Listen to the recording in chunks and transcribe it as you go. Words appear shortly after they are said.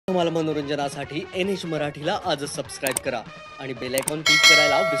तुम्हाला मनोरंजनासाठी NH मराठीला आजच सबस्क्राईब करा आणि बेल आयकॉन क्लिक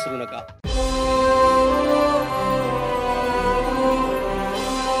करायला विसरू नका.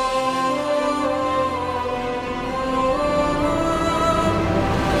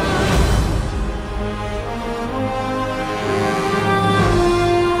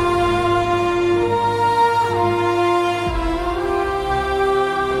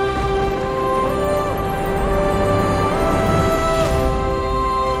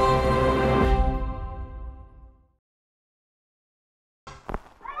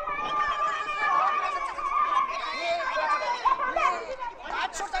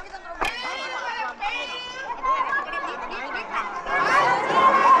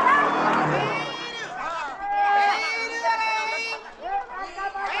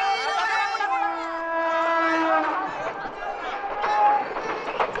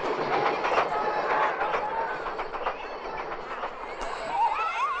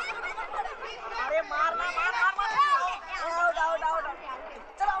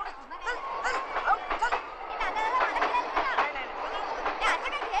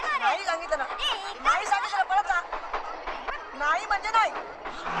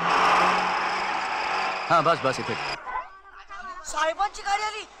 बस बस इथे साहेबांची गाडी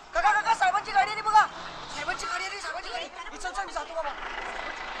आली. काका काका साहेबांची गाडी आली बघा. साहेबांची गाडी आली. साहेबांची गाडी. चल चल मी जातो बाबा.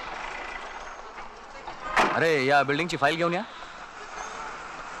 अरे या बिल्डिंगची फाईल घेऊन या.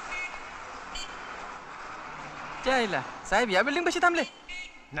 त्याला साहेब या बिल्डिंग पाशी थांबले.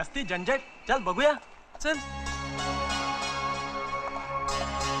 नसती झंझट. चल बघूया. चल.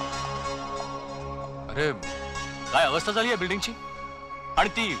 अरे काय अवस्था झाली या बिल्डिंगची. आणि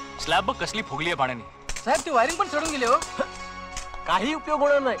ती स्लॅब बघ कसली फुगली आहे पाण्याने. साहेब ती वायरिंग पण सोडून गेले हो. काही उपयोग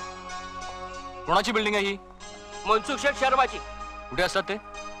होणार नाही. कोणाची बिल्डिंग आहे ही. मनसुख शेठ शर्माची. कुठे असतात ते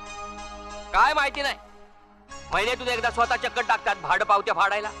काय माहिती नाही. महिन्यातून एकदा स्वतः चक्कर टाकतात भाडं पावत्या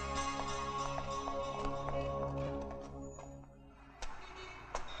फाडायला.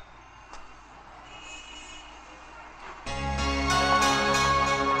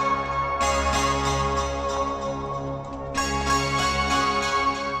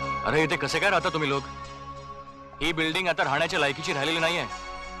 अरे इथे कसे काय राहता तुम्ही लोक. ही बिल्डिंग आता राहण्याच्या लायकीची राहिलेली नाहीये.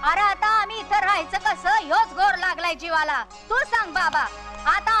 अरे आता आम्ही इथं राहायचं कसं ह्योच घोर लागलाय जीवाला. तू सांग बाबा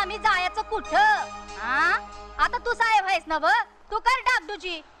आता आम्ही जायचं कुठं. आता तू साहेब आहेस ना. तू कर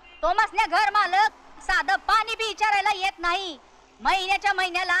डागडुजी. तो मसल्या घर मालक साधं पाणी बी विचारायला येत नाही. महिन्याच्या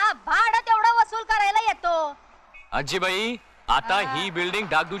महिन्याला भाडं तेवढं वसूल करायला येतो. आजीबाई आता ही बिल्डिंग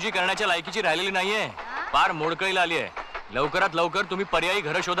डागडुजी करण्याच्या लायकीची राहिलेली नाहीये. फार मोडकळीला आली आहे. लवकरात लवकर तुम्ही पर्यायी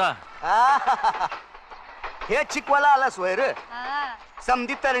घर शोधा. हे चिकवाला आला सोय रे.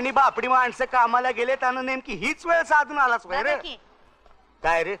 समधी तरणी बापडी माणसं कामाला गेले त्यानं नेमकी हीच वेळ साधून आला सोय रे.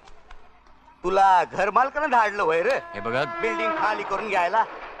 काय रे तुला घर मालकानं धाडलं होय रे. हे बघा बिल्डिंग खाली करून घ्यायला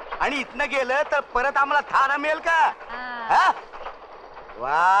आणि इथनं गेलं तर परत आम्हाला थाना मिळेल का.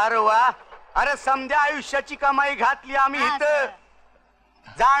 वार वा. अरे समध्या आयुष्याची कमाई घातली आम्ही इथं.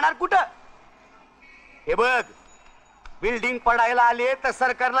 जाणार कुठं. हे बघ बिल्डिंग पडायला आले तर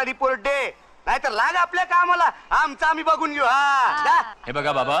सरकारला रिपोर्ट दे. नाहीतर लाग आपल्या कामाला. आमचं आम्ही बघून घेऊ. हे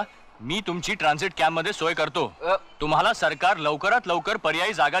बघा बाबा मी तुमची ट्रान्झिट कॅम्प मध्ये सोय करतो. तुम्हाला सरकार लवकरात लवकर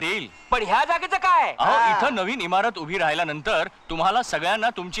पर्यायी जागा देईल. पण ह्या जागेचं काय. इथं नवीन इमारत उभी राहिल्यानंतर तुम्हाला सगळ्यांना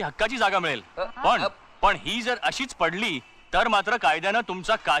तुमची हक्काची जागा मिळेल. पण ही जर अशीच पडली तर मात्र कायद्यानं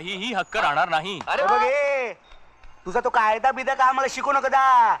तुमचा काहीही हक्क राहणार नाही. अरे बघे तुझा तो कायदा बिदा का आम्हाला शिकू नको. जा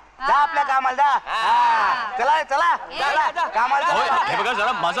आपल्या कामाला जा. चला चला कामाला. हे बघा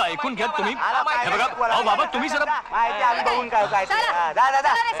जरा माझं ऐकून घ्या तुम्ही. हे बघा बाबा तुम्ही जरा माहिती आम्ही बघून काय काय.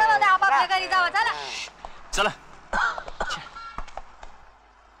 आपापल्या घरी जावा. चला चला.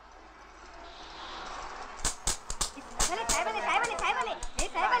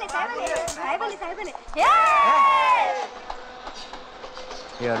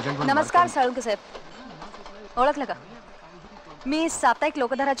 नमस्कार साळुंके साहेब. ओळखलं का. मी साप्ताहिक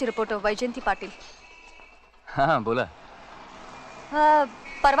लोकधाराची रिपोर्टर वैजयंती पाटील. हा बोला.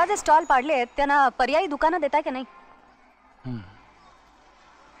 परवा जे स्टॉल पाडले आहेत त्यांना पर्यायी दुकानं देताय का नाही.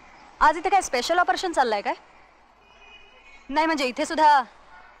 आज इथे काय स्पेशल ऑपरेशन चाललंय काय. नाही म्हणजे इथे सुद्धा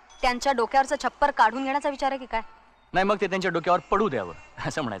त्यांच्या डोक्यावरचं छप्पर काढून घेण्याचा विचार आहे की काय. नाही मग ते त्यांच्या डोक्यावर पडू द्यावं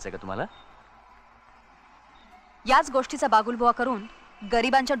असं म्हणायचं का तुम्हाला. याच गोष्टीचा बागुलबुवा करून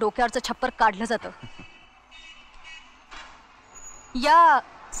गरिबांच्या डोक्यावरचं छप्पर काढलं जातं. या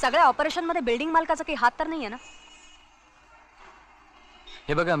सगळ्या ऑपरेशन मध्ये बिल्डिंग मालकाचा काही हात तर नाहीये ना.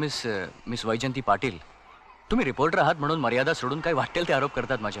 हे बघा मिस वैजयंती पाटील तुम्ही रिपोर्टर आहात म्हणून मर्यादा सोडून काय वाटेल ते आरोप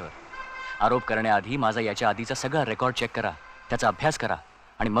करतात माझ्यावर. आरोप करण्याआधी माझा याच्या आधीचा सगळा रेकॉर्ड चेक करा, त्याचा अभ्यास करा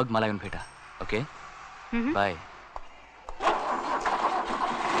आणि मग मला येऊन भेटा. Okay bye.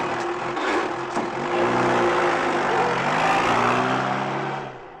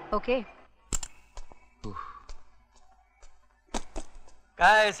 ओके?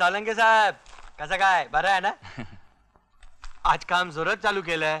 काय सालंगे साहेब, कसं काय, बरं आहे ना? आज काम जोरात चालू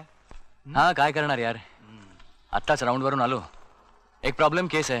केलंय. हा, काय करणार यार, आत्ताच राऊंड वरून आलो. एक प्रॉब्लेम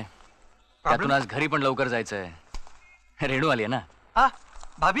केस आहे, त्यातून आज घरी पण लवकर जायचंय. रेणू आली आहे ना. हाँ,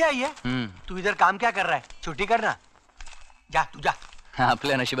 भाभी आई है. तू इधर काम क्या कर रहा है? छुट्टी करना. जा तू जा.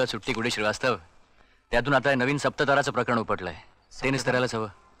 आपल्या नशिबात सुट्टी कुठे श्रीवास्तव. त्यातून आता नवीन सप्तताराचं प्रकरण उपटलंय. ते निस्तरायलाच हवं.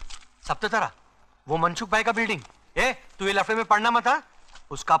 सप्ततारा, वो मनसुख भाई का बिल्डिंग. ए, तू ये लफड़े में पढ़ना मत. हाँ,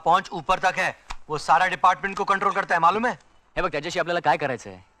 उसका पहुंच ऊपर तक है. वो सारा डिपार्टमेंट को कंट्रोल करता है, मालूम है? हे बघ, त्याच्याशी आपल्याला काय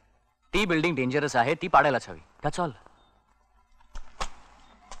करायचंय? ती बिल्डिंग डेंजरस आहे, ती पाडायलाच हवी. That's all.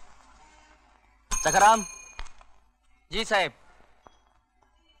 सखाराम. जी साहेब.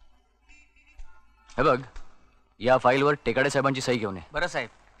 हे बघ, या फाईलवर टेकाडे साहेबांची सही घेऊन ये. बरं साहेब.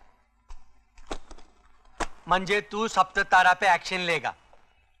 मंजे तू सप्ततारा पे एक्शन लेगा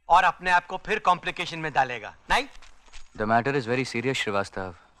और अपने आप को फिर कॉम्प्लिकेशन में डालेगा, नहीं? The matter is very serious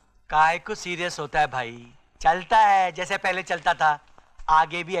Srivastava. काय को सीरियस होता है भाई? चलता है जैसे पहले चलता था,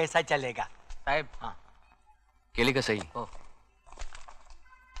 आगे भी ऐसा चलेगा. साहेब. हाँ, केली का सही? हो.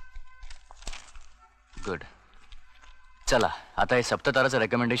 गुड. चला, आता हे सप्तताराचं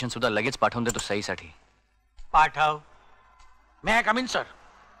रेकमेंडेशन सुद्धा लगेच पाठवून देतो सहीसाठी. पाठव. मैं कम इन सर.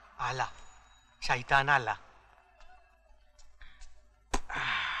 आला शैतान आला.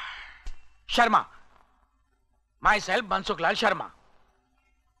 Sharma, my self Mansukhlal Sharma.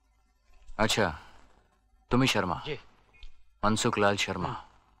 अच्छा, तुम्ही शर्मा. जी. मनसुखलाल शर्मा.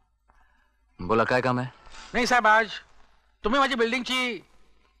 बोला, काय काम आहे? नाही साहेब, आज तुम्ही माझी बिल्डिंगची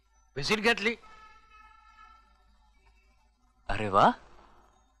व्हिजिट घेतली. अरे वा,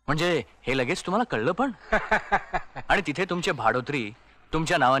 म्हणजे हे लगेच तुम्हाला कळलं पण? आणि तिथे तुमचे भाडोत्री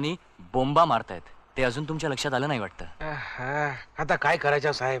तुमच्या नावानी बोंबा मारतायत, ते अजून तुमच्या लक्षात आलं नाही वाटतं. आता काय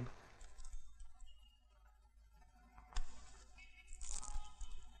करायचं साहेब?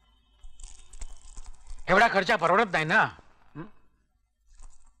 एवढा खर्च परवडत नाही ना.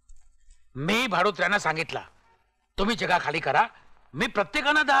 मी भाडोत्र्यांना सांगितलं, तुम्ही जगा खाली करा, मी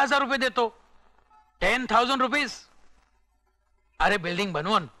प्रत्येकाला 10,000 रुपये देतो. 10,000 रुपीज. अरे बिल्डिंग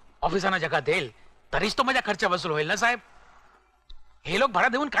बनवून ऑफिसांना जगा देईल तरीच तो माझा खर्च वसूल होईल ना साहेब. हे लोक भाडा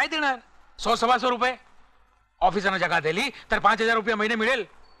देऊन काय देणार? 100-125 रुपये. ऑफिसांना जगा दिली तर 5,000 रुपये महिने मिळेल.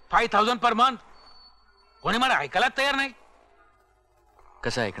 5,000 पर मंथ. कोणी मला ऐकायला तयार नाही.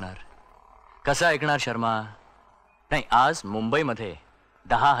 कसं ऐकणार? कसं ऐकणार शर्मा? नाही, आज मुंबईमध्ये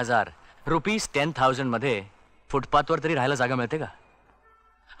 10,000 रुपीज 10,000 मध्ये फुटपाथवर तरी राहायला जागा मिळते का?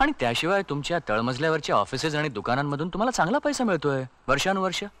 आणि त्याशिवाय तुमच्या तळमजल्यावरच्या ऑफिसेस आणि दुकानांमधून तुम्हाला चांगला पैसा मिळतोय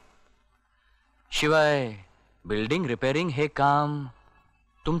वर्षानुवर्ष. शिवाय बिल्डिंग रिपेअरिंग हे काम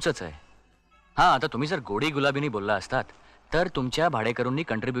तुमचंच आहे. हां, आता तुम्ही जर गोडी गुलाबीनी बोलला असतात तर तुमच्या भाडेकरूंनी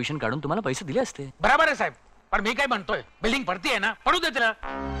कंट्रीब्युशन काढून तुम्हाला पैसे दिले असते. बरोबर आहे साहेब, पण मी काय म्हणतोय, बिल्डिंग पडतीये ना, पडू दे तिला.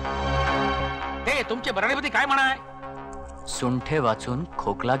 ते तुमचे बराडीमध्ये काय म्हणा आहे? सुंठे वाचून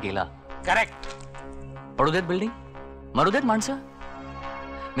खोकला गेला. करेक्ट. पडू देत बिल्डिंग, मरू देत माणसं.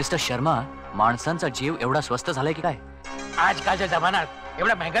 मिस्टर शर्मा, माणसांचा जीव एवढा स्वस्त झालाय की काय? आजकालच्या जमान्यात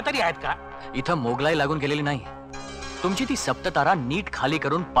एवढा महंगा तरी आहेत का? इथं मोगलाई लागून गेलेली नाही. तुमची ती सप्ततारा नीट खाली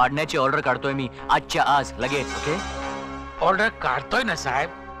करून पाडण्याची ऑर्डर काढतोय मी आजच्या आज लगेच. ओके? ऑर्डर काढतोय ना साहेब,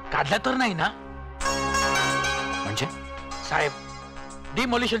 काढला तर नाही ना? म्हणजे साहेब,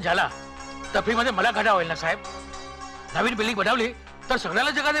 डिमोलिशन झाला तर फ्री मध्ये मला घाटा होईल ना साहेब. नवीन बिल्डिंग बनवली तर सगळ्याला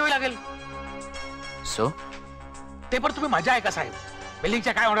जगा द्यावी लागेल. सो ते पण तुम्ही मजा आहे का साहेब?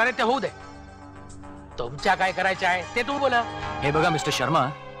 बिल्डिंगच्या काय होणार आहे ते होऊ दे. तुमच्या काय करायचं आहे ते तुम्ही बोला. हे बघा मिस्टर शर्मा,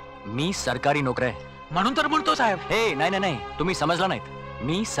 मी सरकारी नोकर आहे. म्हणून तर म्हणतो साहेब. हे नाही नाही नाही, तुम्ही समजला नाहीत.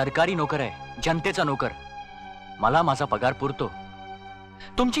 मी सरकारी नोकर आहे, जनतेचा नोकर. मला माझा पगार पुरतो.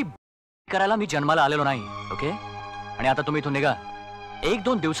 तुमची करायला मी जन्माला आलेलो नाही. ओके? आणि आता तुम्ही इथून निघा.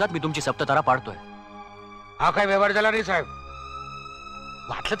 1-2 दिवसात मी तुमची सप्ततारा पाडतोय. हा काय व्यवहार झाला नाही साहेब?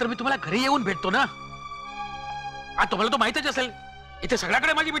 वाटलं तर मी तुम्हाला घरी येऊन भेटतो ना. आज तुम्हाला तो माहितच असेल, इथे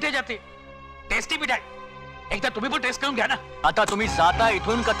सगळ्याकडे माझी मिठाई जाते. टेस्टी मिठाई. एकदा तुम्ही पण टेस्ट करून घ्या ना. आता तुम्ही जाता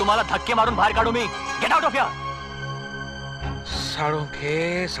इथून का तुम्हाला धक्के मारून बाहेर काढू मी? Get out of here.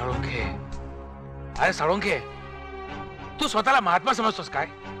 Salunkhe, Salunkhe. अरे साळुंखे, तू स्वतःला महात्मा समजतोस काय?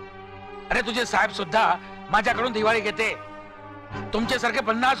 अरे तुझे साहेब सुद्धा माझ्याकडून दिवाळी घेते. तुमचे सारखे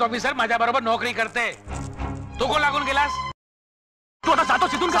 50 ऑफिसर माझ्या बरोबर नोकरी करते. तू कोण लागून गेलास? तू आता जातो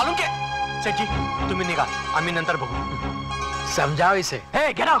तिथून. साळुंखे, सेठजी तुम्ही निघा, आम्ही नंतर बघू. समजाव इसे.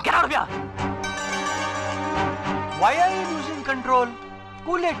 हे get out of here. Why are you losing control?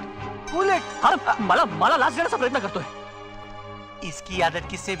 Cool it, cool it. अरे मला लाच देण्याचा प्रयत्न करतोय. इसकी आदत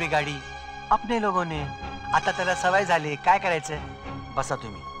किससे बिगाडी? अपने लोगों ने. आता त्याला सवय झाली, काय करायचं? बसा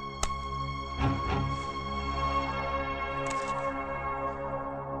तुम्ही.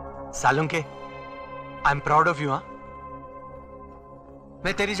 Salunke, I am proud of you. हाँ,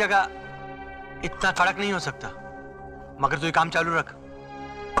 मैं तेरी जगह इतना कड़क नहीं हो सकता, मगर तू ये काम चालू रख,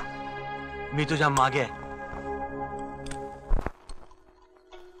 मी तुझ्या मागे आहे।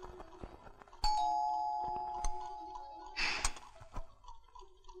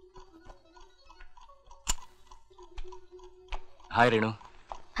 हाय रेणू।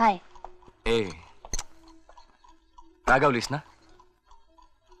 हाय। ए, रागावलीस ना?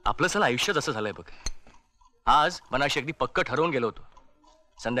 आपलं साला आयुष्यच असं झालंय बघ। आज मनाशी अगदी पक्क ठरवून गेलो होतो,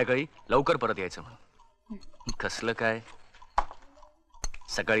 संध्याकाळी लवकर परत यायचं म्हणून। कसलं काय,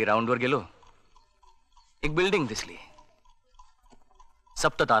 सकाळी राऊंडवर गेलो, एक बिल्डिंग दिसली,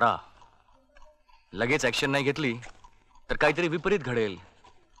 सप्ततारा। लगेच ऍक्शन नाही घेतली तर काहीतरी विपरीत घडेल,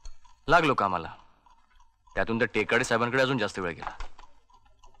 लागलो कामाला। त्यातून तर टेकाडे साहेबांकडे अजून जास्त वेळ गेला।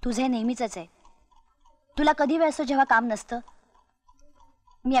 तुझे नेहमीच आहे, तुला कधी वेळ असतो जेव्हा काम नसतं?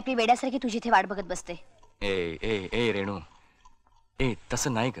 मी आपली वेड्यासारखी तुझी इथे वाट बघत बसते। ए ए ए रेणू, ए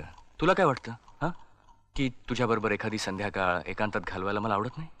तसं नाही का? तुला काय वाटतं हा, की तुझ्याबरोबर एखादी संध्याकाळ एकांतात घालवायला मला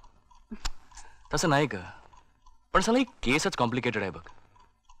आवडत नाही? तसं नाही का? पण साला ही केसच कॉम्प्लिकेटेड आहे बघ।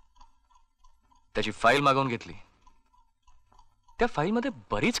 त्याची फाईल मागवून घेतली, त्या फाईलमध्ये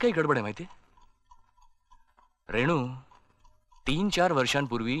बरीच काही गडबड आहे माहितीये रेणू। 3-4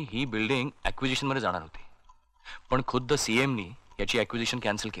 वर्षांपूर्वी ही बिल्डिंग ॲक्विजिशन मध्ये जाणार होती, पण खुद्द सीएमनी याची ॲक्विजिशन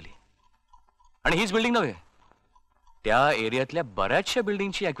कॅन्सल केली। आणि हीच बिल्डिंग नव्हे, त्या एरियातल्या बऱ्याचशा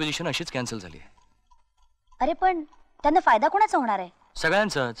बिल्डिंगची ॲक्विजिशन अशीच कॅन्सल झाली आहे। अरे पण त्यांना फायदा कोणाचा होणार आहे?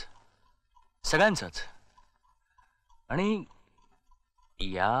 सगळ्यांचाच, सगळ्यांचाच। आणि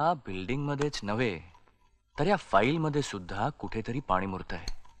या बिल्डिंग मध्येच नव्हे तर या फाईल मध्ये सुद्धा कुठेतरी पाणी मुरत आहे।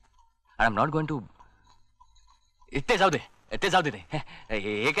 I am not going to, ते जाऊ दे, ते जाऊ दे,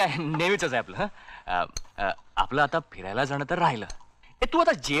 हे काय नेहमीच आहे आपलं। आपलं आता फिरायला जाणं तर राहिलं। तू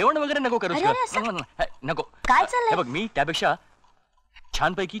आता जेवण वगैरे नको करूस का? नको। काय चाललंय? बघ, मी त्यापेक्षा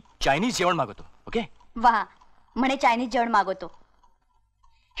छानपैकी चायनीज जेवण मागवतो। ओके? वा, म्हणे चायनीज जेवण मागवतो।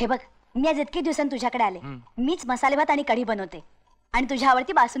 हे बघ, मी आज इतके दिवसांनी तुझ्याकडे आले, मीच मसाले भात आणि कढी बनवते, आणि तुझ्या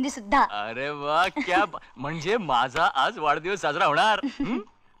आवडती बासुंदी सुद्धा। अरे वा, क्या म्हणजे माझा आज वाढदिवस साजरा होणार।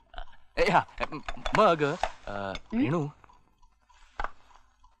 मग रेणू,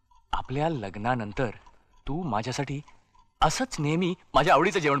 आपल्या लग्नानंतर तू माझ्यासाठी असंच नेहमी माझ्या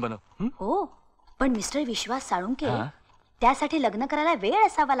आवडीचं जेवण बनव। हो, पण मिस्टर विश्वास साळुंके, त्यासाठी लग्न करायला वेळ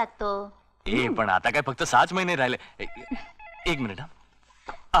असावा लागतो। ए पण आता काय फक्त 6 महिने राहिले। एक मिनिट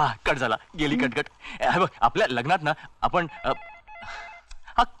कट झाला, गेली कटकट। बघ, आपल्या लग्नात ना आपण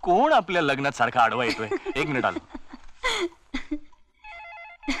हा कोण आपल्या लग्नात सारखा आडवा येतोय? एक मिनिट आलो।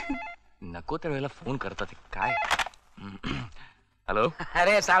 नको त्या वेळेला फोन करतात काय? हॅलो।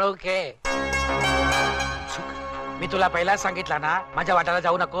 अरे साळुंके, मी तुला पहिलाच सांगितलं ना, माझ्या वाट्याला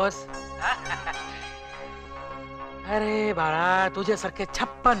जाऊ नकोस। अरे बाळा, तुझ्यासारखे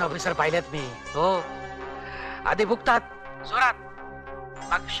 56 ऑफिसर पाहिलेत मी। हो, आधी भुकतात जोरात,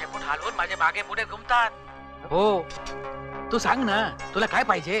 मग शेपूट हलवून माझे मागे पुढे घुमतात। हो, तू सांग ना, तुला काय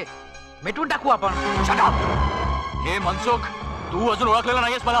पाहिजे, मिटवून टाकू आपण। Shut up! हे मनसुख, तू अजून ओळखलेला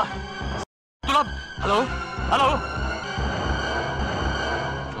नाहीयेस मला। तुला हॅलो हॅलो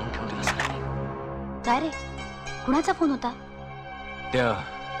फोन ठेवून दिलास काय? काय रे, कुणाचा फोन होता? त्या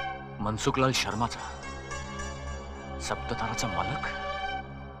मनसुखलाल शर्माचा, सप्तताराचा मालक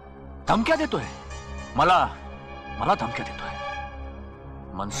धमक्या देतोय मला धमक्या देतोय।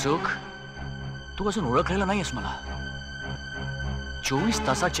 मनसुख, तू अजून ओळखलेला नाहीयेस मला। 24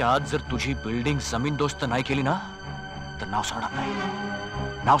 तासाच्या आत जर तुझी बिल्डिंग जमीनदोस्त नाही केली ना, तर नाव सांगणार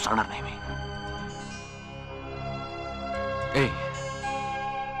नाही मी। ए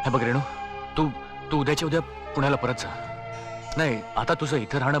हे बघ रेणू, तू उद्याच्या उद्या पुण्याला परत जा। नाही, आता तुझं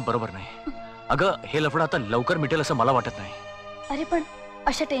इथं राहणं बरोबर नाही। अगं, हे लफडं आता लवकर मिटेल असं मला वाटत नाही। अरे पण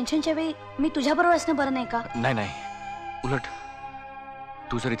अशा टेन्शनच्या वेळी मी तुझ्या बरोबर असणं बरं नाही का? नाही, उलट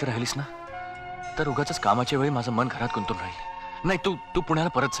तू जर इथे राहिलीस ना, तर उगाचच कामाच्या वेळी माझं मन घरात गुंतून राहील। नाही, तू पुण्याला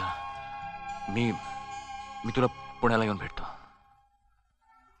परत जा। मी तुला पुण्याला येऊन भेटतो।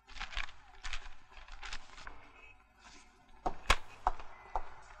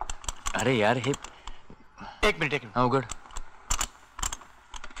 अरे यार, हे एक मिनिट उघड।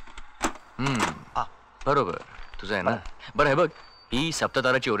 बरोबर तुझं आहे ना? बरं, हे बघ, ही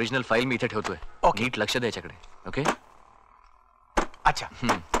सप्तताराची ओरिजिनल फाईल मी इथे ठेवतोय। नीट लक्ष द्यायच्याकडे। ओके? अच्छा।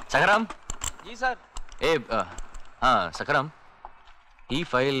 सखाराम। जी सर। ए सखाराम, ही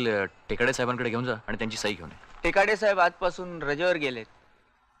फाईल टेकाडे साहेबांकडे घेऊन जा आणि त्यांची सही घेऊन ये। टेकाडे साहेब आजपासून रजेवर गेलेत।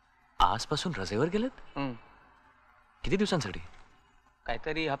 आजपासून रजेवर गेलेत? किती दिवसांसाठी?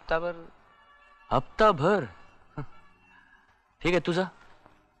 काहीतरी हप्ताभर। हप्ताभर? ठीक आहे, तुझा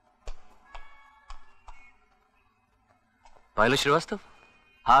पाहिलं श्रीवास्तव,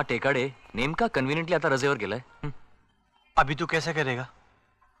 हा टेकाडे नेमका कन्व्हिनियंटली आता रजेवर गेलाय. अभी तू कैसे करेगा?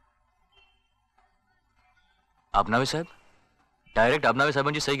 आबनावे साहेब, डायरेक्ट आबनावे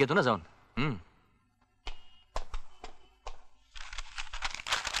साहेबांची सही घेतो ना जाऊन.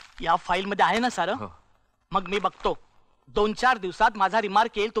 या फाईल मध्ये आहे ना सारं? हो. मग मी बघतो. 2-4 दिवसात माझा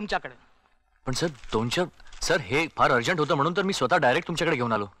रिमार्क येईल तुमच्याकडे. पण सर 2-4 सर हे फार अर्जंट होतं म्हणून तर मी स्वतः डायरेक्ट तुमच्याकडे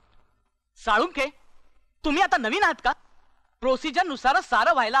घेऊन आलो. साळुंके, तुम्ही आता नवीन आहात का? प्रोसिजर नुसारच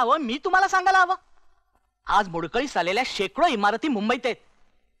सारं व्हायला हवं, मी तुम्हाला सांगायला हवं? आज मोडकळीस आलेल्या शेकडो इमारती मुंबईत आहेत.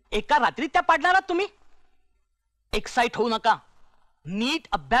 एका रात्रीत त्या पाडणार आहात तुम्ही? एक्साइट होऊ नका. नीट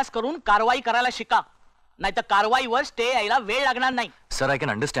अभ्यास करून कारवाई करायला शिका, नाहीतर कारवाईवर स्टे यायला वेळ लागणार नाही. सर आय कॅन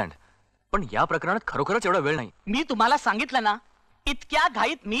अंडरस्टँड, पण या प्रकरणात खरोखरच एवढा वेळ नाही. मी तुम्हाला सांगितलं ना, इतक्या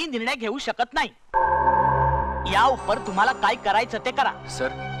घाईत मी निर्णय घेऊ शकत नाही. या उपर तुम्हाला काय करायचं ते करा.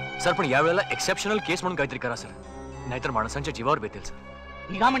 सर पण यावेळेला एक्सेप्शनल केस म्हणून काहीतरी करा सर, नाहीतर माणसांच्या जीवावर बेतेल सर.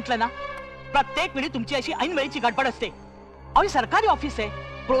 निघा म्हटलं ना, प्रत्येक वेळी तुमची अशी ऐन वेळीची गडबड असते. अहो सरकारी ऑफिस आहे,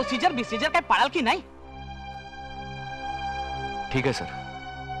 प्रोसिजर बिसिजर काय पाळाल की नाही? ठीक आहे सर,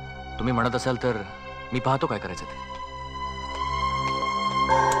 तुम्ही म्हणत असाल तर मी पाहतो काय करायचं ते.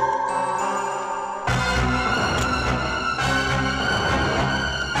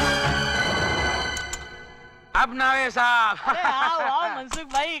 अब नावे साहब. आओ मनसुख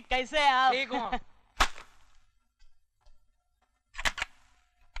भाई, कैसे हैं आप? ठीक हूँ.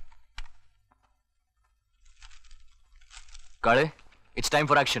 काळे, इट्स टाइम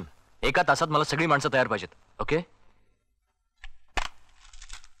फॉर ऍक्शन. एका तासात मला सगळी माणसं तयार पाहिजेत. ओके?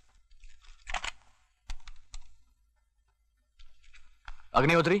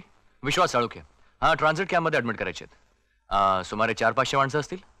 अग्निहोत्री, विश्वास साळुंखे, हा ट्रान्झिट कॅम्पमध्ये ऍडमिट करायचे आहेत. सुमारे 400-500 माणसं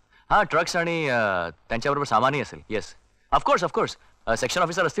असतील. हा ट्रक्स आणि त्यांच्याबरोबर सामानही असेल. Yes, of course of course. Section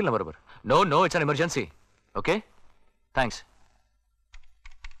officer असतील ना बरोबर? No it's an emergency. Okay, thanks.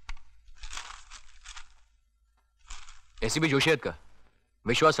 ACB Joshi आहेत का?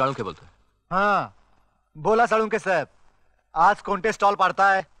 विश्वास साळुंखे बोलतोय. हा बोला साळुंखे साहेब, आज कोणते स्टॉल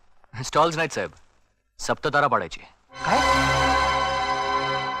पाडताय? स्टॉल्स नाहीत साहेब, सप्ततारा पाडायची. काय?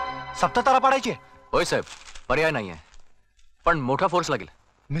 सप्ततारा पाडायची? होय साहेब, पर्याय नाहीये, पण मोठा फोर्स लागेल.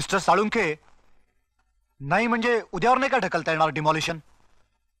 मिस्टर साळुंखे, नाही म्हणजे उद्यावर नाही का ढकलता येणार डिमॉलिशन?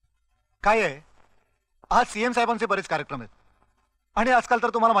 काय आहे, आज सीएम साहेबांचे बरेच कार्यक्रम आहेत आणि आजकाल तर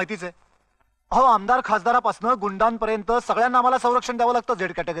तुम्हाला माहितीच आहे, अहो आमदार खासदारापासून गुंडांपर्यंत सगळ्यांना आम्हाला संरक्षण द्यावं लागतं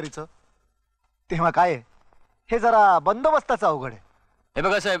झेड कॅटेगरीचं. तेव्हा काय आहे, हे जरा बंदोबस्ताचं अवघड आहे. हे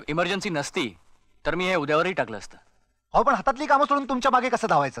बघा साहेब, इमर्जन्सी नसती तर मी हे उद्यावरही टाकलं असतं. हो पण हातातली कामं सोडून तुमच्या मागे कसं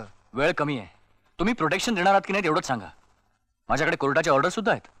धावायचं? वेळ कमी आहे. तुम्ही प्रोटेक्शन देणार आहात की नाही एवढंच सांगा. माझ्याकडे कोर्टाच्या ऑर्डर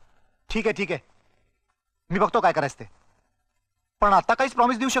सुद्धा आहेत. ठीक आहे, मी बघतो काय करायचं ते, पण आता काहीच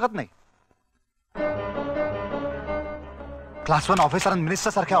प्रॉमिस देऊ शकत नाही. क्लास 1 ऑफिसर आणि मिनिस्टर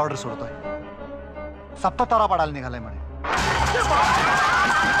सारख्या ऑर्डर सोडतोय. सप्ततारा पाडायला निघालाय म्हणे.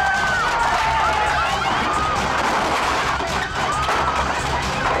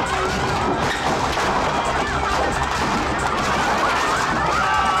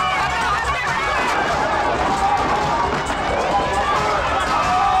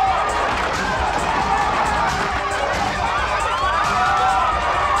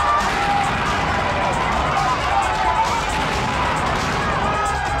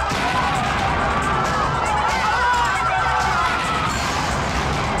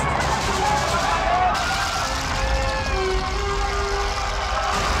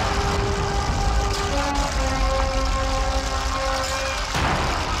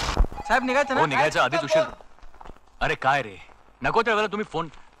 साहेब निघायचं हो, निघायचं आधीच उशीर. अरे काय रे, नको त्या वेळेला तुम्ही फोन.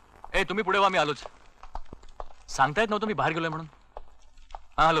 तुम्ही पुढे वा, मी आलोच. सांगता येत नव्हतं मी बाहेर गेलोय म्हणून.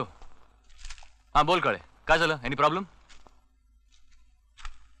 हा हॅलो, हा बोल कळे, काय झालं? Any problem?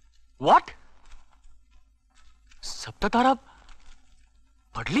 व्हॉट? सप्ततारा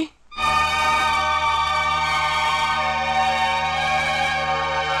पडली?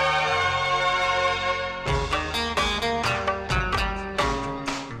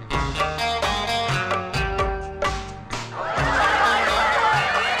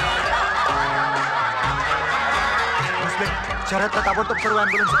 शहरातला ताबडतोब सर्व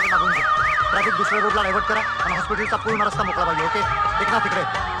ॲम्ब्युलन्स इकडे मागून घ्या. ट्रॅफिक दुसऱ्या रोडला डायव्हर्ट करा आणि हॉस्पिटलचा पूर्ण रस्ता मोकळा पाहिजे. ओके, एक ना तिकडे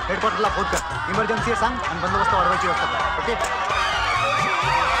हेडक्वार्टरला फोन कर, इमर्जन्सी सांग आणि बंदोबस्त वाढवायची व्यवस्था करा. ओके.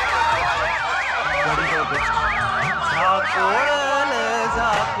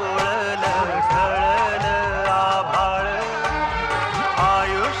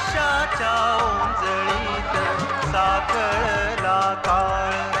 आयुष्याच्या उंजळीत साखळला काळ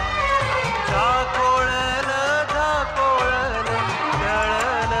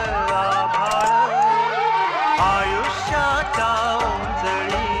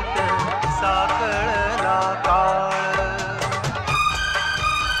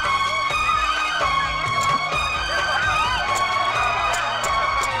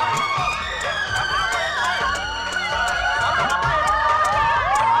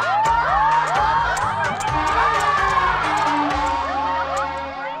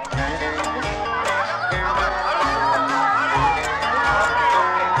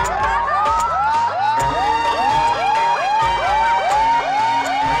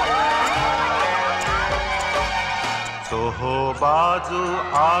चोहो बाजू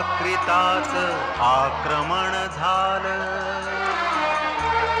आक्रिताच आक्रमण झालं,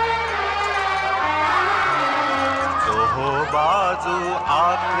 चोहो बाजू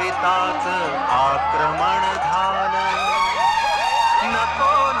आक्रिताच आक्रमण झालं,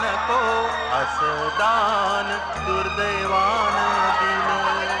 नको नको असं दान दुर्दैवानं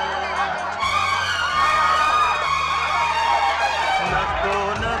दिलं, नको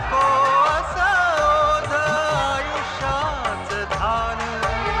नको असं ओझ आयुष्याचं झालं,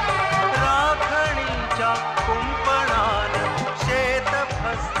 राखणीच्या कुंपणानं शेत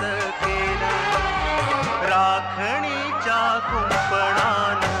फस्त केलं, राखणीच्या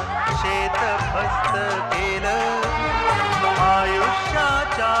कुंपणानं शेत फस्त केलं,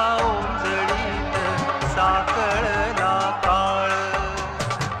 आयुष्याच्या ओंजळीत साकळला काळ.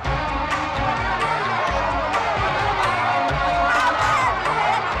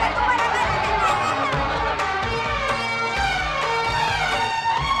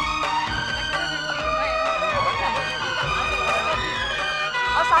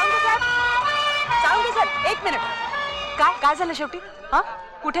 एक मिनिट, काय काय झालं शेवटी? हा,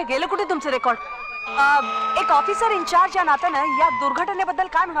 कुठे गेलं, कुठे तुमचं रेकॉर्ड? एक ऑफिसर इन्चार्ज या नात्यानं या दुर्घटनेबद्दल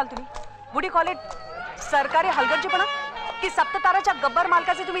काय म्हणाल तुम्ही? वुड यू कॉल इट सरकारी हलगर्जीपणा की सप्तताराच्या गब्बर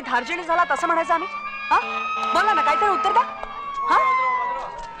मालकाचे तुम्ही धार्जिणी झालात असं म्हणायचं आम्ही? हा, बोला ना, काहीतरी उत्तर द्या. हा,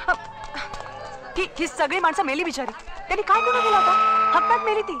 ही सगळी माणसं मेली बिचारी. त्यांनी काय करून गेला होता? हक्कात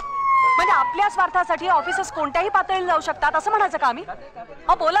मेली ती. म्हणजे आपल्या स्वार्थासाठी ऑफिसर्स कोणत्याही पातळीला जाऊ शकतात असं म्हणायचं का आम्ही?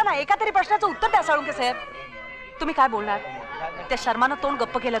 हा, बोला ना, एका तरी प्रश्नाचं उत्तर द्या साळुंखे साहेब. तुम्ही काय बोलणार? त्या शर्मानं तोंड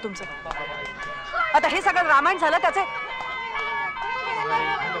गप्प केलं तुमचं. आता हे सगळं रामायण झालं त्याचे.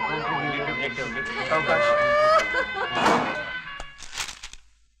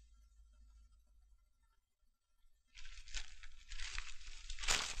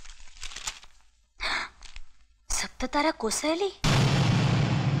 सप्ततारा कोसळली.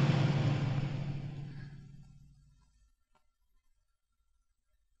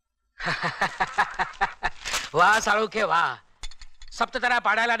 वा साळुखे वा, सप्ततारा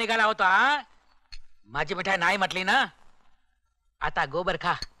पाडायला निघाला होता. माझी मिठाई नाही म्हटली ना, आता गोबर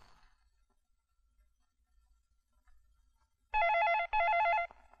खा.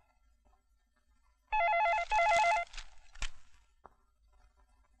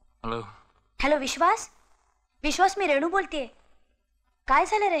 हॅलो हॅलो विश्वास, विश्वास मी रेणू बोलतेय. काय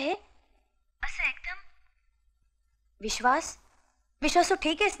झालं रे हे असं एकदम? विश्वास, विश्वास तू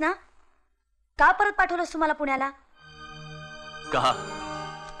ठीक आहेस ना? का परत पाठवलंस तुम्हाला पुण्याला? का?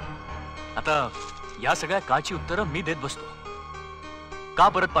 आता या सगळ्या काची उत्तरं मी देत बसतो. का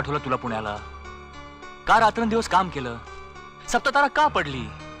परत पाठवलं तुला पुण्याला? का रात्रंदिवस काम केलं? सप्ततारा का पडली?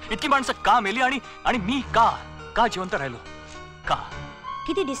 इतकी माणसं का मेली? आणि मी का जिवंत राहिलो? का?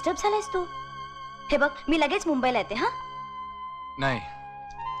 किती डिस्टर्ब झालायस तू? हे बघ, मी लगेच मुंबईला येते. हा,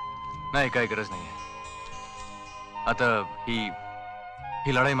 नाही काही गरज नाहीये. आता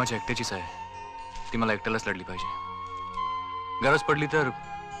ही लढाई माझ्या एकट्याचीच आहे. ती मला एकट्यालाच लढली पाहिजे. गरज पडली तर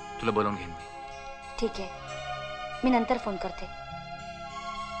तुला बोलावून घेईन मी. ठीक आहे, मी नंतर फोन करते.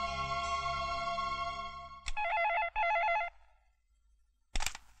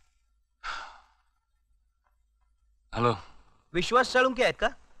 हॅलो, विश्वास साळुंखे आहेत का?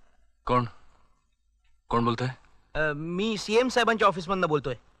 कोण बोलतोय? मी सीएम साहेबांच्या ऑफिस मधनं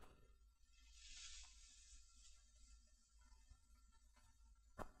बोलतोय.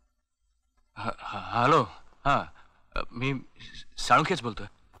 हॅलो, हा मी साळुंखेच बोलतोय.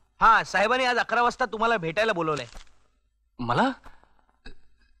 हा, साहेबांनी आज 11 वाजता तुम्हाला भेटायला बोलवलंय. मला?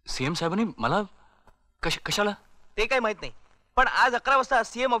 सीएम साहेबांनी मला कशाला? ते काही माहित नाही, पण आज 11 वाजता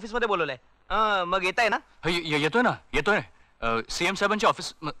सीएम ऑफिस मध्ये बोलवलंय. मग येताय ना? येतोय. सीएम साहेबांच्या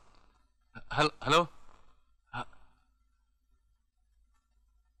ऑफिस. हॅलो,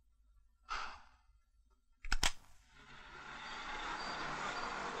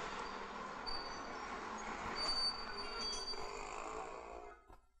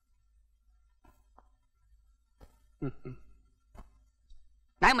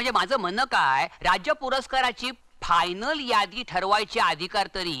 नाही म्हणजे माझं म्हणणं काय, राज्य पुरस्काराची फायनल यादी ठरवायचे अधिकार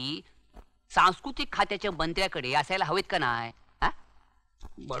तरी सांस्कृतिक खात्याच्या मंत्र्याकडे असायला हवेत का नाही?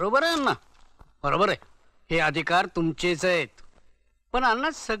 बरोबर आहे अण्णा, बरोबर आहे. हे अधिकार तुमचेच आहेत. पण अण्णा,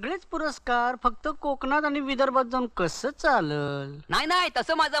 सगळेच पुरस्कार फक्त कोकणात आणि विदर्भात जाऊन कसं चालल? नाही,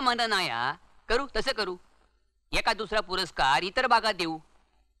 तसं माझं म्हणणं नाही. करू, तसं करू. एका दुसरा पुरस्कार इतर भागात देऊ,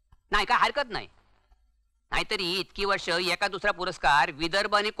 नाही काय हरकत नाही. नाहीतरी इतकी वर्ष एका दुसरा पुरस्कार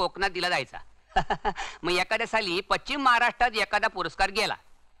विदर्भ आणि कोकणात दिला जायचा. मग एखाद्या साली पश्चिम महाराष्ट्रात एखादा पुरस्कार गेला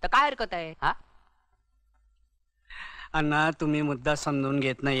तर काय हरकत आहे? अण्णा, तुम्ही मुद्दा समजून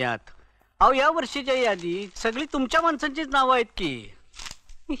घेत नाही आहात. अहो या वर्षीच्या यादीत सगळी तुमच्या माणसांचीच नावं आहेत की.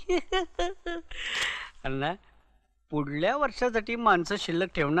 अण्णा पुढल्या वर्षासाठी माणसं शिल्लक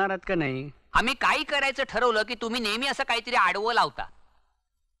ठेवणार आहात का नाही? आम्ही काही करायचं ठरवलं की तुम्ही नेहमी असं काहीतरी आडवं लावता.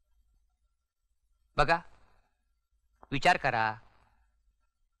 बघा विचार करा,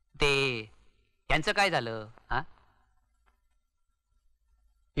 ते यांचं काय झालं? हा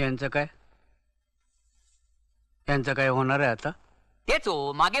यांचं काय होणार आहे आता? तेच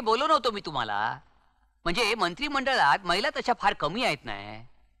हो, मागे बोललो नव्हतो मी तुम्हाला. म्हणजे मंत्रिमंडळात महिला तशा फार कमी आहेत नाही.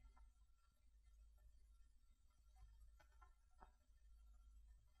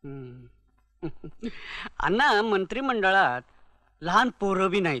 अण्णा मंत्रिमंडळात लहान पोरं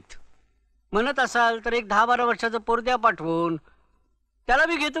बी नाहीत. म्हणत असाल तर एक 10-12 वर्षाचं पोर द्या पाठवून, त्याला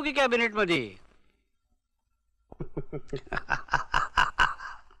बी घेतो की कॅबिनेट मध्ये.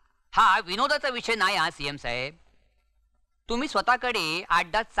 हा विनोदाचा विषय नाही हा सीएम साहेब. तुम्ही स्वतःकडे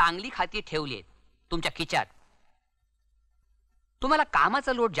 8-10 चांगली खाती ठेवलीत तुमच्या खिच्यात. तुम्हाला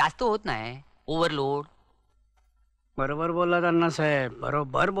कामाचा लोड जास्त होत नाही, ओव्हरलोड. बरोबर बोललात अण्णासाहेब,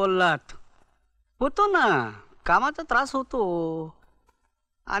 बरोबर बोललात. होतो ना, कामाचा त्रास होतो.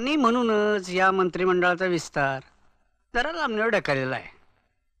 आणि म्हणूनच या मंत्रिमंडळाचा विस्तार जरा लांबणीवर ढकललेला आहे.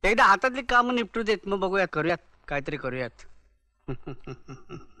 एकदा हातातली कामं निपटू देत, मग बघूया, करूयात काहीतरी करूयात.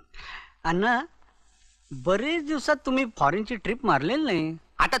 अण्णा बरेच दिवसात तुम्ही फॉरेनची ट्रिप मारलेली नाही.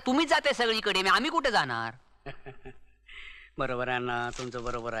 आता तुम्हीच जाते सगळीकडे, आम्ही कुठे जाणार? बरोबर आहे अण्णा, तुमचं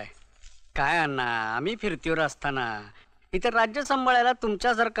बरोबर आहे. काय अण्णा, आम्ही फिरतीवर असताना इथं राज्य सांभाळायला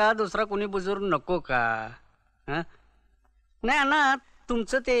तुमच्यासारखा दुसरा कोणी बुजुर्ग नको का? नाही अण्णा,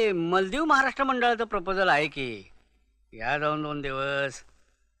 तुमचं ते मलदीव महाराष्ट्र मंडळाचं प्रपोजल आहे की. या जाऊन 2 दिवस,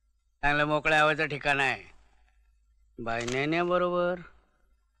 चांगलं मोकळ्या हवेचं ठिकाण आहे. बायण्याबरोबर.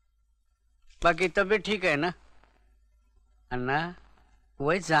 बाकी तब्येत ठीक आहे ना अण्णा?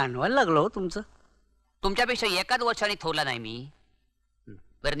 वय जाणवायला लागलं हो तुमचं. तुमच्यापेक्षा एकाच वर्षाने थोरला नाही मी.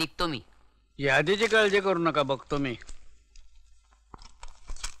 बरं निघतो मी. यादीची काळजी करू नका, बघतो मी.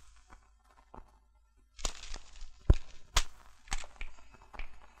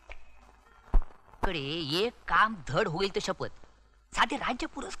 कडे एक काम धड होईल तर शपथ. साधे राज्य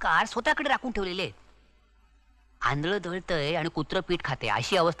पुरस्कार स्वतःकडे राखून ठेवलेले आहेत. आंधळ दळतय आणि कुत्र पीठ खाते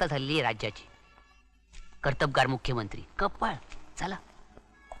अशी अवस्था झालेली आहे राज्याची. कर्तबगार मुख्यमंत्री कपाळ. चला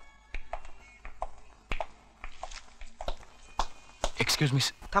एक्सक्यूज मी.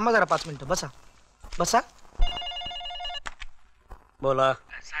 थांबा जरा 5 मिनिटं. बसा बसा. बोला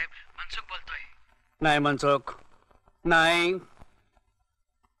साहेब, मनसुख बोलतोय. नाही मनसुख नाही.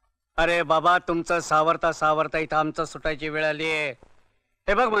 अरे बाबा, तुमचं सावरता सावरता इथं आमचं सुटायची वेळ आली आहे.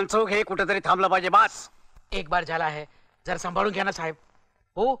 हे बघ मनसुख, हे कुठेतरी थांबलं पाहिजे. बास, एक बार झाला आहे, जरा सांभाळून घ्या ना साहेब.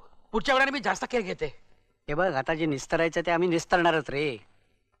 हो, पुढच्या वेळेला मी जास्त केअर घेते. हे बघ, आता जे निस्तरायचं ते आम्ही निस्तरणारच रे.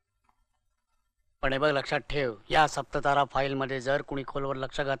 पण हे बघ, लक्षात ठेव, या सप्ततारा फाईल मध्ये जर कुणी खोलवर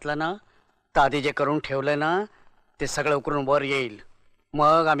लक्ष घातलं ना, तर आधी जे करून ठेवलंय ना ते सगळं उकरून वर येईल.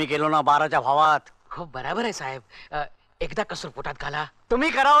 मग आम्ही गेलो ना 12च्या भावात. हो बरोबर आहे साहेब. एकदा कसर पोटात घाला. तुम्ही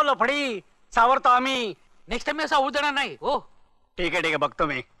करावं लफडी, सावरतो आम्ही. नेक्स्ट टाइम मी असा होऊ देणार नाही. हो ठीक आहे बघतो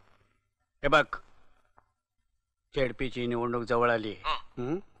मी. हे बघ, झेडपीची निवडणूक जवळ आली.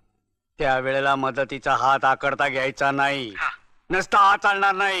 त्यावेळेला मदतीचा हात आकडता घ्यायचा नाही. नसता हात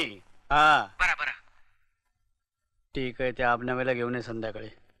चालणार नाही. हा बरोबर. ठीक आहे, त्या आबनवेला घेऊन ये संध्याकाळी.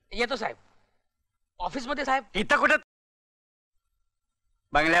 येतो साहेब. ऑफिस मध्ये साहेब? इथं कुठं,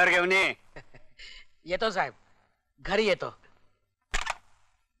 बंगल्यावर घेऊन ये. येतो साहेब, घरी येतो.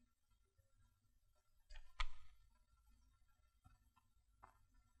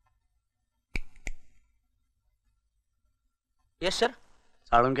 Yes sir.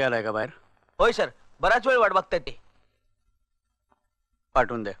 साळुंके आलाय का बाहेर? होय सर, बराच वेळ वाट बघताय ते.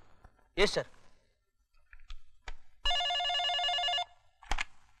 पाठवून दे. Yes sir.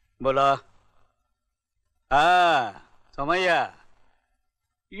 बोला. हा समय्या,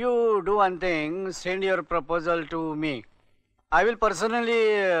 you do one thing, send your proposal to me. I will personally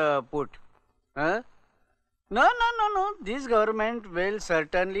put. No. This government will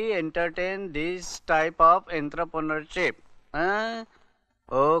certainly entertain this type of entrepreneurship.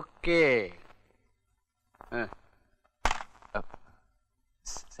 Okay.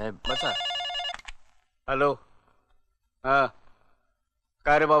 साहेब बसा. हॅलो. हा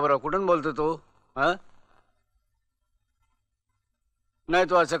काय रे बाबराव, कुठून बोलतो तू? नाही,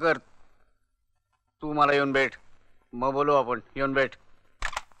 तू असं कर, तू मला येऊन भेट, मग बोलू आपण. येऊन भेट.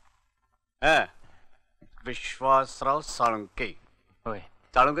 विश्वासराव साळुंके. होय.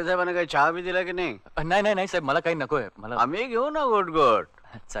 साळुंके साहेबांना काही चहा बी दिला की नाही? नाही साहेब, मला काही नकोय. मला आम्ही घेऊ ना गोट.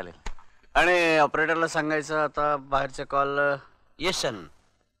 चालेल. आणि ऑपरेटरला सांगायचं आता बाहेरचे call. Yes sir.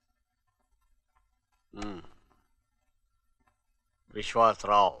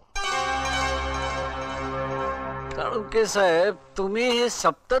 Vishwasrao Salunke साहेब, तुम्ही हे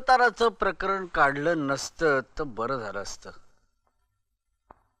सप्तताराचं प्रकरण काढलं नसतं तर बरं झालं असतं.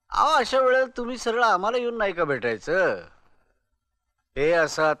 अशा वेळेला तुम्ही सरळ आम्हाला येऊन नाही का भेटायचं? हे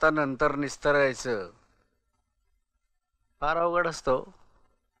असं आता नंतर निस्तरायचं फार अवघड असतो.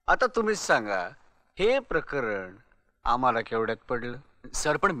 आता तुम्हीच सांगा, हे प्रकरण आम्हाला केवढ्यात पडलं?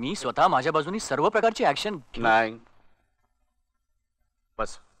 सर, पण मी स्वतः माझ्या बाजूनी सर्व प्रकारची ऍक्शन नाही.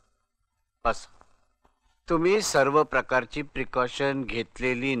 बस बस, तुम्ही सर्व प्रकारची प्रिकॉशन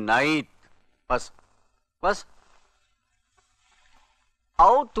घेतलेली नाहीत. बस बस.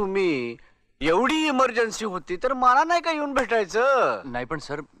 अहो, तुम्ही एवढी इमर्जन्सी होती तर मला नाही का येऊन भेटायचं? नाही पण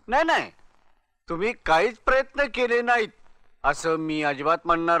सर, नाही, तुम्ही काहीच प्रयत्न केले नाहीत असं मी अजिबात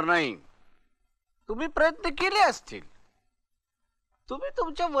म्हणणार नाही. तुम्ही प्रयत्न केले असतील, तुम्ही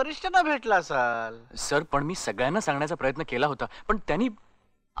तुमच्या वरिष्ठांना भेटला असाल. सर, पण मी सगळ्यांना सांगण्याचा प्रयत्न केला होता, पण त्यांनी,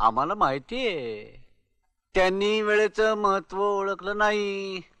 आम्हाला माहितीये, त्यांनी वेळेचं महत्व ओळखलं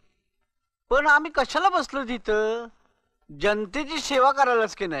नाही. पण आम्ही कशाला बसलो तिथं? जनतेची सेवा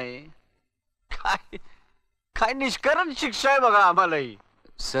करायलाच की नाही? काय काय निष्कारण शिक्षा आहे बघा आम्हालाही.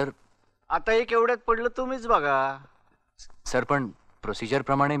 सर, आता एक एवढ्यात पडलं, तुम्हीच बघा. सर, पण प्रोसिजर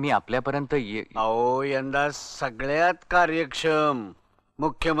प्रमाणे मी आपल्यापर्यंत अहो, यंदा सगळ्यात कार्यक्षम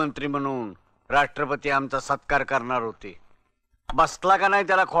मुख्यमंत्री म्हणून राष्ट्रपती आमचा सत्कार करणार होते. बसला का नाही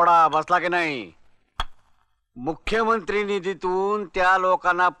त्याला खोडा? बसला की नाही? मुख्यमंत्री निधीतून त्या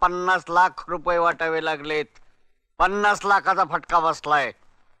लोकांना 50 लाख रुपये वाटावे लागलेत. 50 लाखाचा फटका बसलाय.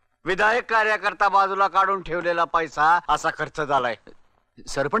 विधायक कार्यकर्ता बाजूला काढून ठेवलेला पैसा असा खर्च झालाय.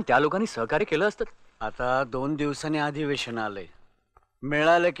 सर, पण त्या लोकांनी सहकार्य केलं असतं. आता 2 दिवसांनी अधिवेशन आलंय,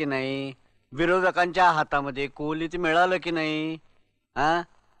 मिळालं की नाही? विरोधकांच्या हातामध्ये कोलीत मिळालं की नाही?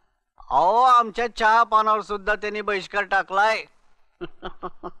 अहो, आमच्या चहा पानावर सुद्धा त्यांनी बहिष्कार टाकलाय.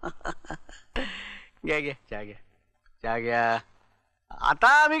 घ्या घ्या, चहा घ्या, चहा घ्या. आता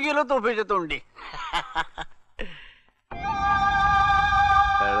आम्ही गेलो तोफेच्या तोंडी.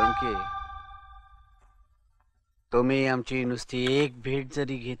 की तुम्ही आमची नुसती एक भेट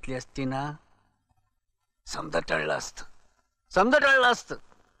जरी घेतली असती ना, समजा टळलं असतं, समजा टळलं असतं.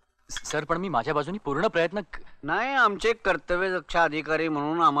 सर, पण मी माझ्या बाजूनी पूर्ण प्रयत्न नाही. आमचे कर्तव्यदक्ष अधिकारी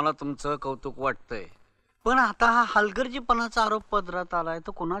म्हणून आम्हाला तुमचं कौतुक वाटतंय. पण आता हा हलगर्जीपणाचा आरोप पदरात आलाय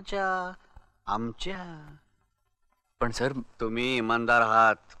तो कुणाच्या? आमच्या. पण सर, तुम्ही इमानदार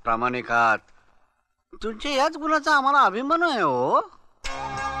आहात, प्रामाणिक आहात. तुमच्या याच गुणाचा आम्हाला अभिमान आहे हो.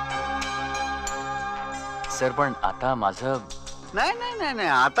 सर, पण आता माझं नाही नाही नाही नाही,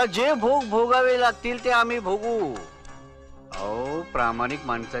 आता जे भोग भोगावे लागतील ते आम्ही भोगू. अहो, प्रामाणिक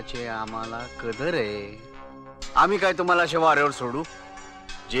माणसाचे आम्हाला कदर आहे. आम्ही काय तुम्हाला असे वाऱ्यावर सोडू?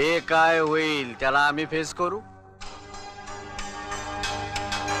 जे काय होईल त्याला आम्ही फेस करू.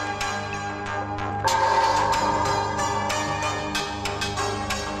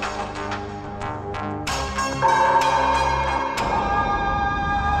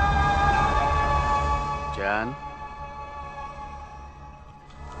 जान,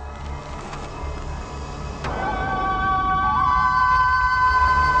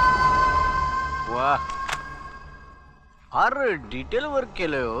 वा, फार डिटेल वर्क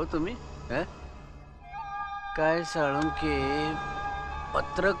केलंय हो तुम्ही. काय साळुंके,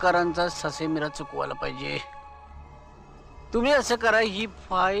 पत्रकारांचा ससेमिरा चुकवायला पाहिजे. तुम्ही असं करा, ही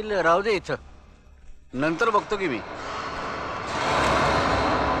फाईल राहू दे इथं, नंतर बघतो की मी.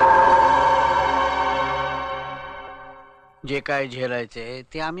 जे काय झेलायचे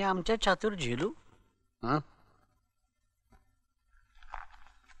ते आम्ही आमच्या छातीवर झेलू.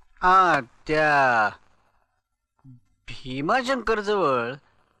 त्या भीमाशंकर जवळ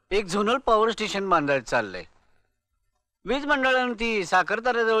एक झोनल पॉवर स्टेशन बांधायचं चाललंय. वीज मंडळाने ती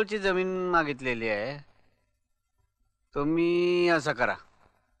साखरताऱ्याजवळची जमीन मागितलेली आहे. तुम्ही असं करा,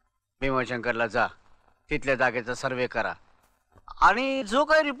 भीमाशंकरला जा, तिथल्या जागेचा सर्वे करा आणि जो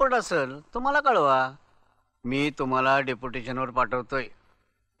काही रिपोर्ट असेल तो मला कळवा. मी तुम्हाला डेप्युटेशनवर पाठवतोय.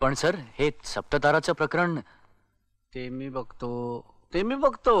 पण सर, हे सप्तताराचं प्रकरण ते मी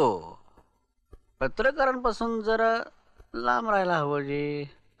बघतो. पत्रकारांपासून जरा लांब राहायला हवं. जे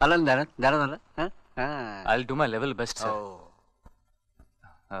आलं झालं. I will do my level best sir.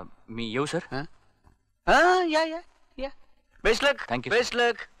 मी येऊ सर? या या या. बेस्ट लक. थँक्यू. बेस्ट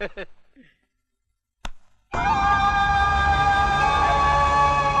लक.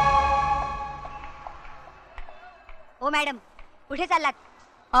 ओ मॅडम, कुठे चाललात?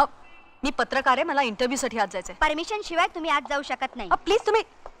 मी पत्रकार आहे, मला इंटरव्ह्यू साठी आज जायचंय. परमिशन शिवाय तुम्ही आज जाऊ शकत नाही. प्लीज तुम्ही.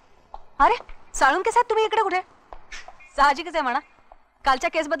 अरे साळुंके साहेब, तुम्ही इकडे कुठे? साहजिकच आहे म्हणा, कालच्या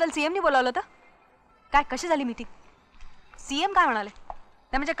केस बद्दल सीएम नी बोलावलं होतं. काय कशी झाली मीटिंग? सीएम काय म्हणाले?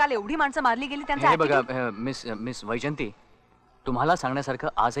 नाही म्हणजे काल एवढी माणसं मारली गेली त्यांचा हे बघा मिस वैजंती, तुम्हाला सांगण्यासारखं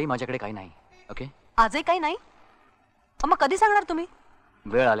आजही माझ्याकडे काही नाही. ओके, आजही काही नाही? मग कधी सांगणार तुम्ही?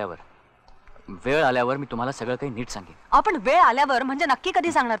 वेळ आल्यावर मी तुम्हाला सगळं काही नीट सांगेन. आपण वेळ आल्यावर म्हणजे नक्की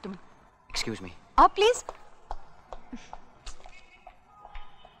कधी सांगणार तुम्ही? Excuse me. प्लीज.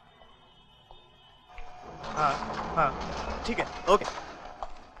 ठीक आहे, ओके.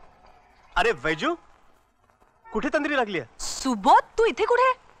 अरे वैजू, कुठे तंद्री लागली आहे? सुबोध, तू इथे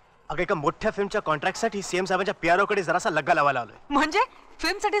कुठे? अगं एका मोठ्या फिल्मच्या कॉन्ट्रॅक्टसाठी सीएम साहेबांच्या पीआरओ कडे जरासा लग्गा लावायला आलोय. म्हणजे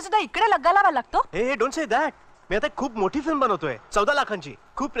फिल्मसाठी सुद्धा इकडे लग्गा लावायला लागतो? हे डोंट से दॅट. मी आता खूप मोठी फिल्म बनवतोय, 14 लाखांची,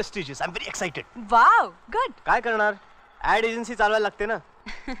 खूप prestigious. I am very excited. Wow, good. काय करणार, ऍड एजन्सी चालवायला लागते ना.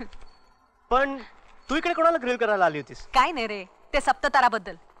 पण तू इकडे कोणाला ग्रिल करायला आली होतीस? काय नाही रे, ते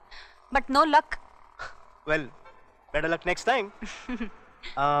सप्तताराबद्दल. But no luck. Well, better luck next time.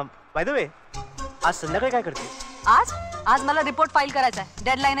 By the way, आज संध्याकाळी काय करतेस? आज मला रिपोर्ट फाईल करायचा आहे,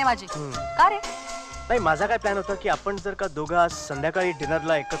 डेडलाईन आहे माझी. का रे? नाही, माझा काय प्लॅन होता की आपण जर का दोघं आज संध्याकाळी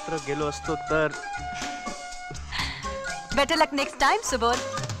डिनरला एकत्र गेलो असतो तर. बेटर लक next time Subodh.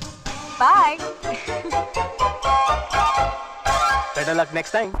 Bye. Better लक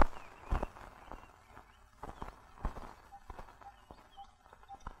नेक्स्ट टाइम.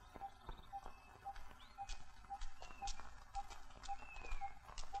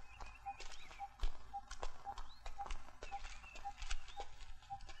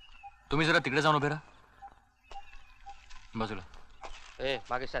 तुम्ही जरा तिकडे जाऊन उभे राहा बाजूला.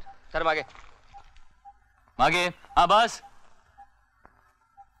 मागे सर, सर मागे मागे. हा बस.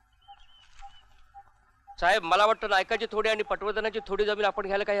 साहेब, मला वाटतं नायकाची थोडी आणि पटवर्धनाची थोडी जमीन आपण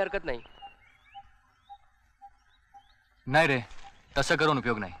घ्यायला काही हरकत नाही. नाही रे, तसं करून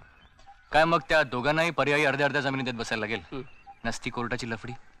उपयोग नाही. काय मग त्या दोघांनाही पर्यायी अर्ध्या जमिनी देत बसायला लागेल. नसती कोर्टाची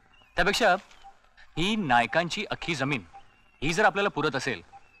लफडी. त्यापेक्षा ही नायकांची अख्खी जमीन ही जर आपल्याला पुरत असेल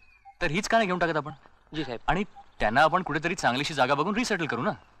तर हीच का नाही घेऊन टाकत आपण? जी साहेब. आणि त्यांना आपण कुठेतरी चांगलीशी जागा बघून रिसेटल करू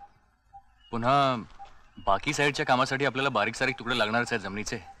ना. पुन्हा बाकी साईडच्या कामासाठी आपल्याला बारीक सारीक तुकडे लागणारच आहेत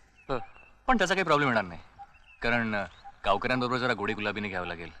जमिनीचे. पण त्याचा काही प्रॉब्लेम येणार नाही, कारण गावकऱ्यांबरोबर जरा गोडी गुलाबीने घ्यावं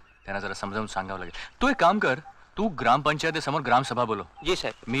लागेल. त्यांना जरा समजावून सांगावं लागेल. तू एक काम कर, तू ग्रामपंचायतीसमोर ग्रामसभा बोलव. जी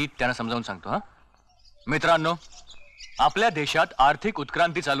साहेब. मी त्यांना समजावून सांगतो. हा मित्रांनो, आपल्या देशात आर्थिक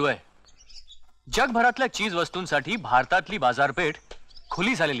उत्क्रांती चालू आहे. जगभरातल्या चीज वस्तूंसाठी भारतातली बाजारपेठ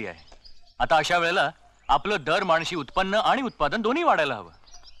खुली झालेली आहे. आता अशा वेळेला आपलं दरमाणशी उत्पन्न आणि उत्पादन दोन्ही वाढायला हवं.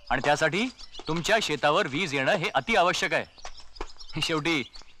 आणि त्यासाठी तुमच्या शेतावर वीज येणं हे अति आवश्यक आहे. शेवटी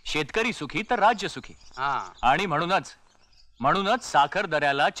शेतकरी सुखी तर राज्य सुखी. आणि म्हणूनच साखर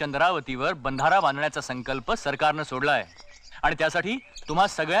दऱ्याला चंद्रावतीवर बंधारा बांधण्याचा संकल्प सरकारनं सोडलाय. आणि त्यासाठी तुम्हा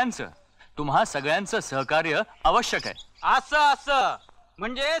सगळ्यांचं सहकार्य आवश्यक आहे. असं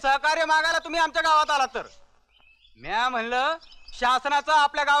म्हणजे सहकार्य मागायला तुम्ही आमच्या गावात आलात तर? म्या म्हणलं शासनाचं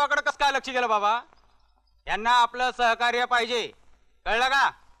आपल्या गावाकडे कसं काय लक्ष गेलं बाबा? यांना आपलं सहकार्य पाहिजे, कळलं का?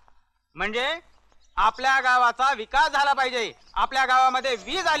 म्हणजे आपल्या गावाचा विकास झाला पाहिजे, आपल्या गावामध्ये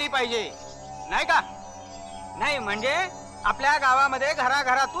वीज आली पाहिजे, नाही का? नाही म्हणजे आपल्या गावामध्ये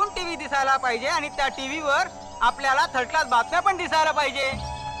घराघरातून टीव्ही दिसायला पाहिजे आणि त्या टीव्हीवर आपल्याला थर्ड क्लास बातम्या पण दिसायला पाहिजे.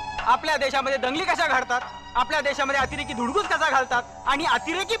 आपल्या देशामध्ये दंगली कशा घडतात, आपल्या देशामध्ये अतिरेकी धुडगूस कसा घालतात आणि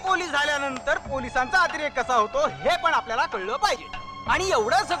अतिरेकी पोलीस झाल्यानंतर पोलिसांचा अतिरेक कसा होतो हे पण आपल्याला कळलं पाहिजे. आणि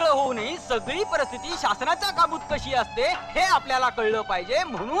एवढं सगळं होऊनही सगळी परिस्थिती शासनाच्या काबूत कशी असते हे आपल्याला कळलं पाहिजे.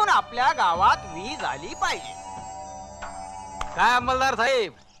 म्हणून आपल्या गावात वीज आली पाहिजे. काय अंमलदार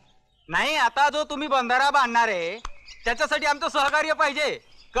साहेब? नाही, आता जो तुम्ही बंधारा बांधणार आहे त्याच्यासाठी आमचं सहकार्य पाहिजे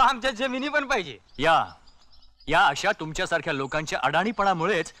का आमच्या जमिनी पण पाहिजे? या अशा तुमच्यासारख्या लोकांच्या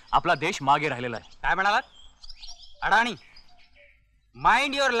अडाणीपणामुळेच आपला देश मागे राहिलेला आहे. काय म्हणालात? अडाणी?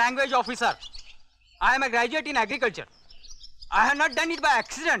 Mind your language officer. I am a graduate in agriculture. I have not done it by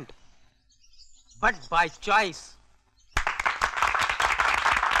accident, but by choice.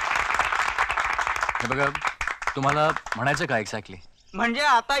 हे बघा, तुम्हाला म्हणायचं काय एक्झॅक्टली? म्हणजे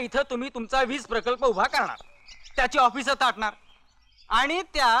आता इथं तुम्ही तुमचा वीज प्रकल्प उभा करणार, त्याची ऑफिसं ताटणार आणि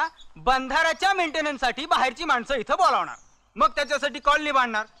त्या बंधाऱ्याच्या मेंटेनन्ससाठी बाहेरची माणसं इथं बोलावणार. मग त्याच्यासाठी कॉलनी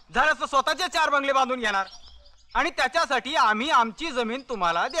बांधणार, झालं तर स्वतःचे 4 बंगले बांधून घेणार आणि त्याच्यासाठी आम्ही आमची जमीन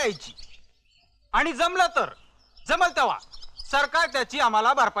तुम्हाला द्यायची. आणि जमल तेव्हा सरकार त्याची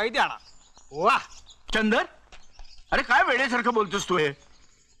आम्हाला भरपाई देणार. वाह चंदर, अरे काय वेळेसारखं बोलतोस तू? हे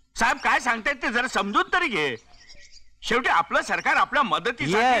साहेब काय सांगतायत ते जरा समजून तरी घे. शेवटी आपलं सरकार आपल्या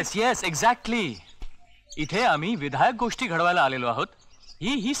मदतीसाठी. Yes exactly. इथे आम्ही विधायक गोष्टी घडवायला आलेलो आहोत.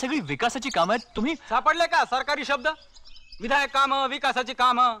 ही सगळी विकासाची कामं आहेत. तुम्ही सापडले का सरकारी शब्द? विधायक काम, विकासाची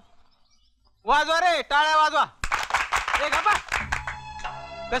काम. वाजवा रे, टाळ्या वाजवा.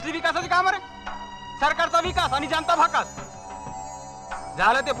 कसली विकासाची काम रे? सरकारचा विकास आणि जनता भाकास.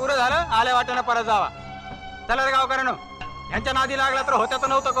 झालं ते पुरं झालं, आल्या वाटेनं परत जावा. चला रे गावकऱ्यांनो, यांच्या नादी लागला तर होत्याचं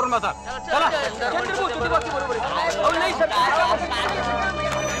नव्हतं करून बसा. चला.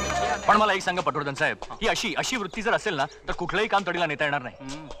 पण मला एक सांगा पटवर्धन साहेब, ही अशी वृत्ती जर असेल ना तर कुठलंही काम तडीला नेता येणार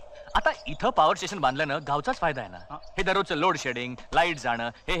नाही. आता इथं पॉवर स्टेशन बांधल्यानं गावचाच फायदा आहे ना. हे दररोजचं लोड शेडिंग, लाईट जाणं,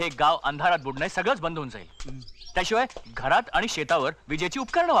 हे गाव अंधारात बुडणं सगळंच बंद होऊन जाईल. त्याशिवाय घरात आणि शेतावर विजेची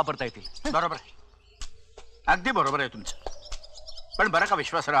उपकरणं वापरता येतील. बरोबर आहे, अगदी बरोबर आहे तुमचं. पण बरं का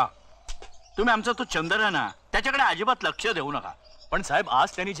विश्वासराव, तुम्ही आमचा तो चंद्र ना त्याच्याकडे अजिबात लक्ष देऊ नका. पण साहेब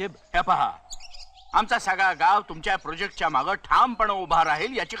आज त्यांनी जे हे पहा, आमचा सगळा गाव तुमच्या प्रोजेक्टच्या मागं ठामपणे उभा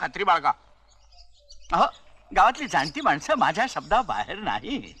राहील याची खात्री बाळगा. अहो, गावातली जाणती माणसं माझ्या शब्दाबाहेर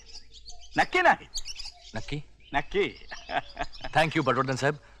नाही. नक्की नाही. नक्की नक्की. थँक्यू पटवर्धन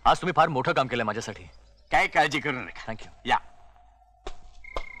साहेब, आज तुम्ही फार मोठं काम केलं माझ्यासाठी. काय काळजी करू नका. थँक्यू. या.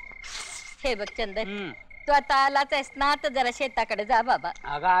 हे बघ चंदन, तू आता आलाच आहेस ना तर जरा शेताकडे जा बाबा.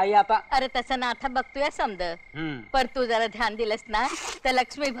 अगं आई आता. अरे तसं ना आता बघतोय समज, पर तू जरा ध्यान दिलंस ना तर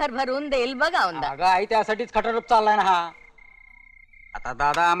लक्ष्मी भरभरून देईल बघ औंदा. अगं आई त्यासाठीच खटारोप चाललाय ना हा. आता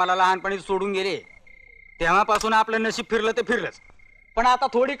दादा आम्हाला लहानपणी सोडून गेले, तेव्हापासून आपलं नशीब फिरलं ते फिरलंच. पण आता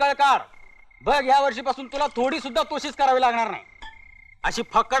थोडी कळ काढ बघ, या वर्षीपासून तुला थोडी सुद्धा कोशिश करावी लागणार नाही. अशी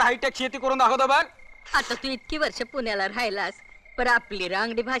फक्कड हायटेक शेती करून दाखवतो बघ. आता तू इतकी वर्ष पुण्याला राहिलास, पर आपली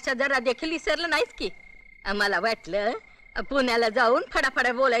रांगडी भाषा जरा देखील विसरलं नाहीस की. आम्हाला वाटलं पुण्याला जाऊन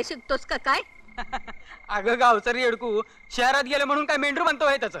फडाफडा बोलाय शिकतोस का काय. अगं गावचं रेडकू शहरात गेलं म्हणून काय मेंढरू बनतो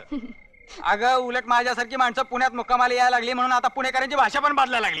आहे त्याचं. अगं उलट माझ्यासारखी माणसं पुण्यात मुक्कामाला यायला लागली म्हणून आता पुणेकरांची भाषा पण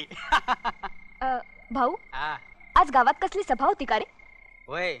बदलायला लागली. भाऊ, आज गावात कसली सभा होती का रे?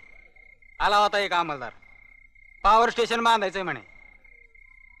 होय, आला होता एक अंमलदार. पॉवर स्टेशन बांधायचंय म्हणे.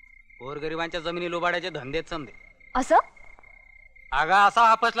 गोरगरिबांच्या जमिनी लुबाडायचे धंदेच समजे. असं? अगं असा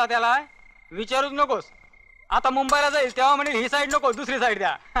आपसला त्याला विचारूच नकोस. आता मुंबईला जाईल तेव्हा म्हणेल ही साईड नको दुसरी साईड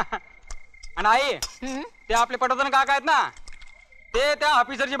द्या. आणि आई, ते आपले पटवर्धन काका आहेत ना, ते त्या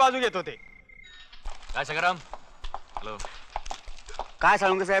ऑफिसरची बाजू घेत होते. काय सकाराम? हॅलो. काय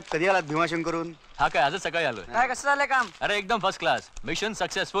साळुंके साहेब, कधी आलात भीमाशंकरून? हा काय आजच सकाळी आलोय. काय कसं झालंय काम? अरे एकदम फर्स्ट क्लास, मिशन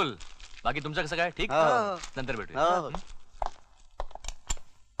सक्सेसफुल. बाकी तुमचं कसं काय? ठीक. नंतर भेटूया.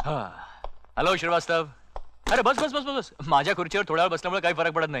 हॅलो श्रीवास्तव. अरे बस बस बस बस, माझ्या खुर्चीवर थोडा वेळ बसल्यामुळे काही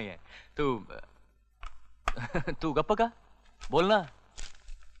फरक पडत नाहीये. तू गप्प का? बोल ना.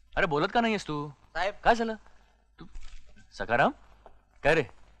 अरे बोलत का नाहीयेस तू? साहेब काय झालं? तू सकाराम काय रे,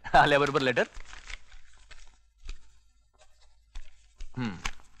 आल्याबरोबर लेटर?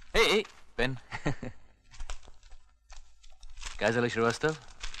 ए पेन. काय झालं श्रीवास्तव?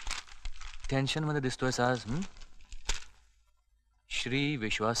 टेन्शन मध्ये दिसतोयस आज. श्री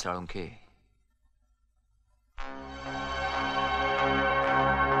विश्वास साळुंखे.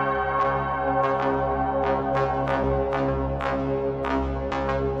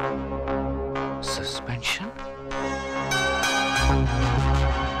 सस्पेन्शन?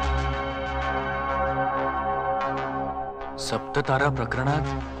 सप्ततारा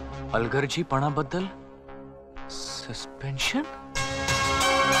प्रकरणात हलगर्जीपणाबद्दल सस्पेन्शन?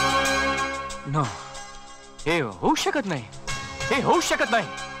 नो, हे होऊ शकत नाही. हे होऊ शकत नाही.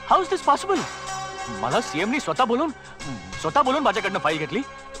 How is this possible? मला सीएमनी स्वतः बोलून माझ्याकडनं फाईल घेतली.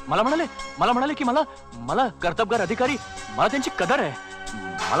 मला म्हणाले की मला कर्तबगार अधिकारी, मला त्यांची कदर आहे.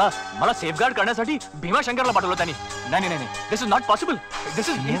 मला सेफगार्ड करण्यासाठी भीमाशंकरला पाठवलं त्यांनी. नहीं, दिस is not possible. This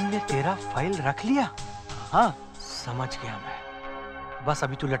is CM ने तेरा फाइल रख लिया? हाँ, समझ गया मैं. बस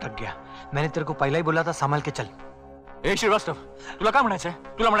अभी तू लटक गया. मैंने तेरे को पहले ही बोला था संभाल के चल. ए श्रीवास्तव, तुला काय म्हणायचंय?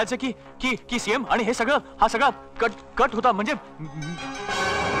 तुला म्हणायचं की सीएम आणि हे सगळं हा सगळा कट होता म्हणजे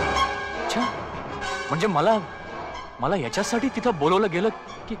मला याच्यासाठी तिथं बोलवलं गेलं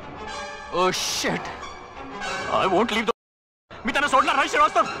की oh shit, I won't leave. मी त्यांना सोडणार नाही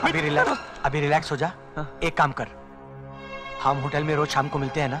श्रीवास्तव. अभी रिलैक्स हो जा. एक काम कर, हम होटल में रोज शाम को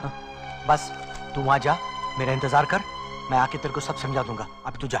मिलते हैं ना. बस तू वहां जा, मेरा इंतजार कर. मैं आके तेरे को सब समझा दूंगा.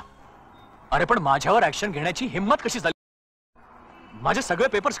 अभी तू जा. अरे पण माझ्यावर ऍक्शन घेण्याची हिम्मत कशी झाली? माझे सगळे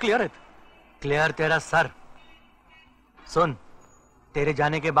पेपर्स क्लियर आहेत. क्लियर तेरा सर. सुन, तेरे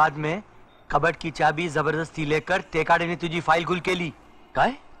जाने के बाद में कबर्ड की चाबी जबरदस्ती लेकर तेकाड़े ने तुझी फाइल खुल के ली.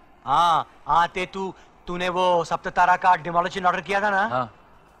 काय? हाँ, आते तूने वो सप्ततारा का डिमोलिशन ऑर्डर किया था ना. हाँ.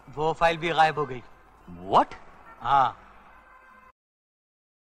 वो फाइल भी गायब हो गई. व्हाट? हाँ.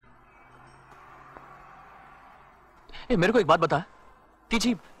 मेरे को एक बात बता.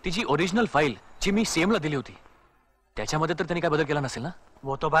 तिची ओरिजिनल फाइल जी मी सीएम ला दिली होती त्याच्यामध्ये तर त्यांनी काय बदल केला नसेल ना?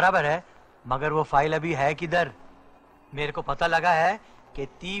 वो तो बराबर है, मगर वो फाइल अभी है किधर? मेरे को पता लगा है कि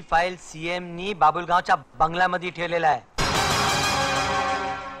ती फाइल सीएम नी बाबुलगावच्या बंगल्यामध्ये ठेवलेला आहे.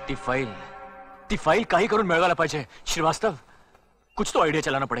 ती फाइल ती फाइल काही करून मिळवायला पाहिजे श्रीवास्तव. कुछ तो आइडिया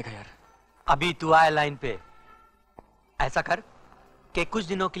चलाना पड़ेगा यार. अभी तू आया लाइन पे, ऐसा कर कि कुछ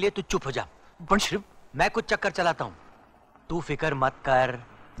दिनों के लिए तू चुप हो जा. पण श्री, मैं कुछ चक्कर चलाता हूँ, तू फिक्र मत कर,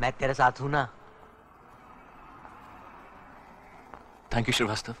 मैं तेरे साथ हूं ना. Thank you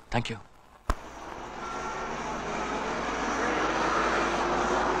Srivastava, thank you.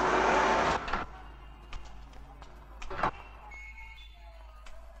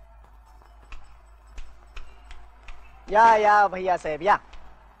 या भैया साहेब या.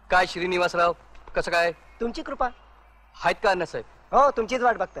 काय श्रीनिवासराव, कसं काय? तुमची कृपा. आहेत का अण्णासाहेब? हो, तुमचीच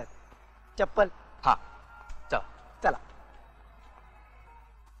वाट बघतात. चप्पल. हा चला चला.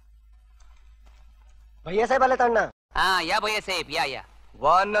 भैया साहेब आलेत अण्णा. हा या भैया साहेब या या.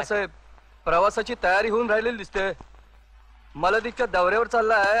 वा अण्णासाहेब, प्रवासाची तयारी होऊन राहिलेली दिसते. मलदीच्या दौऱ्यावर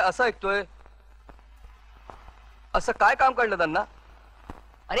चाललाय असं ऐकतोय. असं काय काम काढलं त्यांना?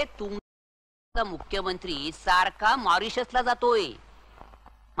 अरे तुमचा मुख्यमंत्री सारखा मॉरिशसला जातोय.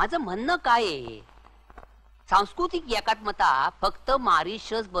 माझं म्हणणं काय आहे, सांस्कृतिक एकात्मता फक्त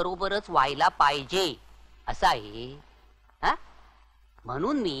मॉरिशस बरोबरच व्हायला पाहिजे असं आहे. हा,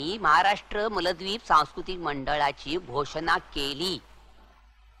 म्हणून मी महाराष्ट्र मलद्वीप सांस्कृतिक मंडळाची घोषणा केली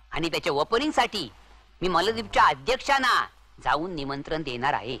आणि त्याच्या ओपनिंग साठी मी मलद्वीपच्या अध्यक्षांना जाऊन निमंत्रण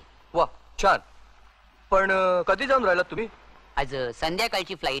देणार आहे. वा छान. पण कधी जाऊन राहिलात तुम्ही? आज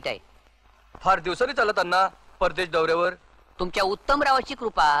संध्याकाळची फ्लाईट आहे. फार दिवसांनी चालत अण्णा परदेश दौऱ्यावर. तुमच्या उत्तमरावाची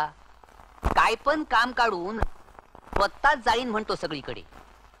कृपा. काय पण काम काढून स्वतःच जाईन म्हणतो सगळीकडे.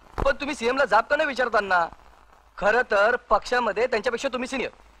 पण तुम्ही सीएम ला जाब का नाही विचारताना? खरं तर पक्षामध्ये त्यांच्यापेक्षा तुम्ही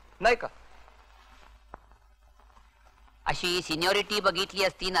सिनियर नाही का? अशी सिनियरिटी बघितली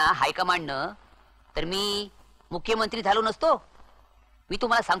असती ना हायकमांडनं तर मी मुख्यमंत्री झालो नसतो. मी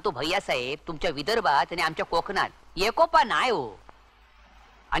तुम्हाला सांगतो भैया साहेब, तुमच्या विदर्भात आणि आमच्या कोकणात एकोपा नाही हो.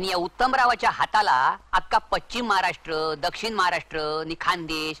 आणि या उत्तमरावाच्या हाताला अख्खा पश्चिम महाराष्ट्र, दक्षिण महाराष्ट्र आणि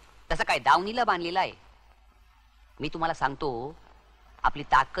खानदेश तसं काय दावणीला बांधलेला आहे. मी तुम्हाला सांगतो, आपली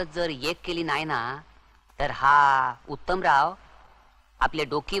ताकद जर एक केली नाही ना तर हा उत्तमराव आपल्या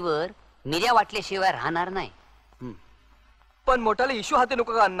डोकीवर मिऱ्या वाटल्याशिवाय राहणार नाही. पण मोठाले इश्यू हाती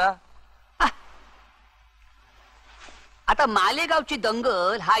नको का अण्णा? आता मालेगावची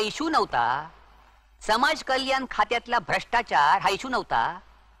दंगल हा इश्यू नव्हता. समाज कल्याण खात्यातला भ्रष्टाचार हा इश्यू नव्हता.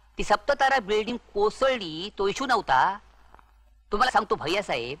 ती सप्ततारा बिल्डिंग कोसळली तो इश्यू नव्हता. तुम्हाला सांगतो भैया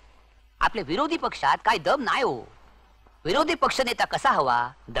साहेब, आपल्या विरोधी पक्षात काय दम नाही हो. विरोधी पक्षनेता कसा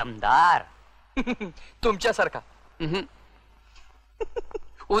हवा? दमदार. तुमच्यासारखा.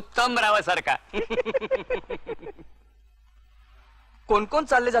 उत्तमरावासारखा. कोण कोण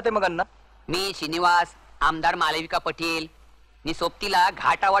चालले जाते मग अण्णा? मी, श्रीनिवास, आमदार मालविका पटेल नि सोबतीला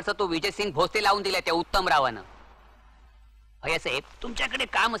घाटावरचा तो विजयसिंग भोसले लावून दिला त्या उत्तमरावानं. भैयासाहेब, तुमच्याकडे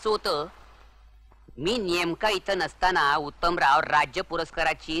काम असं होतं, मी नेमका इथं नसताना उत्तमराव राज्य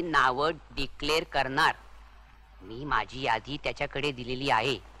पुरस्काराची नावं डिक्लेअर करणार. मी माझी यादी त्याच्याकडे दिलेली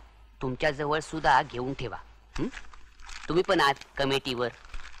आहे. तुमच्याजवळ सुद्धा घेऊन ठेवा. तुम्ही पण आहात कमिटीवर.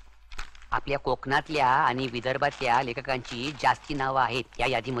 आपल्या कोकणातल्या आणि विदर्भातल्या लेखकांची जास्ती नावं आहेत या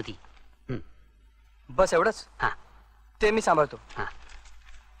यादीमध्ये. बस एवढंच? हा, ते मी सांभाळतो. हा.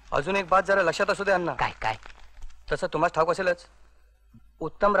 अजून एक बात जरा लक्षात असू दे अण्णा. काय काय? तसं तुम्हाला ठाऊक असेलच,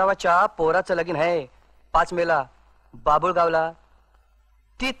 उत्तमरावाच्या पोराचं लगीन आहे 5 मेला बाबुळगावला.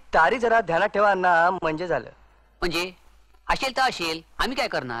 ती तारीख जरा ध्यानात ठेवा अण्णा, म्हणजे झालं. म्हणजे असेल तर असेल, आम्ही काय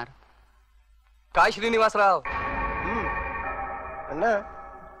करणार? काय श्रीनिवासराव? अण्णा,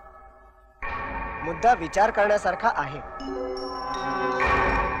 मुद्दा विचार करण्यासारखा आहे.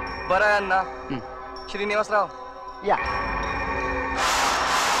 बरं आहे अण्णा. श्रीनिवासराव या.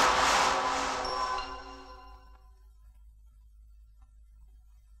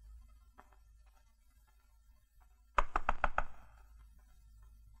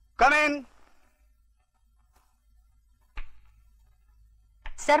 कम इन.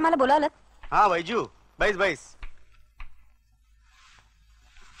 सर, मला बोलावलं? हा वैजू, बैस बैस.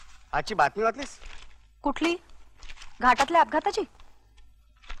 आजची बातमी वाचलीस? कुठली? घाटातल्या अपघाताची?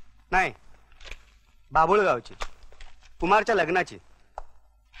 नाही, बाबुळगावची, कुमारच्या लग्नाची.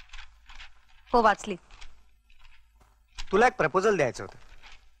 हो, वाचली. तुला एक प्रपोजल द्यायचं होतं.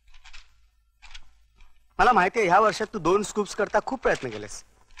 मला माहिती आहे ह्या वर्षात तू 2 स्कूप्स करता खूप प्रयत्न केलेस.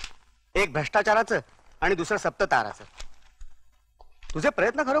 एक भ्रष्टाचाराचं आणि दुसरं सप्तताराचं. तुझे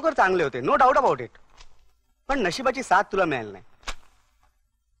प्रयत्न खरोखर चांगले होते, नो डाऊट अबाउट इट. पण नशिबाची साथ तुला मिळाली नाही.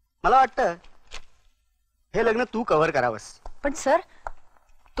 मला वाटतं हे लग्न तू कव्हर करावंस. पण सर,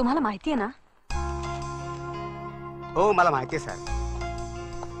 तुम्हाला माहिती आहे ना? हो, मला माहिती आहे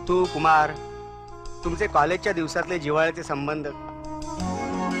सर. तू, कुमार, तुमचे कॉलेजच्या दिवसातले जिव्हाळ्याचे संबंध.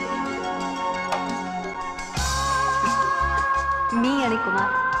 कुमार,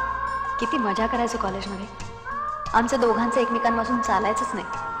 किती मजा करायचो कॉलेजमध्ये. आमचं दोघांचं एकमेकांपासून चालायचंच नाही.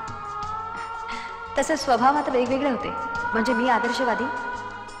 तसे स्वभाव मात्र वेगवेगळे होते. म्हणजे मी आदर्शवादी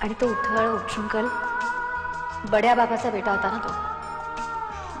आणि तो उथळ उच्छृंखल बड्या बाबाचा बेटा होता ना तो.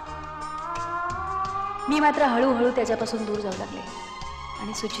 मी मात्र हळूहळू त्याच्यापासून दूर जाऊ लागले.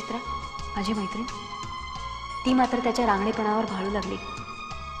 आणि सुचित्रा माझी मैत्रीण, ती मात्र त्याच्या रांगणेपणावर भाळू लागली.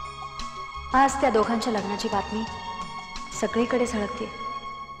 आज त्या दोघांच्या लग्नाची बातमी सगळीकडे झळकते.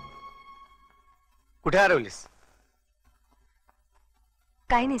 कुठे हरवलीस?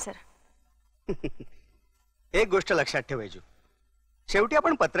 काही नाही सर. एक गोष्ट लक्षात ठेवायची, शेवटी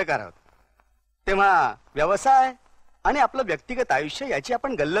आपण पत्रकार आहोत, तेव्हा व्यवसाय आणि आपलं व्यक्तिगत आयुष्य याची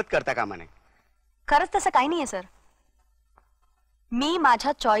आपण गल्लत करता कामा नये. खरंच तसं काही नाहीये सर. मी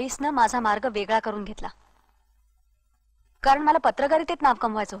माझ्या चॉईसनं माझा मार्ग वेगळा करून घेतला, कारण मला पत्रकारितेत नाव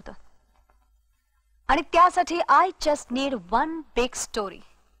कमवायचं होतं. आणि त्यासाठी I just need one big story.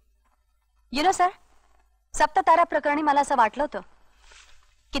 You know sir, सप्ततारा प्रकरणी मला असं वाटलं होतं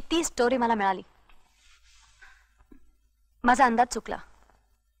की ती स्टोरी मला मिळाली. माझा अंदाज चुकला.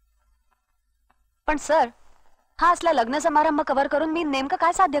 पण सर, हा असला लग्न समारंभ कव्हर करून मी नेमकं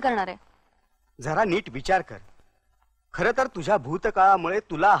काय साध्य करणार आहे? जरा नीट विचार कर. खरं तर तुझ्या भूतकाळामुळे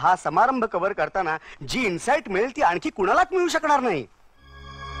तुला हा समारंभ कव्हर करताना जी इन्साइट मिळेल ती आणखी कुणालाच मिळू शकणार नाही.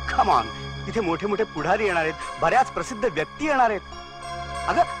 कम ऑन, तिथे मोठे मोठे पुढारी येणार आहेत, बऱ्याच प्रसिद्ध व्यक्ती येणार आहेत.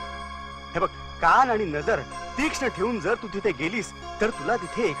 अगं हे बघ, कान आणि नजर तीक्ष्ण ठेवून जर तू तिथे गेलीस तर तुला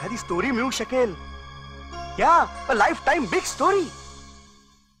तिथे एखादी स्टोरी मिळू शकेल. या लाइफ टाइम बिग स्टोरी.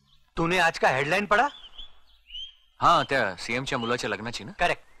 तूने आज का हेडलाइन पढ़ा? हाँ, त्या सीएमच्या मुलाच्या लग्नाची ना.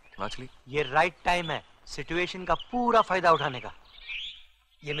 करेक्ट. वाचली. ये राइट टाइम है सिचुएशन का पूरा फायदा उठाने का.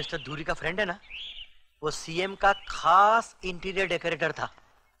 ये मिस्टर धूरी का फ्रेंड है ना, वो सीएम का खास इंटीरियर डेकोरेटर था.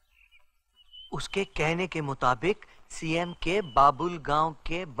 उसके कहने के मुताबिक सीएम के बाबुल गांव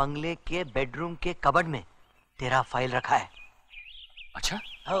के बंगले के बेडरूम के कबर्ड में तेरा फाइल रखा है. अच्छा.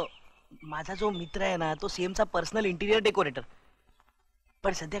 हो, माझा जो मित्र आहे ना तो सीएमचा पर्सनल इंटिरियर डेकोरेटर.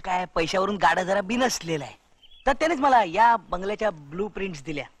 पण सध्या काय पैशावरून गाडा जरा बिनसलेला आहे, तर त्यानेच मला या बंगल्याच्या ब्लू प्रिंट्स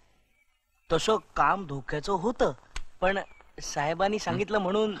दिल्या. तसं काम धोक्याचं होतं, पण साहेबांनी सांगितलं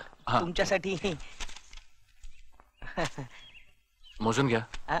म्हणून तुमच्यासाठी. मोजून घ्या.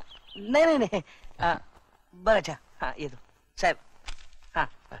 नाही नाही नाही, बरं. अच्छा, हा येतो साहेब. हा,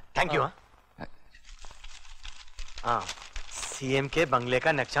 थैंक यू. हाँ, सीएम के बंगले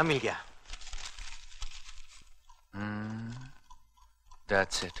का नक्शा mill Gaya.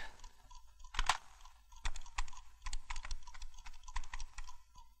 That's it.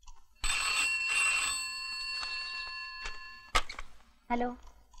 Hello.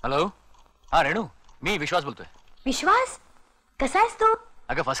 Hello. हा रेणू, मी विश्वास बोलतोय. विश्वास, कसा आहेस तू?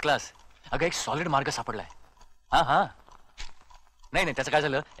 अगं फर्स्ट क्लास. अगं एक सॉलिड मार्ग सापडलाय. हा हा. नाही नाही, त्याचं काय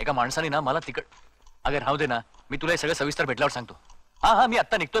झालं, एका माणसाने ना मला तिकड. अगं राहू दे ना, मी तुला हे सगळं सविस्तर भेटल्यावर सांगतो. हा हा, मी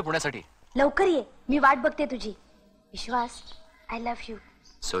आत्ता निघतोय पुण्यासाठी. लवकर ये, मी वाट बघते तुझी. विश्वास, I love you.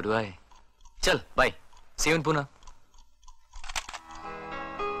 So do I. चल bye, C you in Pune.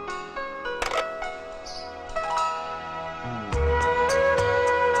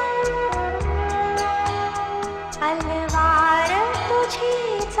 Alwar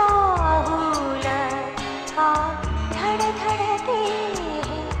तुझी चाहूल का धडधडते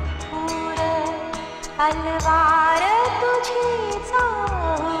फूल. अलवार तुझी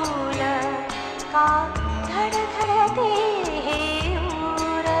चाहूल का धडधडते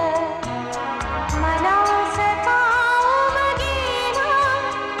फूल. मनास काव बगेना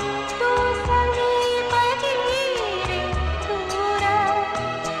तू समीप रे दूर.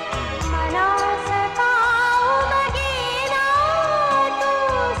 मनास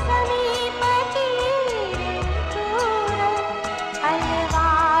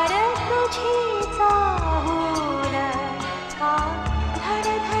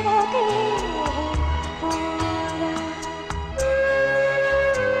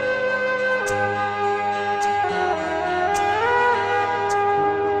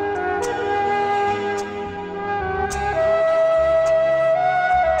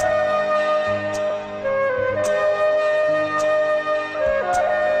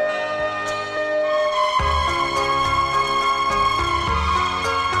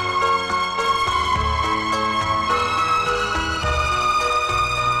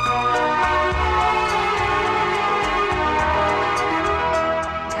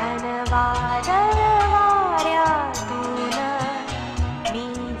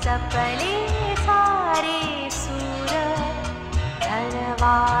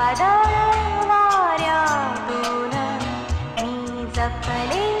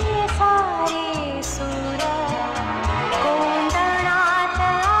जपले सारे सूर. कोंदणा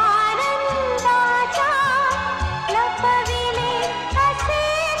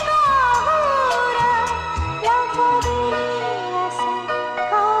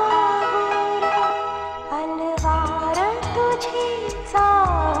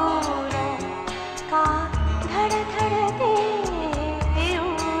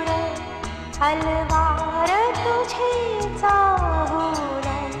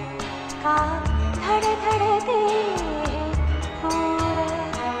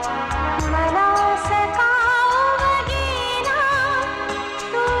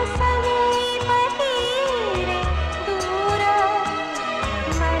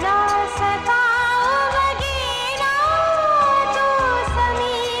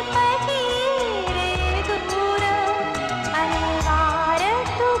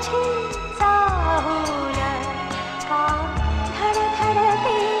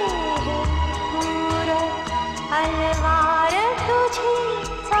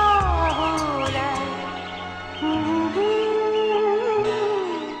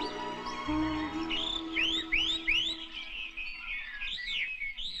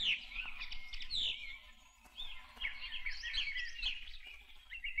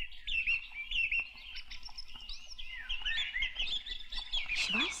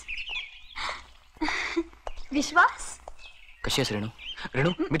विश्वास. कशी आहेस रेणू? रेणू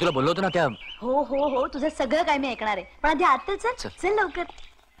मी तुला बोललो होतो ना त्या. हो हो हो तुझं सगळं काय मी ऐकणार आहे, पण आधी आत चल चल लवकर.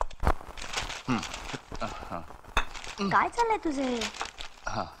 काय चाललंय तुझे?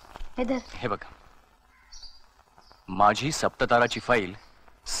 हे बघ, माझी सप्तताराची फाईल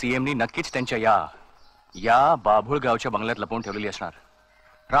सीएमनी नक्कीच त्यांच्या या बाभूळ गावच्या बंगल्यात लपवून ठेवलेली असणार.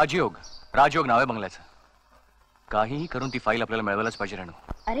 राजयोग नाव आहे बंगल्याचं. काहीही करून ती फाईल आपल्याला मिळवायलाच पाहिजे रेणू.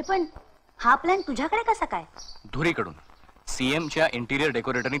 अरे पण हा प्लॅन तुझ्याकडे कसा काय? धुरीकडून. सीएमच्या इंटिरियर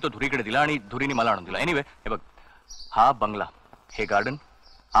डेकोरेटरनी तो धुरीकडे दिला आणि धुरीने मला आणून दिला. एनिवे हे बघ, हा बंगला, हे गार्डन,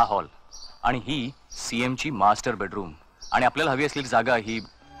 हा हॉल आणि ही सीएमची मास्टर बेडरूम आणि आपल्याला हवी असलेली जागा ही.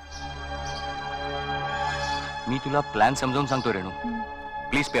 मी तुला प्लॅन समजावून सांगतो रेणू,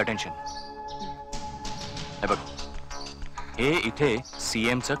 प्लीज पे अटेन्शन. हे बघ, हे इथे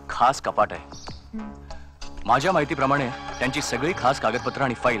सीएमचं खास कपाट आहे. माझ्या माहितीप्रमाणे त्यांची सगळी खास कागदपत्र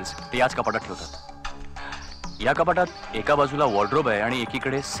आणि फाईल्स ते याच कपाटात ठेवतात. या कपाटात एका बाजूला वॉर्डरोब आहे आणि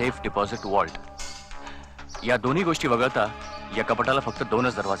एकीकडे सेफ डिपॉझिट वॉल्ट. या दोन्ही गोष्टी वगळता या कपाटाला फक्त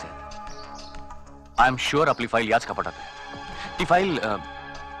 2च दरवाजे आहेत. आय एम शुअर आपली फाईल याच कपाटात आहे. ती फाईल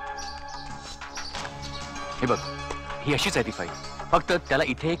हे बघ, ही अशीच आहे ती फाईल, फक्त त्याला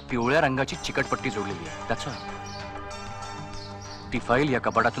इथे एक पिवळ्या रंगाची चिकटपट्टी जोडलेली आहे. त्याच ती फाईल या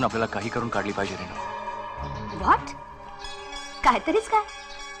कपाटातून आपल्याला काही करून काढली पाहिजे रेणू. व्हॉट? काहीतरीच काय?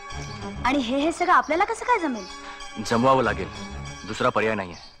 आणि हे सगळं आपल्याला कसं काय जमेल? जमवावं लागेल, दुसरा पर्याय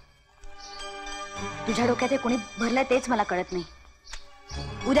नाहीये. तुझ्या डोक्यात हे कोणी भरलंय तेच मला कळत नाही.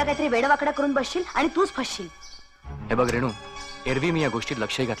 उद्या काहीतरी वेडवाकडा करून बसशील आणि तूच फसशील. हे बघ रेणू, एरवी मी या गोष्टीत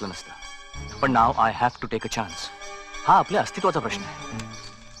लक्षही घातलं नसतं, पण नाव I have to take a chance. हा आपल्या अस्तित्वाचा प्रश्न आहे.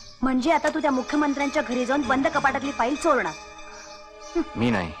 म्हणजे आता तू त्या मुख्यमंत्र्यांच्या घरी जाऊन बंद कपाटातली फाईल चोरणार? मी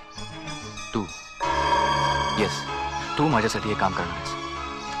नाही, तू. येस, तू माझ्यासाठी हे काम करणार आहेस.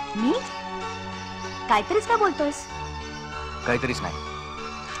 मी? काहीतरीच काय बोलतोयस? काहीतरीच नाही.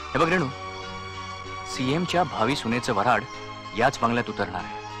 हे बघ रेणू, सीएमच्या भावी सुनेचं वऱ्हाड याच बंगल्यात उतरणार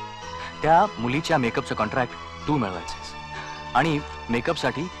आहे. त्या मुलीच्या मेकअपचं कॉन्ट्रॅक्ट तू मिळवायचंस आणि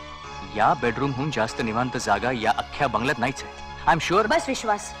मेकअपसाठी या बेडरूमहून जास्त निवांत जागा या अख्ख्या बंगल्यात नाहीच आहे. I am sure. Bus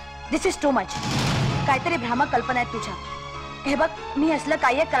Vishwas, this is too much. काहीतरी भ्रामक कल्पना आहेत तुझ्या. हे बघ, मी असलं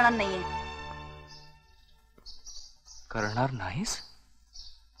काही करणार नाहीये. करणार नाहीस?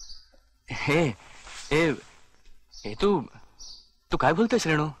 हे हे हे तू काय बोलतेस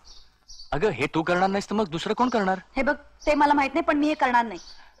रेणू? अगं, हे तू करणार नाहीस तर मग दुसरं कोण करणार? हे बघ, ते मला माहित नाही, पण मी हे करणार नाही.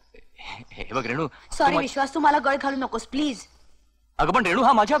 हे बघ रेणू, सॉरी विश्वास, तू मला गळ घालू नकोस प्लीज. अगं पण रेणू,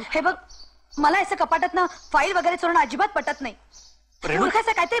 हा माझ्या. हे बघ, मला असं कपाटात ना फाईल वगैरे चोरणं अजिबात पटत नाही. रेणू,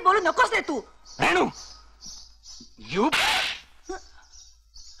 मूर्खाचं काहीतरी बोलू नकोस रे तू. रेणू, यू.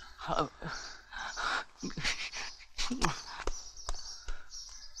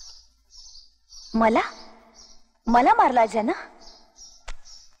 मला मारला ज्यानं?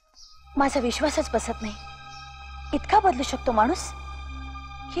 माझा विश्वासच बसत नाही. इतका बदलू शकतो माणूस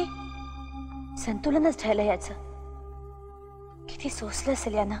की संतुलनच ढायलं याचं. किती सोसलं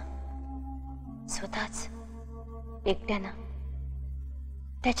असेल यानं स्वतःच एकट्यानं.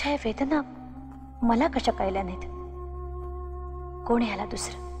 त्याच्या या वेदना मला कशा कळल्या नाहीत? कोण याला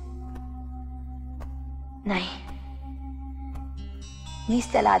दुसरं? नाही,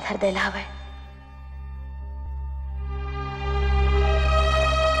 मीच त्याला आधार द्यायला हवाय.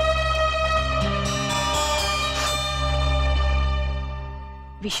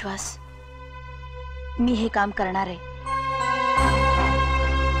 विश्वास, मी हे काम करणार आहे.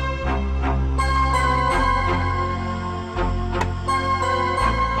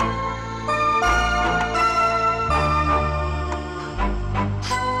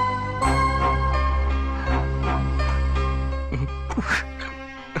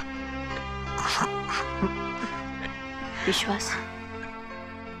 विश्वास,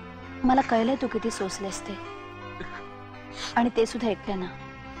 मला कळलंय तू किती सोसलेस ते, आणि ते सुद्धा एकट्यानं.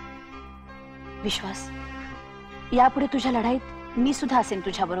 विश्वास, यापुढे तुझ्या लढाईत मी सुद्धा असेन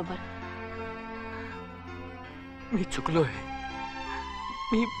तुझ्या बरोबर. मी चुकलोय.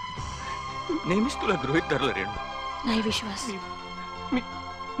 मी नेहमीच तुला गृहीत धरलं रेणू. नाही विश्वास, मी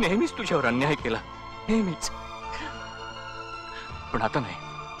नेहमीच तुझ्यावर अन्याय केला, नेहमीच. पण आता नाही.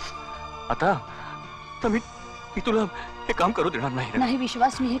 आता मी तुला हे काम करू देणार नाही. नाही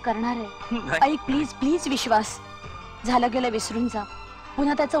विश्वास, मी हे करणार आहे. ऐक प्लीज प्लीज विश्वास, झालं गेलं विसरून जा.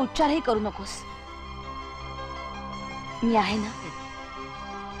 पुन्हा त्याचा उच्चारही करू नकोस. मी आहे ना.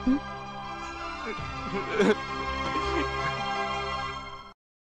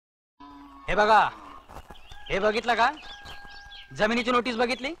 हे बघा, हे बघितलं का? जमिनीची नोटीस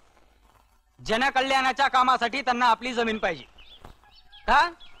बघितली? जनकल्याणाच्या कामासाठी त्यांना आपली जमीन पाहिजे का?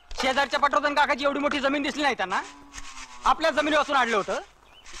 शेजारच्या पटवर्धन काकाची एवढी मोठी जमीन दिसली नाही त्यांना? आपल्या जमिनी वाचून आणलं होतं?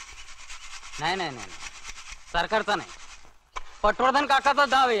 नाही नाही नाही, सरकारचा नाही, पटवर्धन काकाचा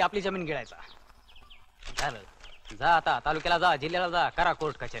दाव आहे आपली जमीन गिळायचा. झालं, जा आता तालुक्याला जा, जिल्ह्याला जा, करा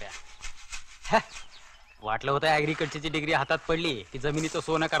कोर्ट कचेऱ्या. वाटलं होतं ऍग्रिकल्चरची डिग्री हातात पडली की जमिनीचं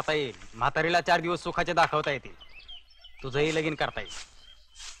सोनं करता येईल, म्हातारीला 4 दिवस सुखाचे दाखवता येतील, तुझंही लगीन करता येईल.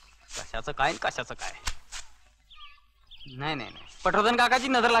 कशाचं काय कशाचं काय. नाही नाही नाही, पटवर्धन काकाची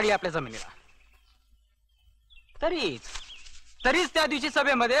नजर लागली आपल्या जमिनीला. तरीच त्या दिवशी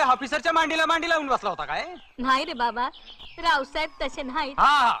सभेमध्ये ऑफिसरच्या मांडीला लावून बसला होता काय? नाही रे बाबा, रावसाहेब तसे नाहीत,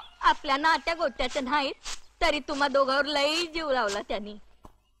 आपल्या नात्या गोत्याचे नाहीत, तरी तुम्हा दोघांवर लई जीव लावला त्यांनी.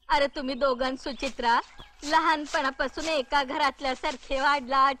 अरे तुम्ही दोघां सुचित्रा लहानपणापासून एका घरातल्या सारखे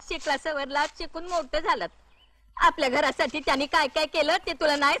वाढलात, शिकला सवरलात, शिकून मोठं झालात. आपल्या घरासाठी त्यांनी काय काय केलं ते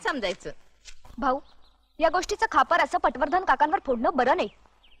तुला नाही समजायचं. भाऊ, या गोष्टीचं खापर असं पटवर्धन काकांवर फोडणं बरं नाही.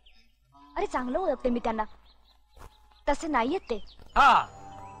 अरे चांगलं ओळखते मी त्यांना, तसे नाहीयेत ते.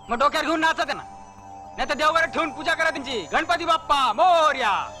 मग डोक्यावर घेऊन नाचत ना, नाही तर देवघरात ठेवून पूजा करा त्यांची. गणपती बाप्पा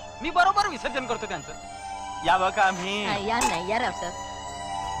मोरया, मी बरोबर विसर्जन करतो त्यांचं. या बघा आम्ही. या नाही या रावसाहेब.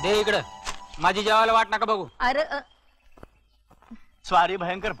 दे इकडं, माझी जेवायला वाट नका बघू. अरे स्वारी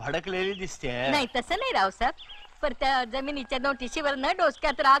भयंकर भडकलेली दिसते. नाही तसं नाही रावसाहेब, पर त्या जमिनीच्या नोटिशीवर न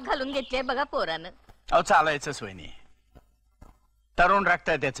डोसक्यात राग घालून घेतले बघा पोरानं. अहो चालायचं सोयनी, तरुण रक्त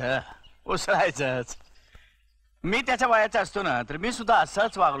त्याच उसळायचंच. मी त्याच्या वयाचा असतो ना तर मी सुद्धा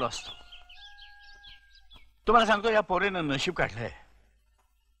असंच वागलो असतो. तुम्हाला सांगतो, या पोरीनं नशीब काढलंय.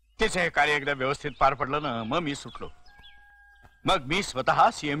 तिचं हे कार्य एकदा व्यवस्थित पार पडलं ना, मग मी सुटलो. मग मी स्वतः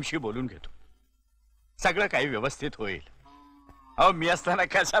सीएमशी बोलून घेतो, सगळं काही व्यवस्थित होईल. अहो मी असताना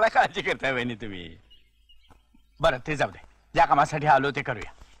कशाला काळजी करताय वहिनी तुम्ही? बरं ते जाऊ दे, ज्या कामासाठी आलो ते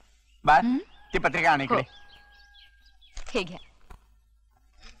करूया. बाय, ती पत्रिका आण इकडे. हे घ्या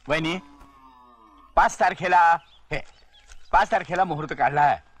वहिनी. 5 तारखेला मुहूर्त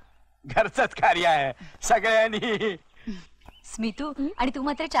काढलाय. घरचंच कार्य आहे सगळ्यांनी. स्मितू, आणि तू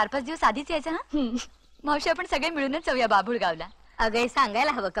मात्र 4-5 दिवस आधीच यायचं ना. मावशी, आपण सगळे मिळूनच जाऊया बाभुळगावला. अगं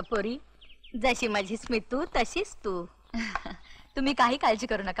सांगायला हवं का पोरी, जशी माझी स्मितू तशीच तू. तुम्ही काही काळजी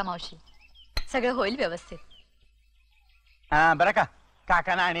करू नका मावशी, सगळं होईल व्यवस्थित. बरं का,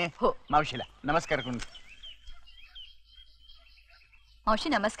 काकाना आणि मावशीला नमस्कार करून. मावशी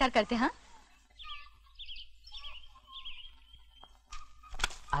नमस्कार करते. हा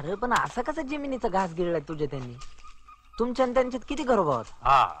अरे पण असं कसं जमिनीचा घास गिळलाय तुझ्या त्यांनी? तुमच्या आणि त्यांच्यात किती गरोबा होत?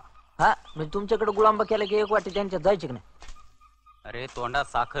 हा म्हणजे तुमच्याकडे गुलांबा केला की एक वाटी त्यांच्यात जायची की नाही? अरे तोंडात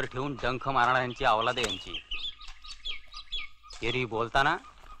साखर ठेवून डंख मारणाऱ्यांची अवलाद आहे यांची. एरी बोलताना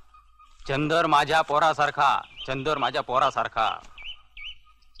चंदर माझ्या पोरासारखा, चंदर माझ्या पोरासारखा.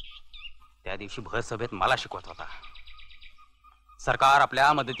 त्या दिवशी भर सभेत मला शिकवत होता, सरकार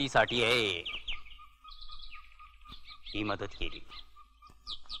आपल्या मदतीसाठी आहे. ही मदत केली,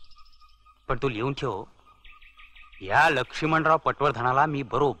 पण तू लिहून ठेव, या लक्ष्मणराव पटवर्धनाला मी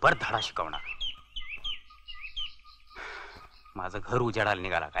बरोबर धडा शिकवणार. माझं घर उजाडायला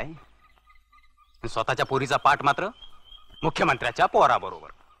निघाला काय? स्वतःच्या पोरीचा पाठ मात्र मुख्यमंत्र्याच्या पोराबरोबर.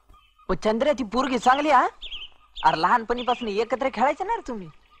 चंद्र ती पोरगी चांगली. हा अरे लहानपणीपासून एकत्र खेळायचं ना रे तुम्ही.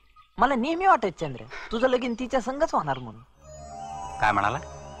 मला नेहमी वाटत चंद्र तुझं लगीन तिच्या संगच होणार म्हणून. काय म्हणाला?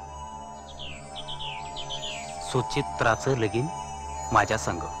 सुचित्राचं लगीन माझ्या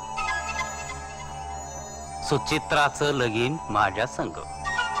संग, सुचित्राचं लगीन माझ्या संग.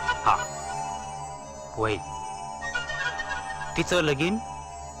 हा होईल, तिचं लगीन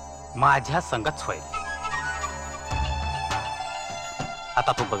माझ्या संगच होईल.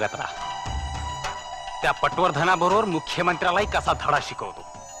 आता तू बघत राहा, त्या पटवर्धनाबरोबर मुख्यमंत्र्यालाही कसा धडा शिकवतो.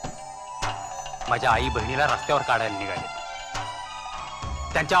 माझ्या आई बहिणीला रस्त्यावर काढायला निघाले,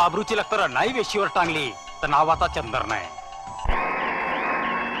 त्यांच्या आबरूची लक्तर नाही वेशीवर टांगली तर नावाचा चंदर नाही.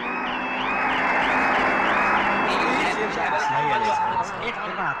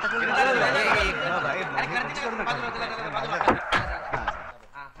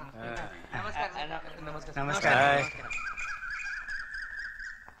 नमस्कार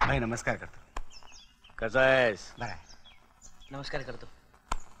भाई. नमस्कार करतो. कसा आहेस? बरं आहे. नमस्कार करतो.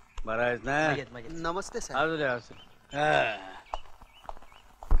 बरं आहेस ना? नमस्ते सर. असू दे असू दे.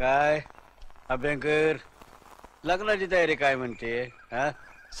 काय अभ्यंकर, लग्नाची तयारी काय म्हणते?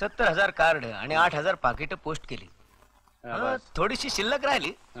 70,000 कार्ड आणि 8,000 पाकिट पोस्ट केली. थोडीशी शिल्लक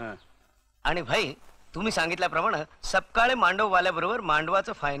राहिली. आणि भाई तुम्ही सांगितल्याप्रमाणे सपकाळे मांडववाल्याबरोबर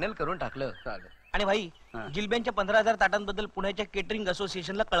मांडवाचं फायनल करून टाकलं. आणि भाई जिलब्यांच्या 15,000 ताटांबद्दल पुण्याच्या केटरिंग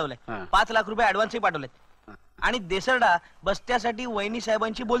असोसिएशनला कळवलंय. 5 लाख रुपये ऍडव्हान्सही पाठवलेत. आणि देसरडा बस्त्यासाठी वहिनी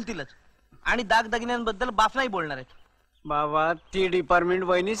साहेबांशी बोलतीलच आणि दागदागिन्यांबद्दल बाफ नाही बोलणार आहेत. बाबा ती डिपार्टमेंट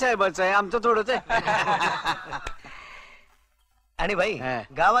वहिनी साहेबाचं आहे, आमचं थोडंच आहे. आणि भाई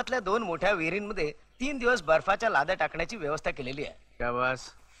गावातल्या 2 मोठ्या विहिरींमध्ये 3 दिवस बर्फाच्या लाद्या टाकण्याची व्यवस्था केलेली आहे. शाबास.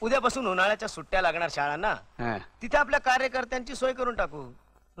 उद्यापासून उन्हाळ्याच्या सुट्ट्या लागणार शाळांना, तिथे आपल्या कार्यकर्त्यांची सोय करून टाकू.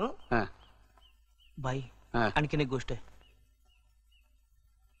 बाई आणखीन एक गोष्ट आहे.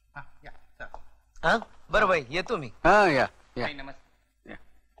 बरं भाई येतो मी. या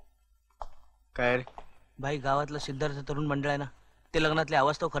काय रे भाई गावातलं सिद्धार्थ तरुण मंडळ आहे ना, ते लग्नातल्या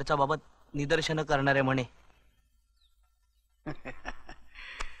अवास्तव खर्चाबाबत निदर्शनं करणारे म्हणे.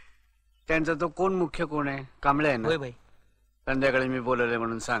 त्यांचा तो कोण मुख्य कोण आहे? कांबळे आहे ना? होय भाई. संध्याकाळी मी बोलवले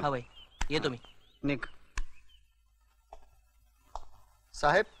म्हणून सांग. हा भाई येतो मी. निक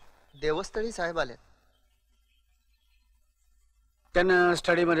साहेब देवस्थळी साहेब आले. त्यांना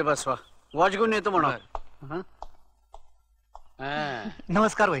स्टडी मध्ये बसवा. वॉच घेऊन येतो म्हणा.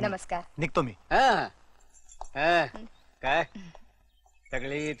 नमस्कार वहिनी. नमस्कार. निघतो मी. काय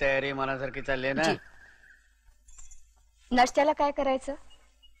सगळी तयारी मनासारखी चालली आहे ना? नाश्त्याला काय करायचं?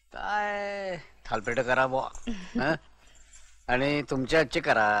 काय थालपेट करा बुवा. आणि तुमच्या आजची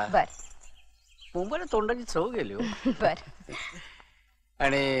करा. बर. मुंबईला तोंडाची चव गेली हो. बर.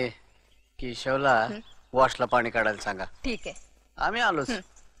 आणि केशवला वॉशला पाणी काढायला सांगा. ठीक आहे. आम्ही आलोच.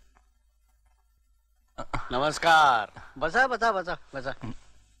 नमस्कार. बसा बसा बसा बसा.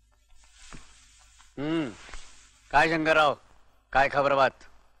 काय शंकरराव, काय खबर बात?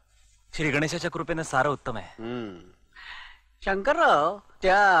 श्री गणेशाच्या कृपेनं सारं उत्तम आहे. शंकरराव,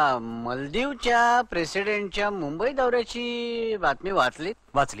 त्या मालदीवच्या प्रेसिडेंटच्या मुंबई दौऱ्याची बातमी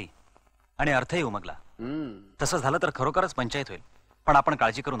वाचली आणि अर्थही उमगला. तसं झालं तर खरोखरच पंचायत होईल. पण आपण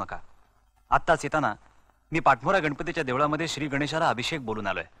काळजी करू नका. आत्ताच येताना मी पाटमोरा गणपतीच्या देवळामध्ये श्री गणेशाला अभिषेक बोलून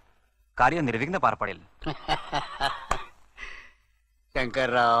आलोय. कार्य निर्विघ्न पार पडेल.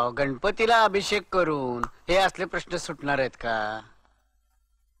 शंकरराव, गणपतीला अभिषेक करून हे असले प्रश्न सुटणार आहेत का?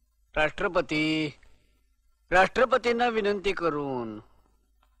 राष्ट्रपतींना विनंती करून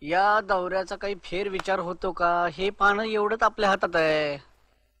या दौऱ्याचा काही फेरविचार होतो का हे पाहणं एवढंच आपल्या हातात आहे.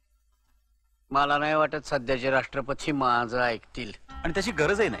 मला नाही वाटत सध्याचे राष्ट्रपती माझं ऐकतील. आणि त्याची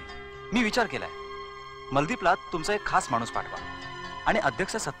गरजही नाही. मी विचार केलाय, मलदीपला तुमचा एक खास माणूस पाठवा आणि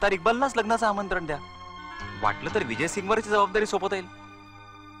अध्यक्ष सत्तार इक्बाललाच लग्नाचं आमंत्रण द्या. वाटलं तर विजय सिंगवरची जबाबदारी सोपवता येईल.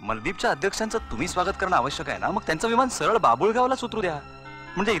 मलदीपच्या अध्यक्षांचं तुम्ही स्वागत करणं आवश्यक आहे ना, मग त्यांचं विमान सरळ बाबुळगावलाच उतरू द्या.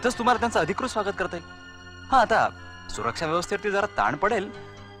 म्हणजे इथंच तुम्हाला त्यांचं अधिकृत स्वागत करता येईल. हा, आता सुरक्षा व्यवस्थेवरती जरा ताण पडेल,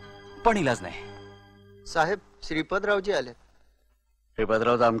 पण इलाज नाही. साहेब श्रीपदरावजी आले.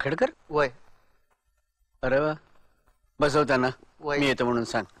 श्रीपदराव जामखेडकर? वय. अरे वा, बसव त्यांना. मी येतो म्हणून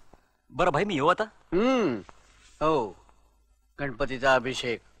सांग. बरं भाई, मी येऊ आता? हो, गणपतीचा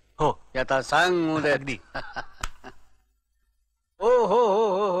अभिषेक. हो, आता सांग उद्या. अगदी. हो हो हो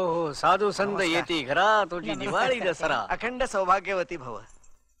हो हो हो. साधू संत येती घरा, तुझी दिवाळी दसरा. अखंड सौभाग्यवती भव.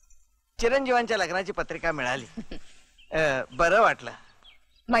 चिरंजीवांच्या लग्नाची पत्रिका मिळाली. बरं वाटलं.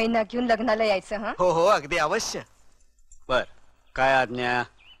 महिना घेऊन लग्नाला यायचं. हो हो, अगदी अवश्य. बर, काय आज्ञा?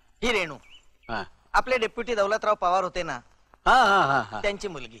 ही रेणू आपले डेप्युटी दौलतराव पवार होते ना, त्यांची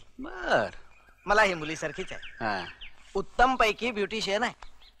मुलगी. बर. मला ही मुलीसारखीच आहे. उत्तम पैकी ब्युटिशियन आहे.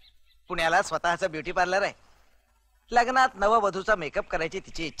 पुण्याला स्वतःचं ब्युटी पार्लर आहे. लग्नात नववधूचा मेकअप करायची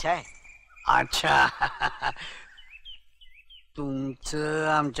तिची इच्छा आहे. अच्छा. तुमचं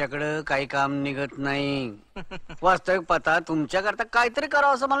आमच्याकडं काही काम निघत नाही. वास्तविक पता तुमच्याकरता काहीतरी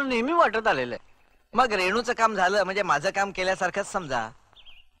करावं असं मला नेहमी वाटत आलेलं आहे. मग रेणूचं काम झालं म्हणजे माझं काम केल्यासारखंच समजा.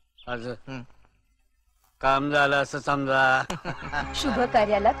 काम झालं असं समजा. शुभ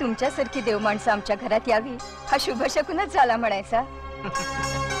कार्याला तुमच्यासारखी देव माणसं आमच्या घरात यावी हा शुभ शकुनच झाला म्हणायचा.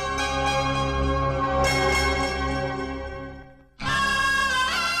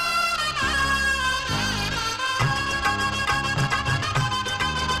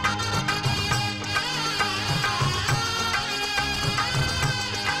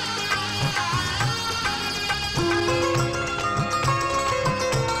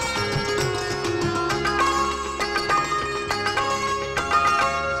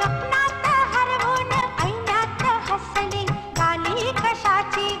 स्वप्नात हरवून ऐण्यात हसली गाली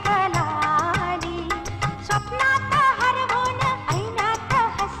कशाची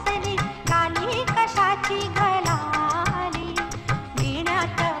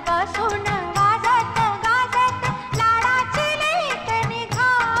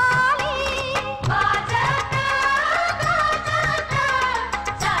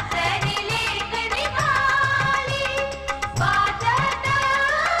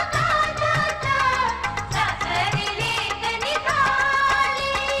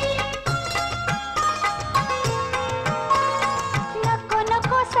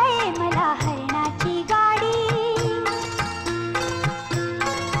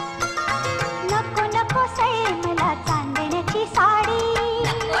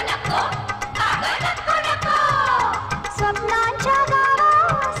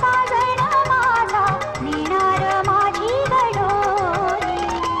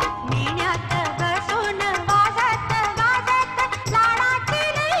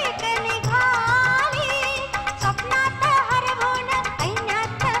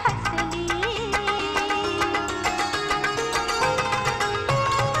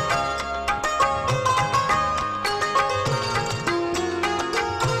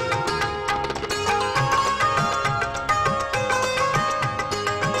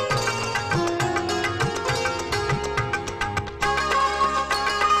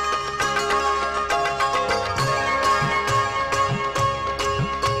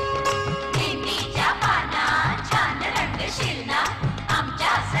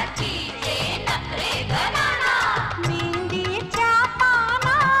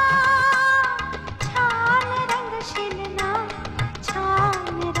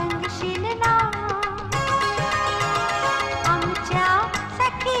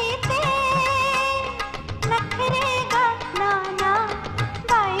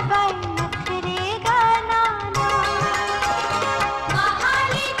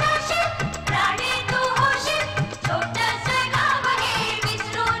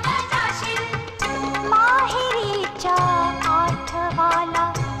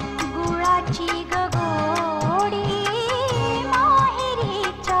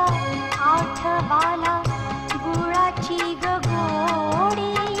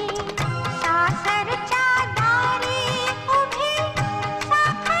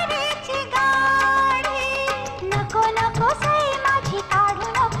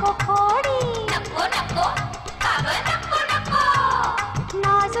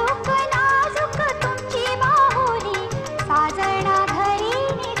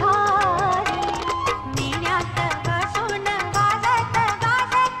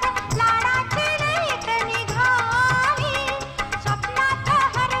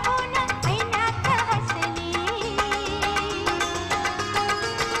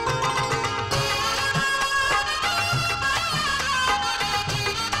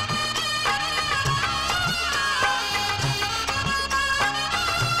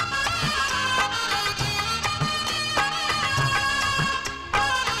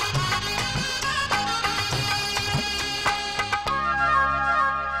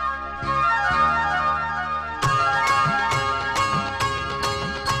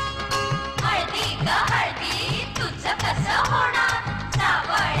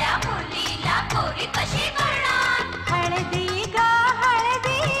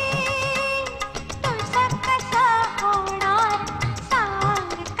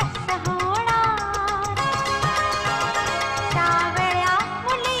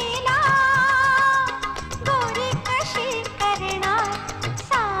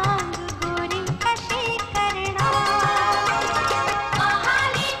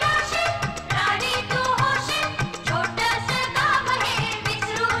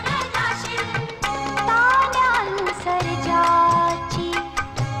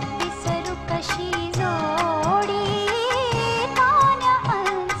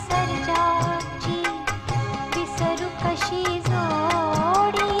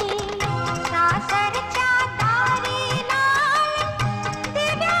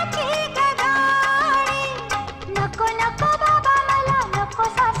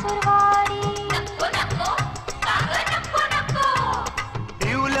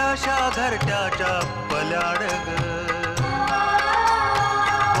घरट्याच्या पल्याड ग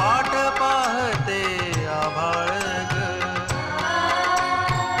वाट पाहते आभाळ ग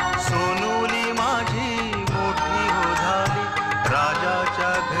सोनुली माझी मोठी हो झाली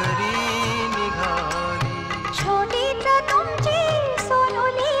राजाच्या घरी निघाली छोटीच तुमची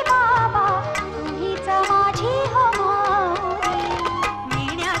सोनुली बाबा तुम्हीच माझी हो माऊली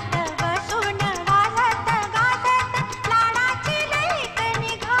मेण्यात बसून वाजत गाजत लाडाची लयत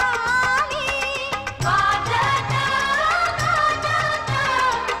निघाली वाजत गाजत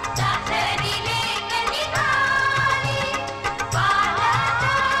सासरी लेक निघाली वाजत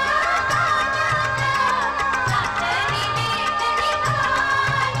गाजत सासरी लेक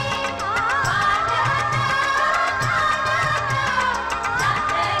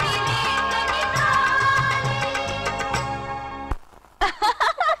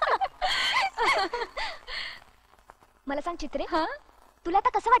मला सांग चित्रे, तुला आता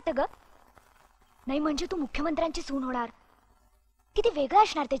कसं वाटतं ग? नाही म्हणजे तू मुख्यमंत्र्यांची सून होणार. किती वेगळं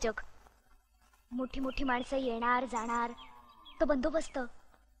असणार ते जग. मोठी मोठी माणसं येणार जाणार, तो बंदोबस्त,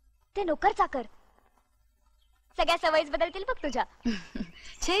 ते नोकर चाकर, सगळ्या सवयीच बदलतील बघ तुझ्या.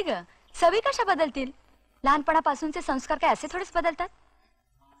 छे ग, सवयी कशा बदलतील? लहानपणापासूनचे संस्कार काय असे थोडेच बदलतात?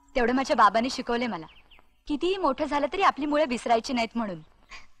 तेवढे माझ्या बाबांनी शिकवले मला, कितीही मोठं झालं तरी आपली मुळे विसरायची नाहीत म्हणून.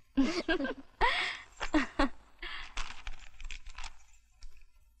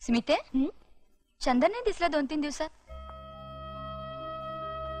 स्मिते, चंदन नाही दिसला 2-3 दिवसात.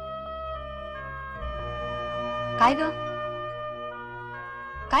 काय ग,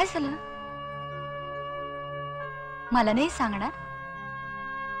 काय झालं? मला नाही सांगणार?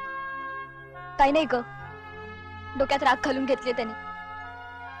 काही नाही ग, डोक्यात राग घालून घेतली त्याने.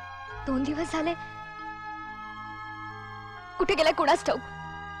 2 दिवस झाले, कुठे गेलाय कोणास ठाऊक.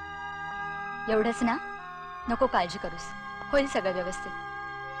 एवढंच ना, नको काळजी करूस, होईल सगळं व्यवस्थित.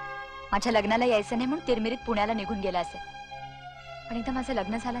 माझ्या लग्नाला यायचं नाही म्हणून तिरमिरीत पुण्याला निघून गेला असेल. पण एकदा माझं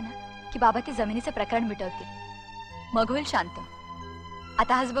लग्न झालं ना की बाबा ते जमिनीचं प्रकरण मिटवतील, मग होईल शांत.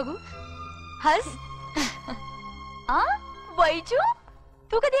 आता हस बघू, हस. वैजू,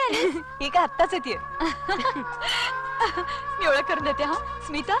 तू कधी आली? ही काय आत्ताच येते. मी ओळख करून देते. हा,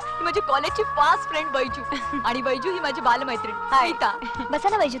 स्मिता ही माझी कॉलेजची फास्ट फ्रेंड वैजू, आणि वैजू ही माझी बालमैत्रीण स्मिता. बसा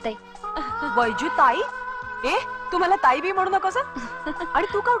ना वैजू ताई. वैजू ताई? ए, तू मला ताई बी म्हणू नकोस. आणि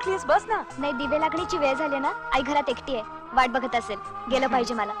तू का उठलीस? बस ना. नाही, दिवे लागण्याची वेळ झाली ना, आई घरात एकटी आहे, वाट बघत असेल, गेलं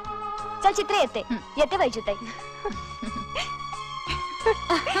पाहिजे मला. चल चित्रे, येते येते वैजू ताई.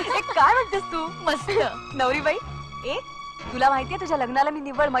 काय म्हणतेस तू? मस्त नवरीबाई. ए, तुला माहितीये तुझ्या लग्नाला मी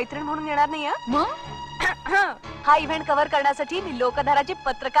निव्वळ मैत्रीण म्हणून येणार नाही. हा इव्हेंट कव्हर करण्यासाठी मी लोकधाराची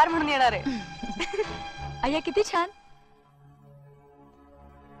पत्रकार म्हणून येणार आहे. अय्या, किती छान.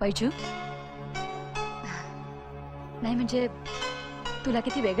 वैजू, नाही म्हणजे तुला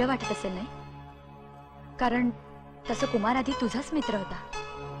किती वेगळं वाटत असेल नाही? कारण तसं कुमार आधी तुझाच मित्र होता.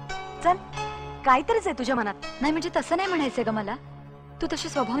 चल, काहीतरीच आहे तुझ्या मनात. नाही म्हणजे तसं नाही म्हणायचंय ग मला. तू तशी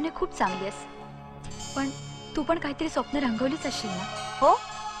स्वभावाने खूप चांगली आहेस, पण तू पण काहीतरी स्वप्न रंगवलीच असशील ना? हो,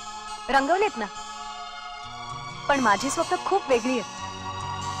 रंगवलीत ना, पण माझी स्वप्न खूप वेगळी आहेत.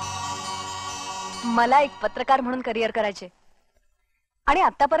 मला एक पत्रकार म्हणून करिअर करायचे, आणि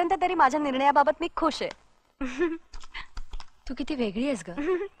आतापर्यंत तरी माझ्या निर्णयाबाबत मी खुश आहे. तू किती वेगळी आहेस ग.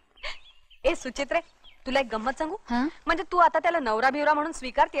 ए सुचित्रे, तुला एक गंमत सांगू? म्हणजे तू आता त्याला नवरा बिवरा म्हणून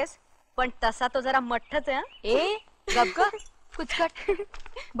स्वीकारतेस, पण तसा तो जरा मठ्ठच आहे. ए गप्प कुचकट.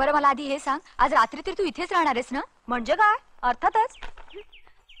 बरं मला आधी हे सांग, आज रात्री तरी तू इथेच राहणार आहेस ना? म्हणजे काय? अर्थातच.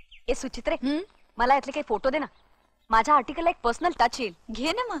 ए सुचित्रे, मला यातले काही फोटो दे ना, माझ्या आर्टिकलला एक पर्सनल टच येईल.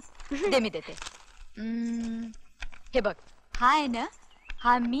 घे ना मग. दे, मी देते. हे बघ, हा आहे ना,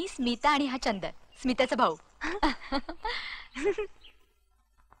 हा मी स्मिता आणि हा चंदन, स्मिताचा भाऊ.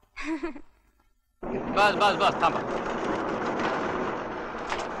 बस बस बस, थांबा.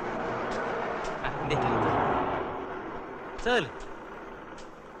 चल.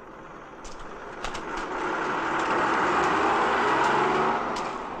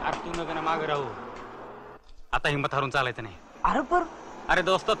 अरे तू नका ना मागे राहू. आता हिंमत हारून चालायचं नाही. अरे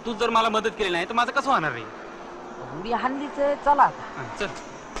दोस्त, तू जर मला मदत केली नाही तर माझं कसं होणार रे? उडी हाणलीच. चला चल.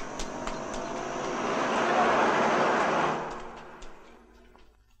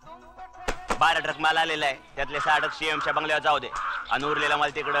 बारा ट्रक माल आलेला आहे, त्यातले 6 ट्रक सीएमच्या बंगल्यावर जाऊ दे, आणि उरलेला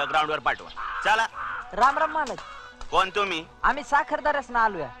माल तिकडं ग्राउंडवर पाठवा. चला. राम राम मालक. कोण तुम्ही? आम्ही साखरदारच ना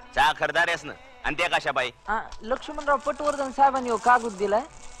आलोय. साखरदारेस ना, आणि ते कशा बाई? लक्ष्मणराव पटवर्धन साहेबांनी कागद दिलाय.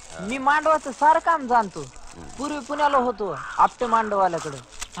 मी मांडवाचं सारं काम जाणतो. पूर्वी पुण्याला होतो आपटे मांडवाल्याकडे.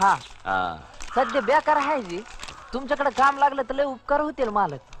 हा, सध्या बेकार आहे जी. तुमच्याकडे काम लागलं तर लय उपकार होतील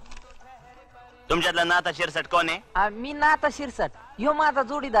मालक. तुमच्यातला नाता शिरसट कोण आहे? मी ना आता शिरसट, ह्यो माझा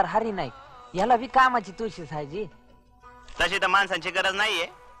जोडीदार हरी नाईक. याला बी कामाची तुळशीच आहे जी. तशी तर माणसांची गरज नाहीये,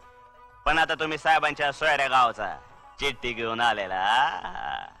 पण आता तुम्ही साहेबांच्या सोयऱ्या गावचा चिठ्ठी घेऊन आलेला.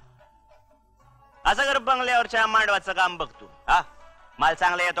 असं कर, बंगल्यावरच्या मांडवाचं काम बघतो. हा, माल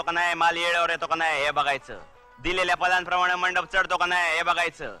चांगला येतो का नाही, माल येळेवर येतो का नाही हे बघायचं. दिलेल्या पदांप्रमाणे मंडप चढतो का नाही हे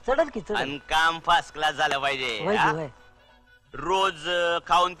बघायचं. चढल की चढल. आणि काम फर्स्ट क्लास झालं पाहिजे. हा? रोज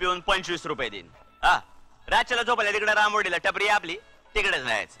खाऊन पिऊन 25 रुपये देईन. हा, रातच्याला झोपायला तिकडे रामोडीला टपरी आपली तिकडेच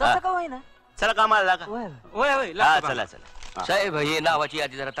राहायचं. तसं का होईना? चला कामाला लागा. होय होय हा, चला चला. साहेब हे नावाची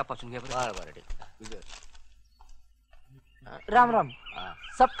यादी जरा तपासून घ्या. बरं ठीक. राम राम.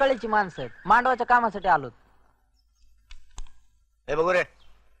 सपकाळीची माणसं आहेत, मांडवाच्या कामासाठी आलो. हे बघू रे,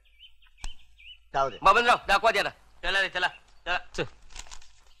 जाऊ दे. बाबनराव दाखवा द्या. चला रे, चला चला.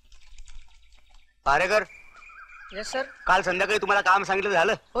 पारेकर. Yes sir. काल संध्याकाळी तुम्हाला काम सांगितलं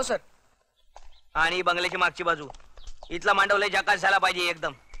झालं? हो सर. आणि बंगल्याची मागची बाजू, इथला मांडव लय जकास झाला पाहिजे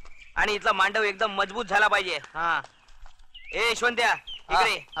एकदम, आणि इथला मांडव एकदम मजबूत झाला पाहिजे. हा, ए यशवंत्या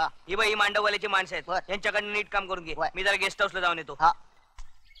इकडे. ही बाई मांडववाल्याची माणसं आहेत, यांच्याकडे नीट काम करून घे. मी जरा गेस्ट हाऊसला जाऊन येतो.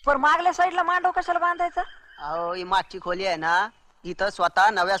 पण मागल्या साईडला मांडव कशाला बांधायचा? अहो, ही मागची खोली आहे ना, इथं स्वतः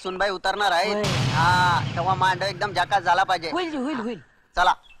नव्या सुनबाई उतरणार आहे. हा, तेव्हा मांडव एकदम जकास झाला पाहिजे. होईल होईल होईल.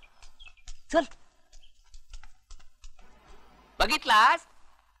 चला चल. बघितलास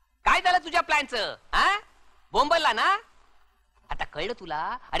काय झालं तुझ्या प्लॅनचं? हा, बोंबलला ना. आता कळलं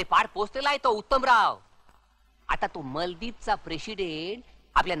तुला? अरे पार पोचलेला आहे तो उत्तमराव. आता तो मलदीपचा प्रेसिडेंट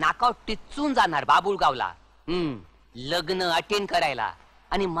आपल्या नाकावर टिचून जाणार बाबुळगावला. लग्न अटेंड करायला,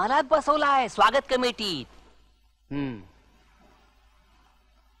 आणि मलाच बसवलाय स्वागत कमिटीत.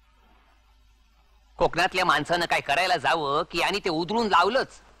 कोकणातल्या माणसानं काय करायला जावं की आणि ते उधळून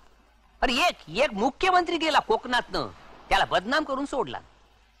लावलंच. अरे एक मुख्यमंत्री गेला कोकणातनं, त्याला बदनाम करून सोडला.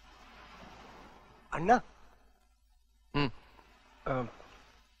 अण्णा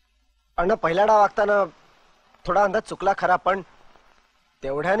अण्णा, पहिला डाव वागताना थोडा अंदाज चुकला खरा, पण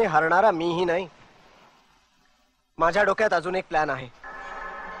तेवढ्याने हरणारा मीही नाही. माझ्या डोक्यात अजून एक प्लॅन आहे.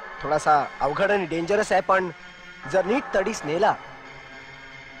 थोडासा अवघड आणि डेंजरस आहे, पण जर नीट तडीस नेला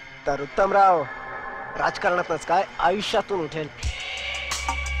तर उत्तमराव राजकारणातच काय आयुष्यातून उठेल.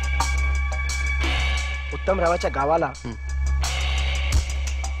 उत्तमरावाच्या गावाला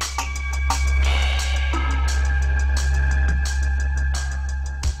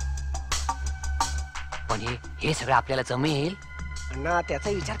पण हे सगळं आपल्याला जमेल ना? त्याचा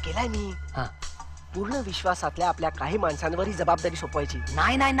विचार केलाय मी. पूर्ण विश्वासातल्या आपल्या काही माणसांवर ही जबाबदारी सोपवायची.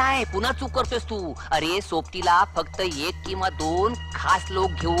 नाही नाही नाही, पुन्हा चूक करतोस तू. अरे सोबतीला फक्त 1 किंवा 2 खास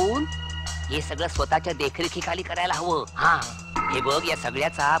लोक घेऊन हे सगळं स्वतःच्या देखरेखीखाली करायला हवं. हा, हे बघ, या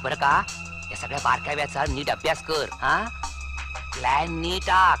सगळ्याचा बरं का, या सगळ्या बारकाव्याचा नीट अभ्यास कर. हा, प्लॅन नीट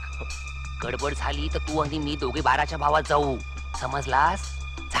आख. गडबड झाली तर तू आणि मी दोघे 12च्या भावात जाऊ, समजलास?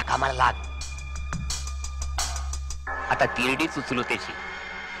 जा कामाला लाग. आता तिरडी उचलू त्याची.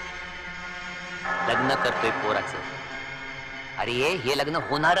 लग्न करतोय पोराचं. अरे हे लग्न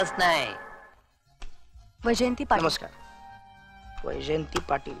होणारच नाही. वैजयंती पाटील. नमस्कार. वैजयंती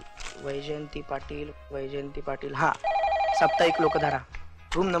पाटील, वैजयंती पाटील, वैजयंती पाटील. हा, साप्ताहिक लोकधारा,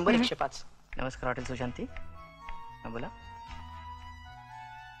 रूम नंबर 105. नमस्कार हॉटेल सुशांती. बोला.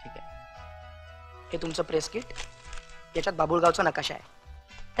 ठीक आहे. हे तुमचं प्रेस किट, याच्यात बाबुळगावचा नकाशा आहे.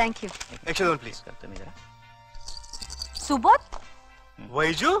 थँक्यू. 102 प्लीज. करतो मी जरा. सुबोध,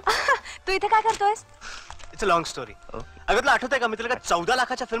 वैजू, तू इथे काय करतोयस? It's a long story. अगं तुला आठवतंय का मी तुला 14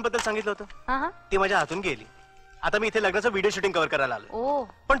 लाखाच्या फिल्म बद्दल सांगितलं होतं? ती माझ्या हातून गेली. आता मी इथे लग्नाचं व्हिडिओ शूटिंग कव्हर करायला आलो. ओ,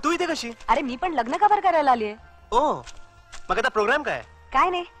 पण तू इथे कशी? अरे मी पण लग्न कव्हर करायला आलीये. ओ, मग आता प्रोग्राम काय? काय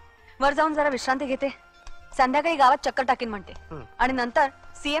नाही, वर जाऊन जरा विश्रांती घेते. संध्याकाळी गावात चक्कर टाकीन म्हणते, आणि नंतर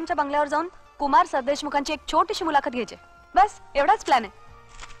सीएमच्या बंगल्यावर जाऊन कुमार सरदेशमुखांची एक छोटीशी मुलाखत घ्यायची. बस एवढाच प्लॅन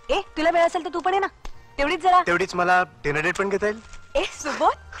आहे. ए, तुला वेळ असेल तर तू पण ये ना. तेवढीच मला डिनर डेट पण घेता येईल. ए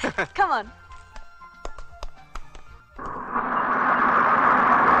सुबोध, कम ऑन.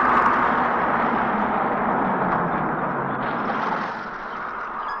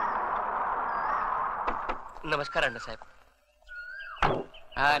 नमस्कार अण्णासाहेब.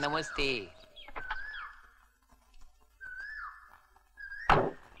 हा, नमस्ते.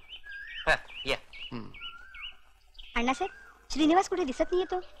 या. अण्णासाहेब, श्रीनिवास कुठे दिसत नाहीये.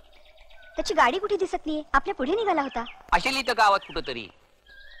 तो त्याची गाडी कुठे दिसत नाहीये. आपल्या पुढे निघाला होता. असेल इथं गावात कुठं तरी.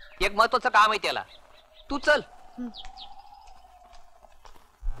 एक महत्वाचं काम आहे त्याला. तू चल.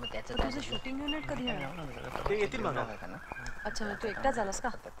 तुझं शूटिंग युनिट कधी येणार? ते येतील मग. अच्छा, तू एकटा झालास का?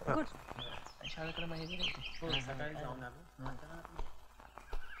 गुड.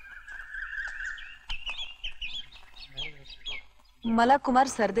 मला कुमार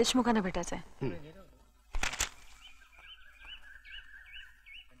सरदेशमुखांना भेटायचंय.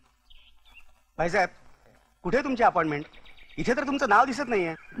 भाईसाहेब, कुठे तुमची अपॉइंटमेंट? इथे तर तुमचं नाव दिसत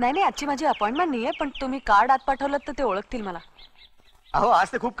नाहीये. नाही, आजची माझी अपॉइंटमेंट नाहीये, पण तुम्ही कार्ड आत पाठवलं तर ते ओळखतील मला. अहो,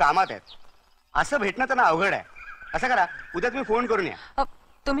 आज ते खूप कामात आहेत. असं भेटणं त्यांना अवघड आहे. असं करा, उद्या तुम्ही फोन करून या.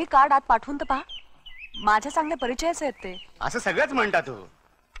 तुम्ही कार्ड आत पाठवून तर पहा. माझ्या चांगले परिचयच आहेत ते. असं सगळंच म्हणतात हो.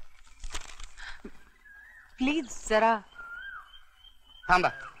 प्लीज जरा थांबा,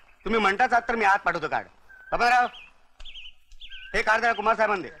 तुम्ही म्हणताच आहात तर मी आत पाठवतो कार्ड. बाबाराव, हे कार्ड द्या कुमार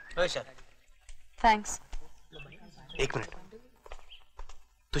साहेबांना दे. थँक्स. एक मिनिट,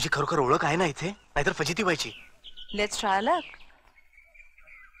 तुझी खरोखर ओळख आहे ना इथे? नाहीतर फजिती व्हायची. लेट्स ट्राय लक.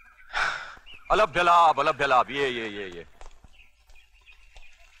 अलभ्य लाभ, अलभ्य लाभ. ये ये ये ये.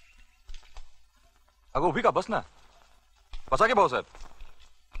 अगं उभी का? बस ना. बसा की भाऊसाहेब.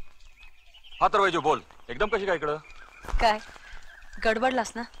 हा तर वैजू बोल, एकदम कशी काय इकडं? काय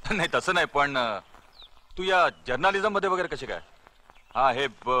गडबडलास ना? नाही तसं नाही, पण तू या जर्नलिझम मध्ये वगैरे कशी काय? हा, हे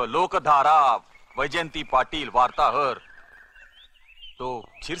लोकधारा, वैजयंती पाटील, वार्ताहर, तो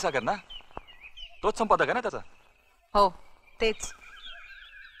क्षीरसागर ना, तोच संपादक आहे ना त्याचा? हो, तेच.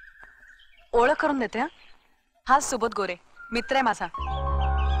 ओळख करून देते. हा सुबोध गोरे, मित्र आहे माझा.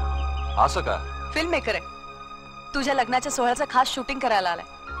 असं का? फिल्म मेकर आहे. तुझ्या लग्नाच्या सोहळ्याचं खास शूटिंग करायला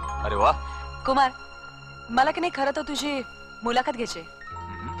आलाय. अरे वा. कुमार, मला की नाही खरं तर तुझी मुलाखत घ्यायची.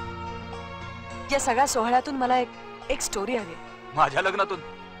 या सगळ्या सोहळ्यातून मला एक स्टोरी हवी. माझ्या लग्नातून?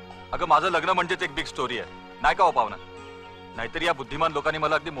 अगं माझं लग्न म्हणजेच एक बिग स्टोरी आहे, नाही का हो पाहुणा? नाहीतर या बुद्धिमान लोकांनी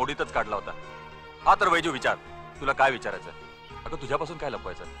मला अगदी मोडीतच काढला होता. हा तर वैजू विचार, तुला काय विचारायचं? अगं तुझ्यापासून काय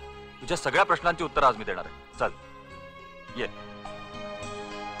लपवायचं? तुझ्या सगळ्या प्रश्नांची उत्तर आज मी देणार आहे. चल ये.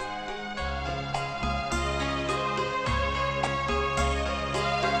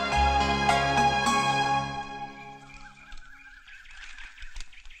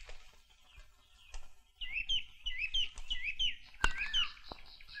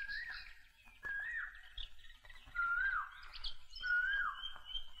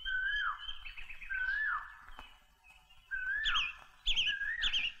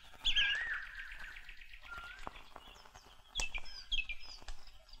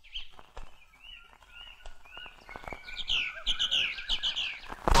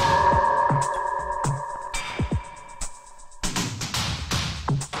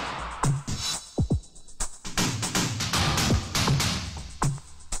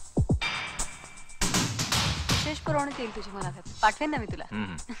 येईल तुझी मुलाखत. पाठवेन ना मी तुला.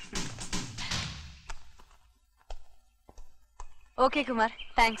 Okay Kumar,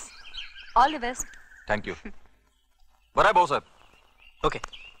 thanks. All the best. Thank you. बरं आहे भाऊसाहेब. ओके,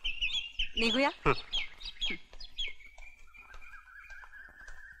 निघूया.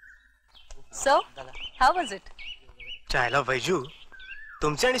 So how was it? चायला वैजू,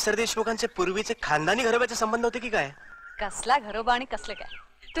 तुमचे आणि सरदेशमुखांचे पूर्वीचे खानदानी घरोब्याचे संबंध होते की काय? कसला घरोबा आणि कसले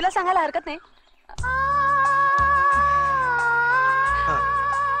काय तुला सांगायला हरकत नाही.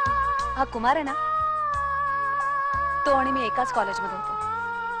 हा कुमार आहे ना, तो आणि मी एकाच कॉलेजमध्ये होतो.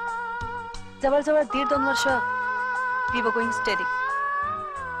 जवळजवळ 1.5-2 वर्ष वी वर गोइंग स्टडी.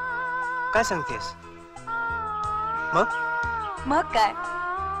 काय सांगतेस? मग काय,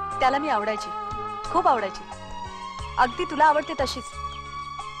 त्याला मी आवडायची, खूप आवडायची, अगदी तुला आवडते तशीच.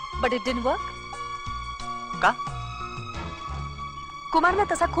 But it didn't work. का? कुमार ना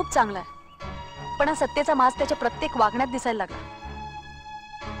तसा खूप चांगला आहे, पण हा सत्तेचा माज त्याच्या प्रत्येक वागण्यात दिसायला लागला.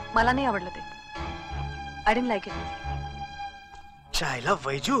 मला नाही आवडलं ते. I didn't like it. चायला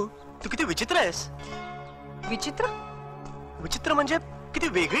वैजू, तू किती विचित्र आहेस. विचित्र? विचित्र म्हणजे किती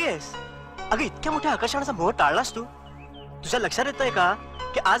वेगळी आहेस. अगं इतक्या मोठ्या आकर्षणाचा मोह टाळलास तू. तुझ्या लक्षात येतंय का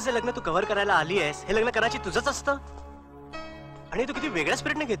की आज जे लग्न तू कव्हर करायला आली आहेस, हे लग्न करायची तुझंच असतं, आणि तू किती वेगळ्या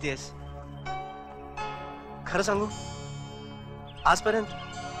स्पिरिटने घेतेस. खरं सांगू, आजपर्यंत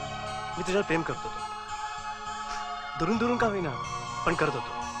मी तुझ्यावर प्रेम करत होतो. दुरून दुरून का होईना, पण करत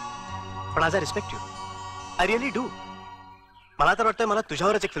होतो. पण आज I respect you. I really do. मला तर वाटतंय मला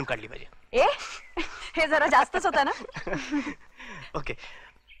तुझ्यावरच एक फिल्म काढली पाहिजे. हे जरा जास्तच होता ना. ओके,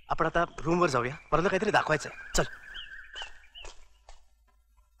 आपण आता रूमवर जाऊया. मला काहीतरी दाखवायचं आहे. चल.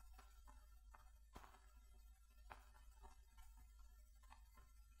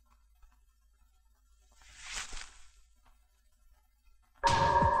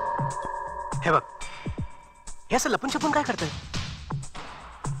 हे बघ, हे असं लपून छपून काय करतंय?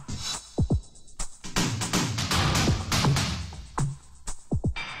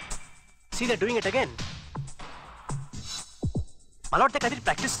 See, they're doing it again. मला वाटतं काहीतरी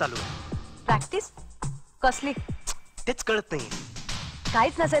प्रॅक्टिस चालू आहे. प्रॅक्टिस कसली? तेच कळत नाही.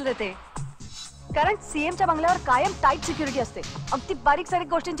 काहीच नसेल रे ते. कारण सीएमच्या बंगल्यावर कायम टाईट सिक्युरिटी असते. अगदी बारीक सारीक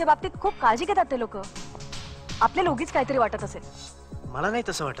गोष्टींच्या बाबतीत खूप काळजी घेतात ते लोक. आपल्याला उगीच काहीतरी वाटत असेल. मला नाही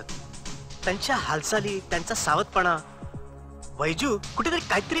तसं वाटत. त्यांच्या हालचाली, त्यांचा सावधपणा, वैजू कुठेतरी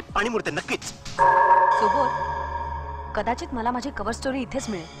काहीतरी पाणी मुरते नक्कीच. सुबोध, कदाचित मला माझी कव्हर स्टोरी इथेच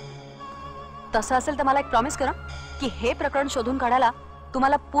मिळेल. तसं असेल तर मला एक प्रॉमिस करा की हे प्रकरण शोधून काढायला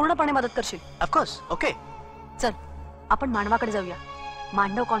तुम्हाला पूर्णपणे मदत करशील. ऑफकोर्स. ओके, चल आपण मांडवाकडे जाऊया.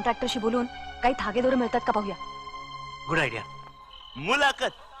 मांडव कॉन्ट्रॅक्टरशी बोलून काही धागेदोरे मिळतात का पाहूया. Good idea.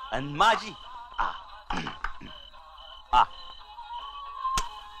 मुलाखत आणि माझी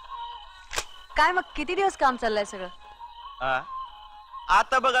काय मग किती दिवस काम चाललंय सगळं?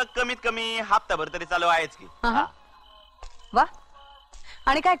 आता बघा कमीत कमी हप्ताभर तरी चालू आहेच की. वा,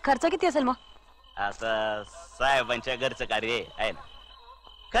 आणि काय खर्च किती असेल मग? आता साहेबांच्या घरचं कार्य आहे ना.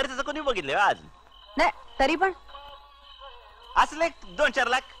 खर्च कोणी बघितलं आज? नाही तरी पण असले 2-4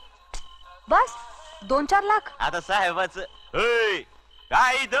 लाख. बस 2-4 लाख? आता साहेबाच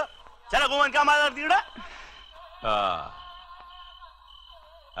काय इथं चला गोवन कामाला तिकडं.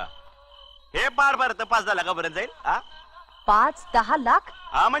 हे पार पार 5-10 लाखापर्यंत जाईल. 5-10 लाख?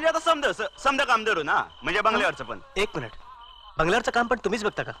 हा म्हणजे आता समजा काम धरू ना, म्हणजे बंगल्यावरचं पण. एक मिनिट, बंगल्यावरचं काम पण तुम्हीच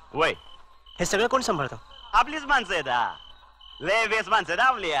बघता का? वय, हे सगळं कोण सांभाळतं? आपलीच माणसं आहेत. लय बेस माणसं आहेत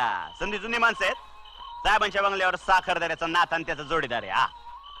आपल्या. संधी जुनी माणसं आहेत. साहेबांच्या बंगल्यावर साखरदाऱ्याचा नाथ आणि त्याचा जोडीदार आहे.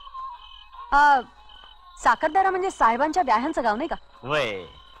 साखरदारा म्हणजे साहेबांच्या व्याह्यांचं गाव नाही का? वय,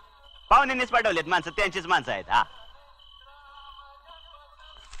 पाहुण्यांनीच पाठवलेत माणसं, त्यांचीच माणसं आहेत.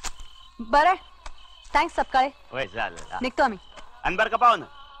 बरं, थँक्स सपकाळे. वय झालं. निघतो आम्ही. आणि बरं का पाहुणं,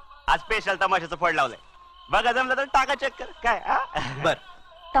 आज स्पेशल तमाशाचं फळ लावलंय. बघा जमलं तर टाका चक्कर. काय बर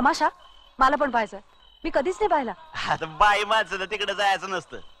तमाशा? मला पण पाहायचं. मी कधीच नाही पाहिला. आता बाई माणसं तिकडे जायचं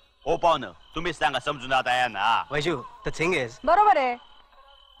नसतं. ओ पाहुणं, तुम्हीच सांगा समजून आता या ना. वैजू, द थिंग इज. बरोबर आहे.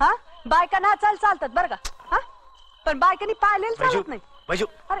 हा, बायकांना चालतात बरं का. हा, पण बायकांनी पाहिलेलं चालत नाही. वैजू,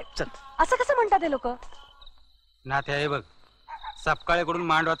 अरे चल. असं कसं म्हणतात हे लोक? नात्या हे बघ, सपकाळेकडून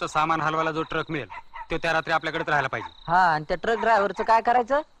मांडवाचं सामान हलवायला जो ट्रक मिळेल तो त्या रात्री आपल्याकडे राहायला पाहिजे. हा, आणि त्या ट्रक ड्रायव्हरचं काय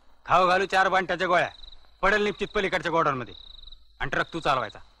करायचं? खाऊ घालू 4 बांट्याच्या गोळ्या पडेल निश्चित पलीकडच्या गोडाऊन मध्ये, आणि ट्रक तू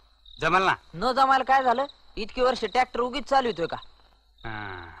चालवायचा. जमल ना? न जमायला काय झालं? इतकी वर्ष ट्रॅक्टर उगीच चालवतोय का?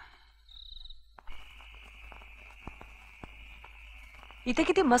 इथे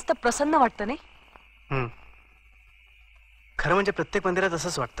किती मस्त प्रसन्न वाटतं नाही? खरं म्हणजे प्रत्येक मंदिरात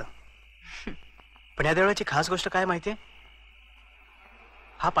असंच वाटतं. पण या देवळाची खास गोष्ट काय माहितीये?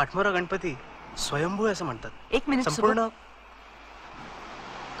 हा पाठमोरा गणपती स्वयंभू असं म्हणतात. एक मिनिट, संपूर्ण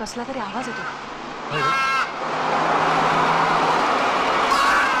कसला तरी आवाज येतो.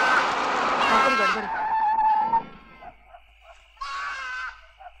 काहीतरी गडबड.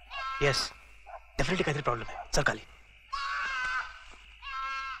 येस, डेफिनेटली काहीतरी प्रॉब्लेम आहे. चल खाली.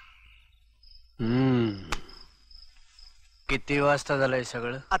 किती वाजता झालंय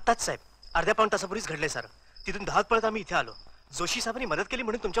सगळं? आत्ताच साहेब, अर्ध्या पाऊण तासापूर्वीच घडलंय सर. तिथून धावत पळत आम्ही इथे आलो. जोशी साहेबांनी मदत केली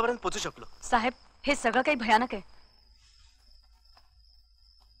म्हणून तुमच्यापर्यंत पोहोचू शकलो. साहेब, हे सगळं काही भयानक आहे.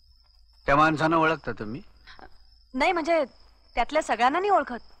 त्या माणसानं ओळखता तुम्ही? नाही म्हणजे त्यातल्या सगळ्यांना नाही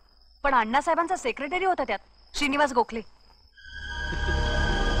ओळखत, पण अण्णासाहेबांचा सेक्रेटरी होता त्यात, श्रीनिवास गोखले.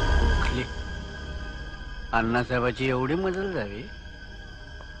 अण्णासाहेबाची एवढी मदत झाली?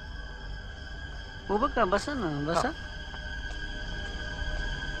 उभं का, बसा ना, बसा.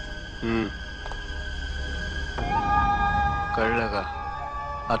 कळलं का?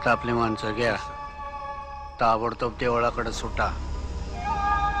 आता आपली माणसं घ्या, ताबडतोब देवळाकडे सुटा.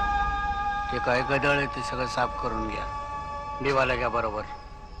 ते काय गदळ आहे ते सगळं साफ करून घ्या. दिवाला घ्या बरोबर.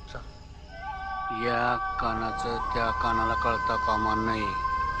 या कानाचं त्या कानाला कळता कामा नाही.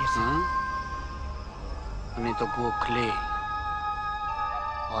 आणि तो गोखले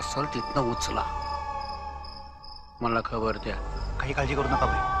असल तिथनं उचला. मला खबर द्या. काही काळजी करू नका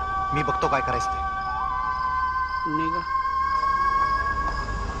भाई, मी बघतो काय करायचं ते. निघा.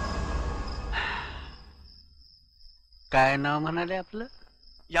 काय नाव म्हणाले आपलं?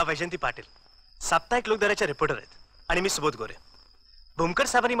 या वैजयंती पाटील, साप्ताहिक लोकधाराच्या रिपोर्टर आहेत. आणि मी सुबोध गोरे. भूमकर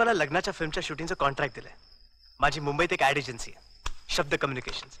साहेबांनी मला लग्नाच्या फिल्मच्या शूटिंगचं कॉन्ट्रॅक्ट दिलंय. माझी मुंबईत एक ऍड एजन्सी आहे, शब्द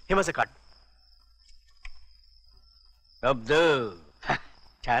कम्युनिकेशन. हे माझं कार्ड. शब्द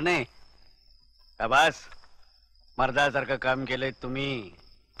छान आहे. शाबास, मर्दासारखं काम केलंय तुम्ही.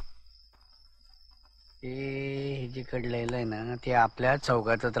 हे जे कडलेलं आहे ना, ते आपल्या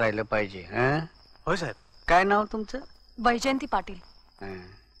चौकातच राहिलं पाहिजे. हो साहेब. काय नाव तुमचं? वैजयंती पाटील.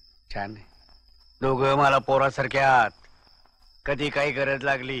 छान आहे. दोघं मला पोरासारखे आहात. कधी काही गरज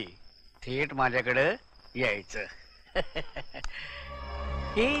लागली थेट माझ्याकडे यायचं.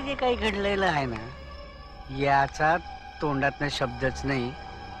 हे जे काही घडलेलं आहे ना, याचा तोंडातनं शब्दच नाही,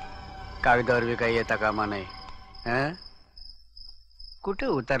 कागदावर बी काही येता कामा नाही. हं? कुठे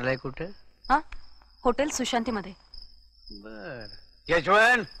उतरलाय कुठे? हा हॉटेल सुशांती मध्ये. बर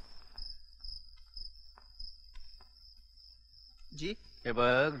यशवंत जी हे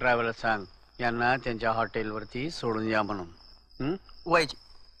बघ ड्रायव्हरला सांग यांना त्यांच्या हॉटेलवरती सोडून या म्हणून.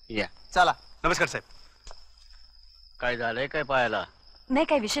 वाईजी या चला. नमस्कार साहेब. काय झालंय काय पाहायला? नाही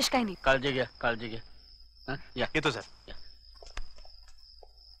काही विशेष काही नाही. काळजी घ्या काळजी घ्या. हं? या येतो सर. या.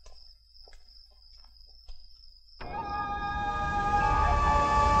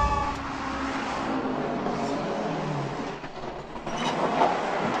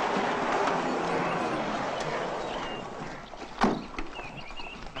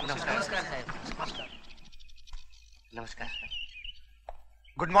 नमस्कार.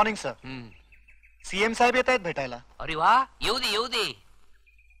 Good morning sir. सीएम साहेब येत आहेत भेटायला. अरे वा, येऊ दे येऊ दे.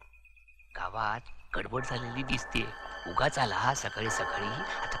 गावात गडबड झालेली दिसते. उगाच आला सकाळी सकाळी.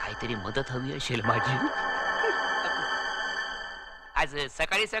 आता काहीतरी मदत हवी असेल माझी. आज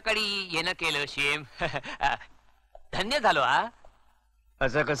सकाळी सकाळी येणं केलं सीएम. धन्य झालो. हा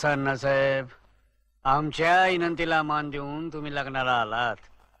असं कसं अण्णासाहेब? आमच्या विनंतीला मान देऊन तुम्ही लग्नाला आलात.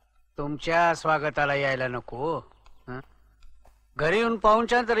 तुमच्या स्वागताला यायला नको? हं? घरी येऊन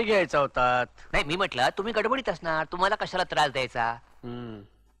पाहुणचार तरी घ्यायचा होतात. नाही, मी म्हटलं तुम्ही गडबडीत असणार, तुम्हाला कशाला त्रास द्यायचा.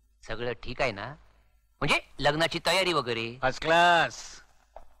 सगळं ठीक आहे ना? म्हणजे लग्नाची तयारी वगैरे फर्स्ट क्लास.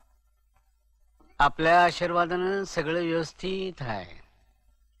 आपल्या आशीर्वादानं सगळं व्यवस्थित आहे.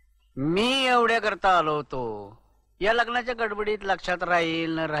 मी एवढ्या करता आलो होतो. या लग्नाच्या गडबडीत लक्षात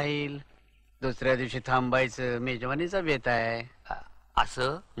राहील न राहील दुसऱ्या दिवशी थांबायचं मेजवानीचा बेत आहे.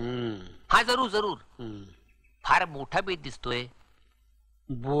 असं? हा जरूर जरूर. फार मोठा बेत दिसतोय.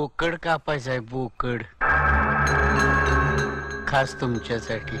 बोकड कापायचा आहे बोकड, खास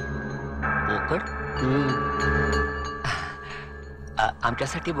तुमच्यासाठी. बोकड?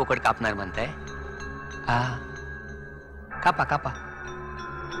 आमच्यासाठी बोकड कापणार म्हणताय? कापा कापा.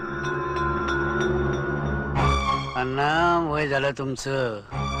 अण्णा वय झालं तुमचं,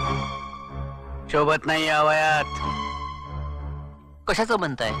 शोभत नाही या वयात. कशाचं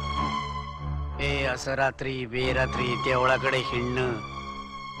म्हणताय? हे असं रात्री बेरात्री देवळाकडे हिंडणं.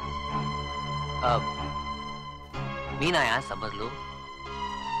 मी नाही आज समजलो.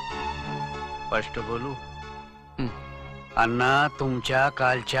 स्पष्ट बोलू अण्णा, तुमच्या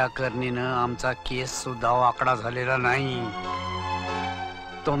कालच्या करणीनं आमचा केस सुद्धा वाकडा झालेला नाही.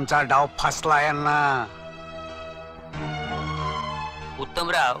 तुमचा डाव फसला यांना.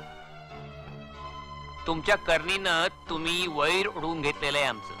 उत्तमराव, तुमच्या करणीनं तुम्ही वैर उडवून घेतलेलं आहे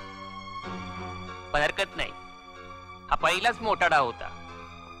आमचं. पण हरकत नाही, हा पहिलाच मोठा डाव होता.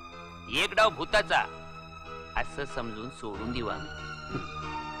 एक डाव भूताचा असं समजून सोडून देऊ आम्ही.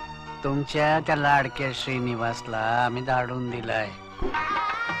 तुमच्या त्या लाडक्या श्रीनिवासला आम्ही धाडून दिलाय.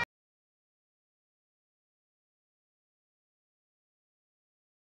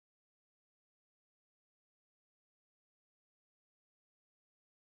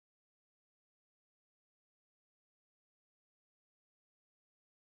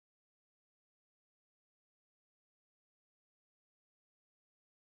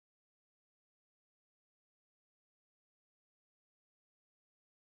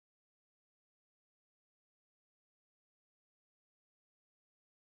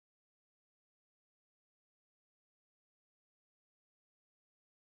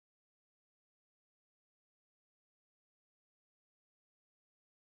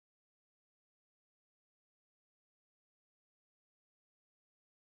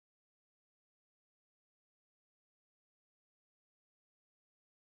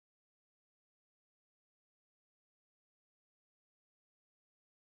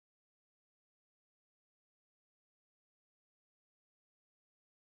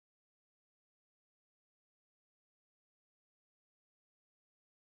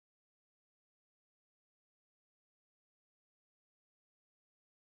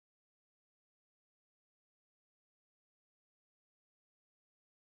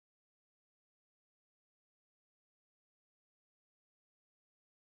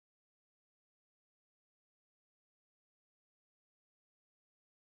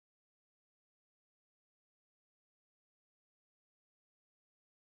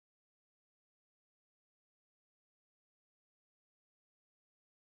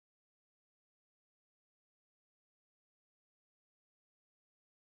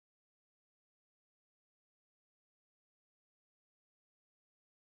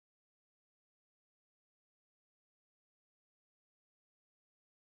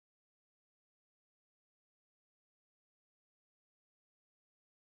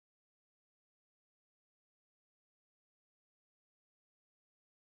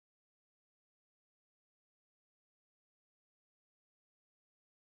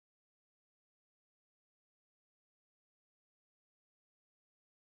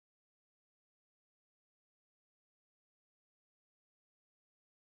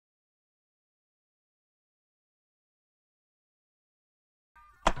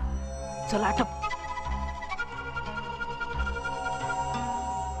 चला आटप.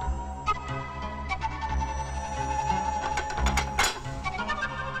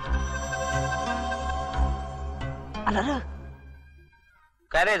 आला रे.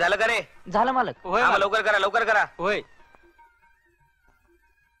 काय रे झालं का रे? झालं मालक. हा, लवकर करा लवकर करा. होय.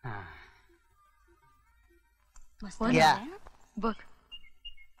 घ्या. बघ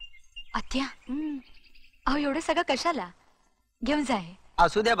आत्या, अहो एवढं सगळं कशाला? घेऊन जा हे.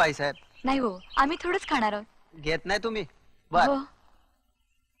 असू द्या बाईसाहेब. नाही हो, आम्ही थोडंच खाणार आहोत. घेत नाही तुम्ही? हो.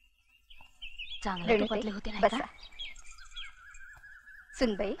 चांगले तुपातले होते नाही का?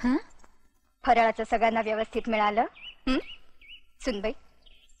 सुनबाई, फराळाचं सगळ्यांना व्यवस्थित मिळालं? सुनबाई,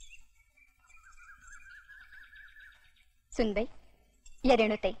 सुनबाई, या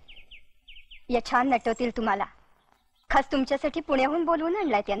रेणुताई, या छान नटवतील तुम्हाला. खास तुमच्यासाठी पुण्याहून बोलवून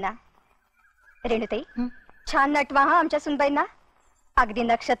आणलाय त्यांना. रेणुताई, छान नटवा हा आमच्या सुनबाईंना. अगदी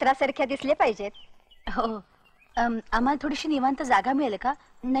नक्षत्रासारख्या दिसले पाहिजेत. हो. आम्हाला थोडीशी निवांत जागा मिळेल का?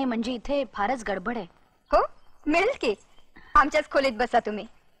 नाही म्हणजे इथे फारच गडबड आहे. हो, मिळेल की. आमच्याच खोलीत बसा तुम्ही.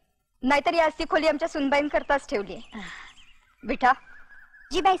 नाहीतर या असती खोली आमच्या सुनबाईंकरताच ठेवली. बिठा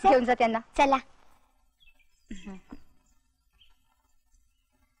जी बाई घेऊन जा त्यांना. चला.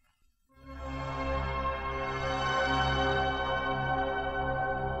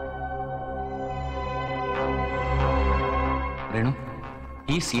 रेणू,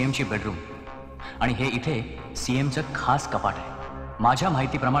 ही सीएमची बेडरूम आणि हे इथे सीएमचं खास कपाट आहे. माझ्या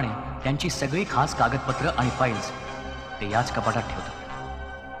माहितीप्रमाणे त्यांची सगळी खास कागदपत्र आणि फाईल्स ते याच कपाटात ठेवतात.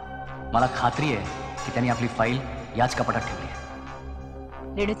 मला खात्री आहे की त्यांनी आपली फाईल याच कपाटात ठेवली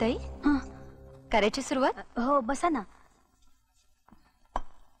आहे. रेणुताई, करायची सुरुवात? हो, बसा ना.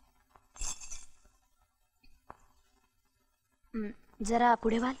 जरा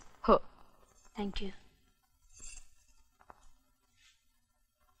पुढे व्हाल? हो. थँक्यू.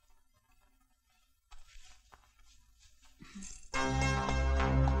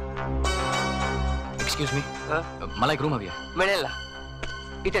 एक्सक्यूज मी, मला एक रूम हवी आहे. मिळेल ना.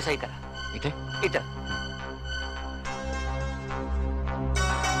 इथे सही करा. इथे? इथं.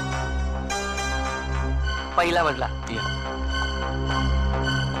 पहिला मजला.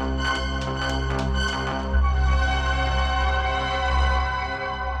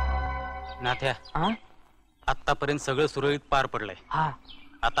 नाथ्या, आतापर्यंत सगळं सुरळीत पार पडलंय.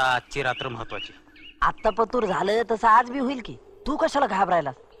 आता आजची रात्र महत्वाची. आत्ता पतूर झालं तसं आज बी होईल की. तू कशाला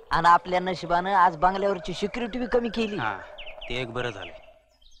घाबरायला? आणि आपल्या नशिबानं आज बंगल्यावरची सिक्युरिटी बी कमी केली. ते एक बरं झालं.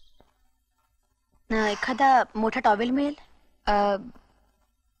 एखादा मोठा टॉवेल मिळेल?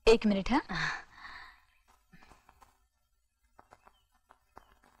 एक मिनिट. हा,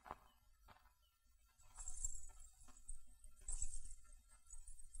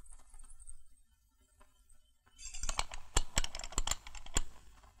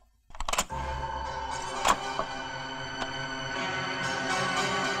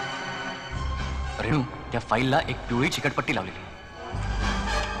 रेणू, त्या फाईलला एक पिवळी चिकटपट्टी लावलेली.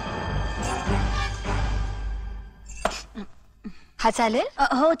 हा चालेल?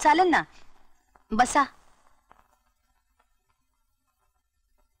 हो चालेल ना. बसा.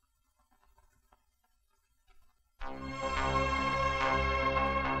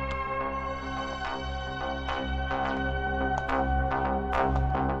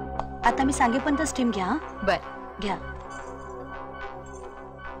 आता मी सांगेपर्यंत स्टीम घ्या. बर, घ्या.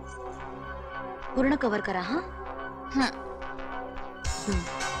 पूर्ण कव्हर करा. हा.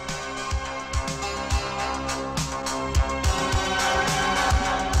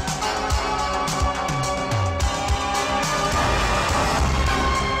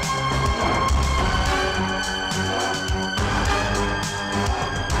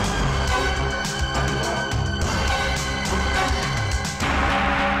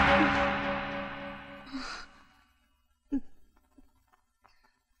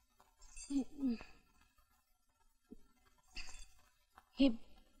 ही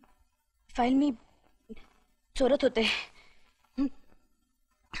फाईल मी चोरत होते.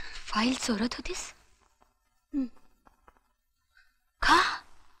 फाईल चोरत होतीस? का?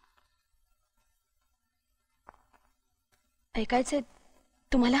 ऐकायचंय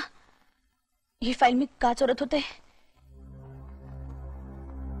तुम्हाला? ही फाईल मी का चोरत होते?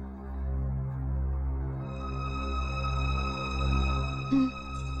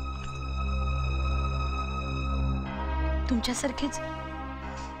 तुमच्यासारखीच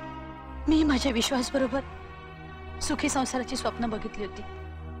मी माझ्या विश्वास बरोबर सुखी संसाराची स्वप्न बघितली होती.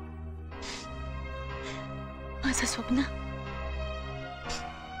 माझं स्वप्न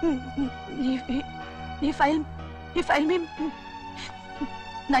ही फाईल मी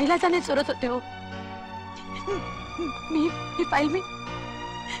नाईलाजाने चोरत होते. हो, ही फाईल मी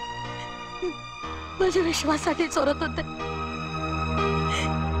माझ्या विश्वासाठी चोरत होते.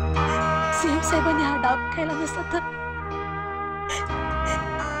 सीएम साहेबांनी हा डाव खेळला नसता तर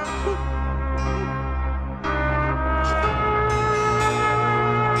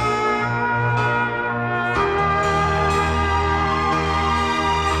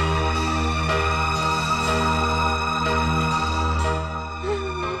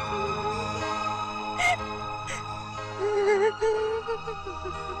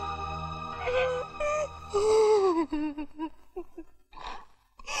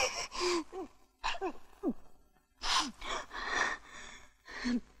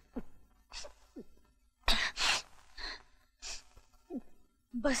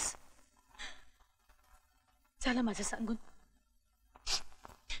बस झालं माझं सांगून.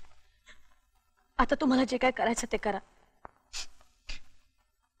 आता तुम्हाला जे काय करायचं ते करा.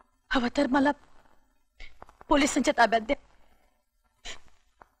 हवं तर मला पोलिसांच्या ताब्यात द्या.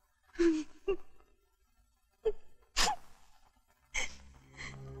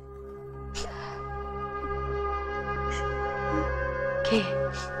 घे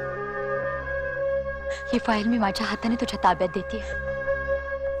ही फाईल मी माझ्या हाताने तुझ्या ताब्यात देते,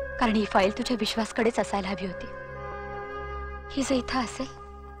 कारण ही फाईल तुझ्या विश्वासकडेच असायला हवी होती. ही जर इथं असेल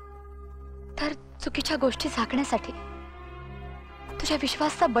तर चुकीच्या गोष्टी झाकण्यासाठी, तुझ्या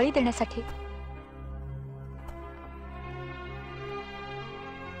विश्वासचा बळी देण्यासाठी.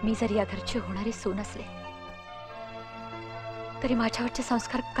 मी जर या घरची होणारी सून असले तरी माझ्यावरचे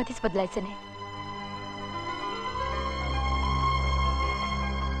संस्कार कधीच बदलायचे नाही.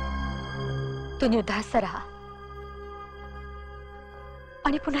 तू निर्धास्त राहा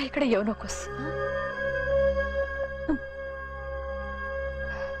आणि पुन्हा इकडे येऊ नकोस.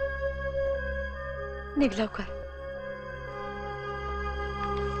 निघ लवकर.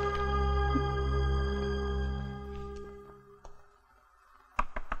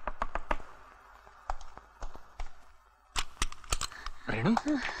 रेणू,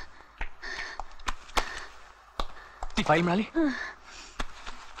 ती फाईल मिळाली?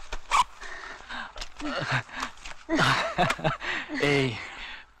 ए,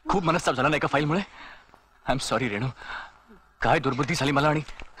 खूप मनस्ताप झाला नाही का फाईलमुळे? आय एम सॉरी रेणू. काय दुर्बुद्धी झाली मला आणि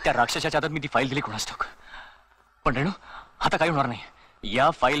त्या राक्षसाच्या हातात मी ती फाईल दिली कोणास ठाऊक. पण रेणू, आता काही होणार नाही. या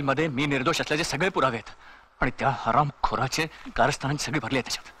फाईलमध्ये मी निर्दोष असल्याचे सगळे पुरावे आहेत आणि त्या हरामखोराचे कारस्थानांची सगळी भरली आहे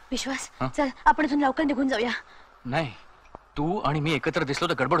त्याच्यात. विश्वास, चल आपण इथून लवकर निघून जाऊया. नाही, तू आणि मी एकत्र दिसलो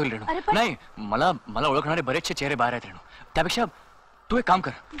तर गडबड होईल रेणू. नाही, मला ओळखणारे बरेचसे चेहरे बाहेर आहेत रेणू. त्यापेक्षा तू एक काम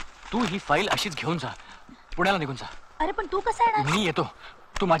कर, तू ही फाईल अशीच घेऊन जा, पुण्याला निघून जा. अरे पण तू कसा येणार? मी येतो,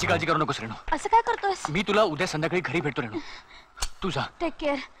 तू माझी काळजी करू नकोस रेणू. असं काय करतोस? मी तुला उद्या संध्याकाळी घरी भेटतो रेणू. तू जा. Take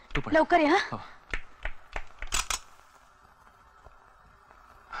care. तू पण लवकर या.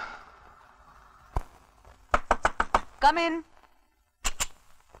 कम इन.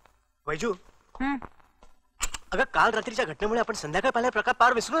 वैजू, अगं काल रात्रीच्या घटनेमुळे आपण संध्याकाळी पाहिलेला प्रकार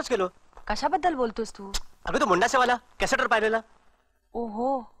पार विसरूनच गेलो. कशाबद्दल बोलतोस तू? अगं तो मुंडासेवाला कॅसेटर पाहिलेला.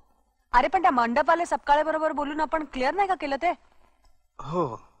 ओहो, अरे पण त्या मंडपवाले सपकाळे बरोबर बोलून आपण क्लिअर नाही का केलं ते?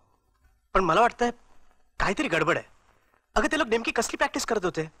 हो, पण मला वाटतंय काहीतरी गडबड आहे. अगं ते लोक नेमकी कसली प्रॅक्टिस करत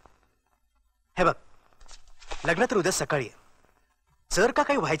होते? हे बघ, लग्न तर उद्या सकाळी आहे. जर का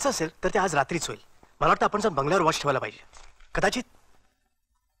काही व्हायचं असेल तर ते आज रात्रीच होईल. मला वाटतं आपण जाऊन बंगल्यावर वॉच ठेवायला पाहिजे.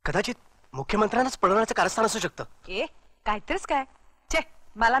 कदाचित मुख्यमंत्र्यांनाच पळवण्याचं कारस्थान असू शकतं. ए, काहीतरीच काय? छे,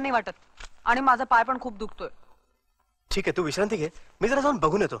 मला नाही वाटत. आणि माझा पाय पण खूप दुखतोय. ठीक आहे, तू विश्रांती घे, मी जरा जाऊन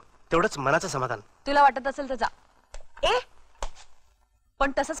बघून येतो. तेवढंच मनाचं समाधान. तुला वाटत असेल तर जा. ए,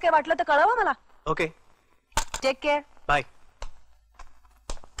 पण तसंच काय वाटलं तर कळवा मला. Okay, take care. बाय.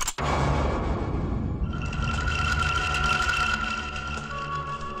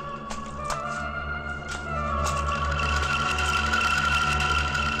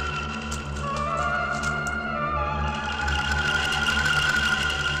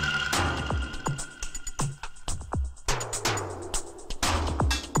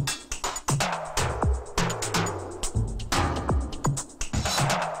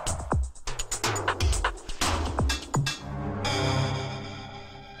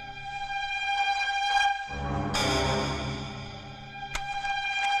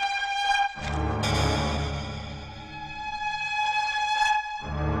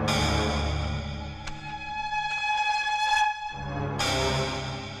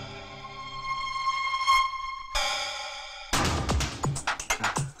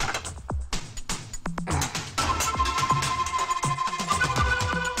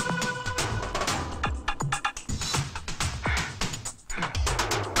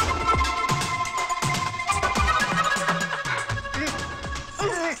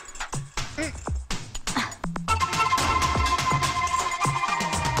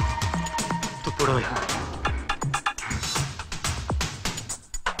 अरे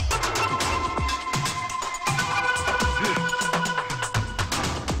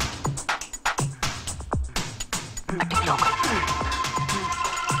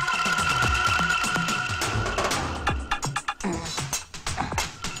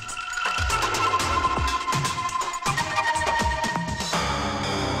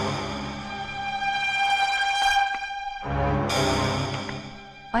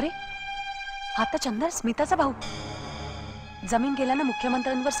आता चंदर स्मिताचा भाऊ जमीन गेल्यानं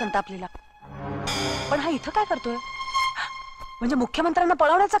मुख्यमंत्र्यांवर संतापलेला, पण हा इथं काय करतोय? म्हणजे मुख्यमंत्र्यांना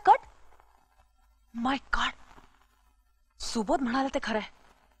पळवण्याचा कट? माय गॉड, सुबोध म्हणाला ते खरंय.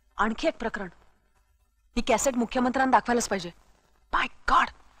 आणखी एक प्रकरण. ही कॅसेट मुख्यमंत्र्यांना दाखवायलाच पाहिजे. माय गॉड.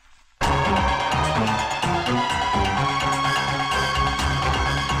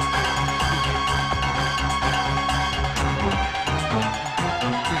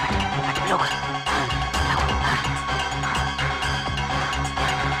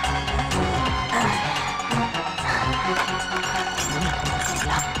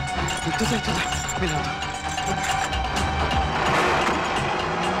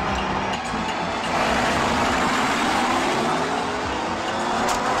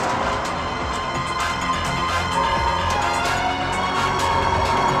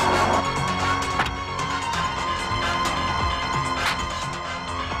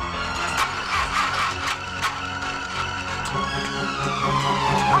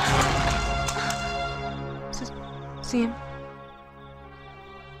 सीएम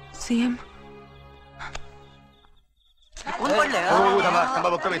सीएम कोण पडलंय? थांबा थांबा,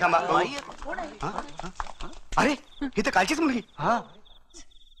 बघतो मी. थांबा. अरे ही तर कालचीच मुलगी.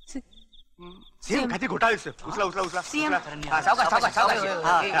 सीएम काहीतरी घोटाळा दिसतोय. उचला उचला उचला सीएम.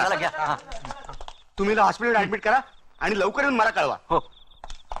 तुम्ही हॉस्पिटल ऍडमिट करा आणि लवकर येऊन मला कळवा. हो,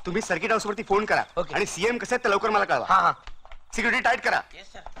 तुम्ही सर्किट हाऊस वरती फोन करा आणि सीएम कसे आहेत ते लवकर मला कळवा. सिक्युरिटी टाईट करा.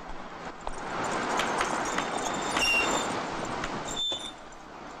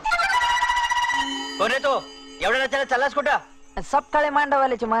 कोण तो एवढ्या रस्त्याला चाललास कुठं? सपकाळे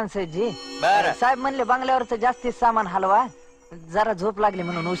मांडवाल्याची माणसं आहेत जी. बरं, साहेब म्हणले बंगल्यावरचं जास्तीत सामान हलवा, जरा झोप लागली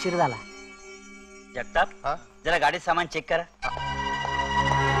म्हणून उशीर झाला. जगताप, जरा गाडीत सामान चेक करा.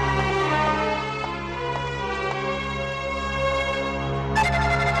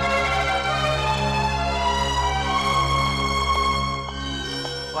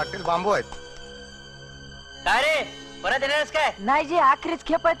 वाटेल बांबू आहेत. काय रे, परत येणारच काय? नाही जी, आखरीच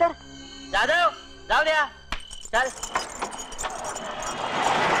खेप आहे तर. जाधव, जाऊ द्या. चल.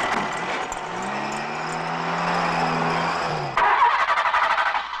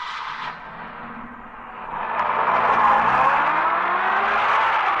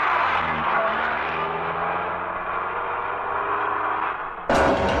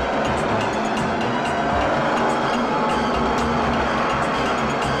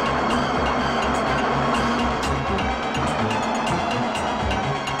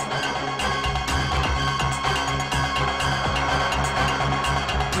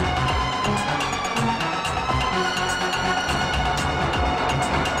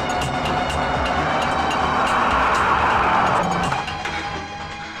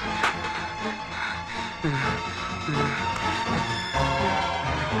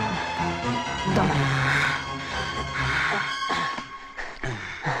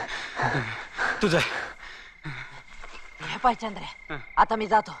 तुझं हे पाय चंद्र, आता मी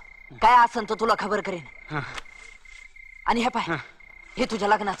जातो. काय असन तर तुला खबर करेन. आणि हे पाय, हे तुझ्या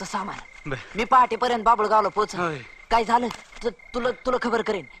लग्नाचं सामान. मी पहाटेपर्यंत बाबुळगावला पोहोच. काय झालं तर तुला खबर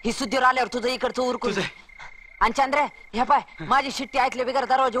करेन. ही सुद्धीवर आल्यावर तुझं इकडचं उरकून. आणि चंद्र, हे पाय, माझी शिट्टी ऐकले बिगर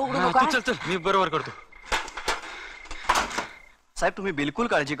दरवाजा उघडू नका. चल चल, मी बरोबर करतो. साहेब तुम्ही बिलकुल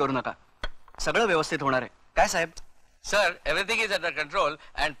काळजी करू नका, सगळं व्यवस्थित होणार आहे. काय साहेब? Sir, everything is under control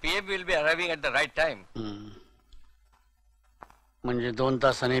and PM will be arriving at the right time. म्हणजे 2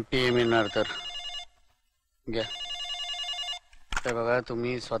 तासाने PM येणार तर घ्या. ते बघा,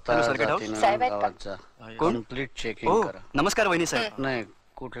 तुम्ही स्वतः गावात जा. कम्प्लीट चेकिंग करा. नमस्कार वहिनी साहेब. नाही,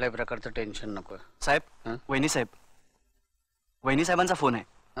 कुठल्याही प्रकारचं टेन्शन नको साहेब. वहिनी साहेब, वहिनी साहेबांचा फोन आहे.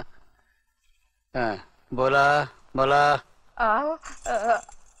 बोला बोला.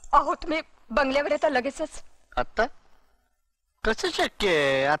 अहो तुम्ही बंगल्यावर येता लगेचच? आता कसं शक्य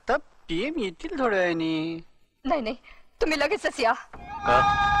आहे? आता PM येतील थोड्या वेळाने. नाही नाही, तुम्ही लगेचच या.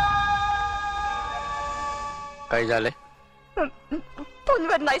 काय झालंय?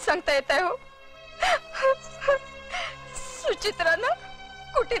 फोनवर नाही सांगता येत आहे. हो, सुचित्रा ना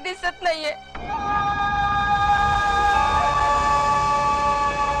कुठे दिसत नाहीये.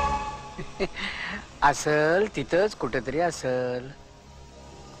 असल तिथंच कुठेतरी असल.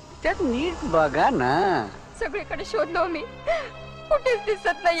 रस्त्यात नीट बघा ना. सगळीकडे शोधलो मी, कुठेच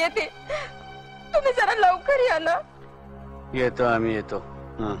दिसत नाहीये ते. तुम्ही जरा लवकर या ना. येतो आम्ही येतो.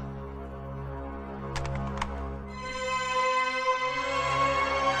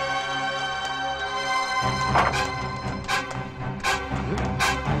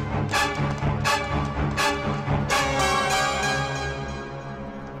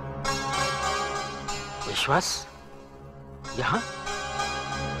 विश्वास यहाँ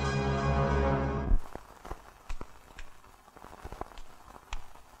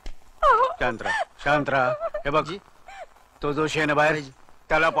शांत राहा, शांत राहा. हे बघ, तो जो शेण बाहेर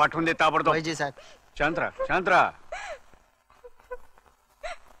त्याला पाठवून दे ताबडतोब. साहेब. शांत राहा, शांत राहा.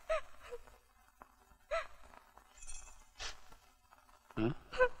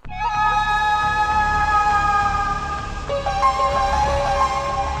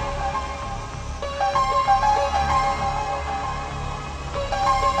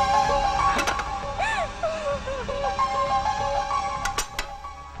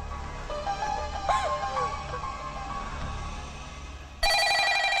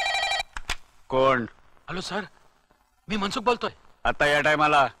 कोण? हॅलो सर, मी मनसुख बोलतोय. आता या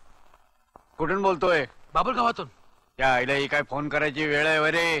टायमाला कुठून बोलतोय? बाबुळगावातून. या आईला ही काय फोन करायची वेळ आहे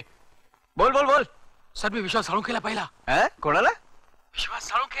वरे? बोल बोल बोल. सर, मी विश्वास साळुंखेला पाहिला. कोणाला? विश्वास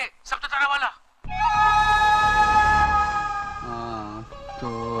साळुंखे, सप्ततारावाला.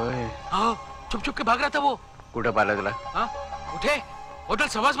 तो चुप चुप के भाग रहा था वो. कुठं पाहिलं तुला? कुठे? हॉटेल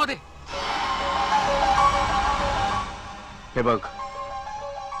सवास मध्ये. हे बघ,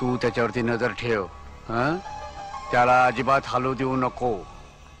 तू त्याच्यावरती नजर ठेव. त्याला अजिबात हालू देऊ नको,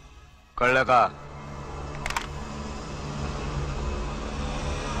 कळलं का?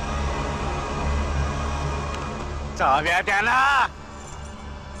 चाव्या त्याला.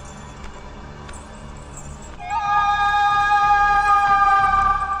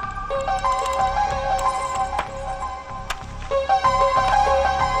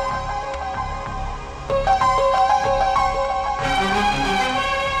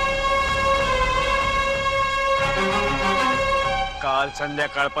 काल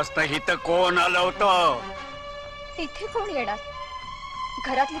संध्याकाळपासून इथं कोण आलं होतं? इथे कोण येणार?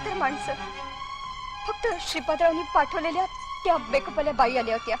 घरातली तर माणसं. फक्त श्रीपादरावनी पाठवलेल्या त्या बेकपल्या बाई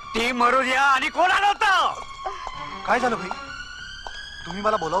आल्या होत्या. ती मरू द्या. आणि कोण आलं होतं? काय झालं भाई? तुम्ही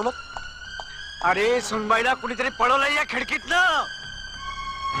मला बोलावलं? अरे सुनबाईला कुणीतरी पळवलं या खिडकीतनं.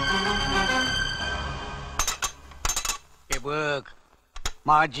 हे बघ,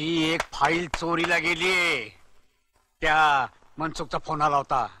 माझी एक फाईल चोरीला गेलीये. त्या मनसुखचा फोन आला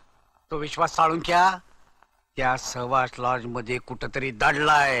होता. तो विश्वास साळुंख्या त्या सहवास लॉज मध्ये कुठंतरी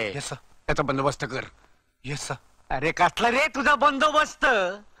दडलाय. त्याचा बंदोबस्त कर. Yes sir. अरे कसला रे तुझा बंदोबस्त?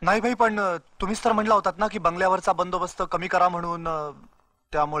 नाही भाई, पण तुम्हीच तर म्हणला होतात ना की बंगल्यावरचा बंदोबस्त कमी करा म्हणून.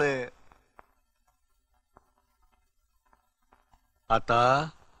 त्यामुळे आता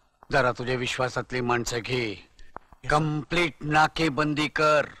जरा तुझ्या विश्वासातली माणसं घे. कंप्लीट नाकेबंदी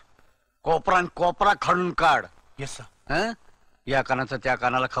कर. कोपरा कोपरा खणून काढ. Yes sir. या कानाचं त्या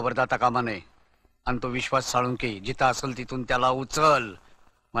कानाला खबर जाता कामा नये. आणि तो विश्वास साळुंखे जिथं असेल तिथून त्याला उचल.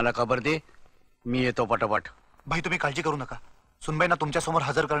 मला खबर दे, मी येतो पटापट. भाई तुम्ही काळजी करू नका. सुनबाईंना तुमच्या समोर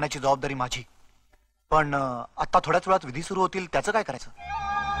हजर करण्याची जबाबदारी माझी. पण आता थोड्याच वेळात विधी सुरू होतील, त्याचं काय करायचं?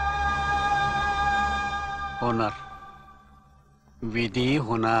 होणार, विधी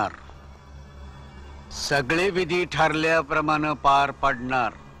होणार. सगळे विधी ठरल्याप्रमाणे पार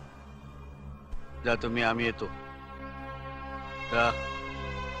पडणार. जा तुम्ही, आम्ही येतो.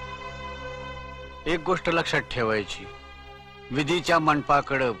 एक गोष्ट लक्षात ठेवायची, विधीच्या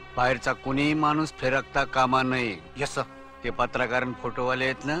मंडपाकडे बाहेरचा कुणीही माणूस फिरकता कामा नये. Yes sir. ते पत्रकार फोटोवाले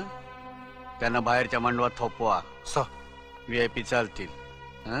आहेत ना, त्यांना बाहेरच्या मंडपात थोपवा. VIP चालतील.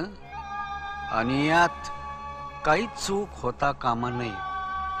 आणि यात काही चूक होता कामा नये,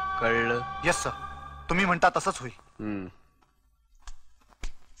 कळलं? Yes sir. तुम्ही म्हणता तसंच होईल.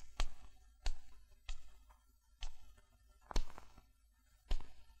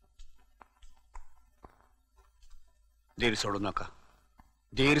 धीर सोडू नका,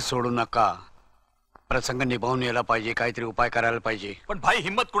 धीर सोडू नका. प्रसंग निभावून यायला पाहिजे, काहीतरी उपाय करायला पाहिजे. पण भाई,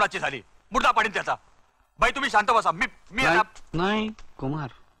 हिम्मत कुणाची झाली? मुर्दा पाडीन त्याचा. भाई तुम्ही शांत बसा. मी नाही कुमार,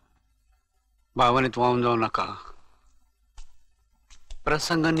 भावनेत वाहून जाऊ नका.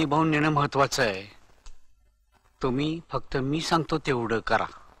 प्रसंग निभावून येणं महत्वाचं आहे. तुम्ही फक्त मी सांगतो तेवढं करा.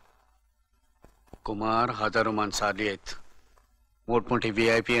 कुमार, हजारो माणसं आली आहेत. मोठमोठे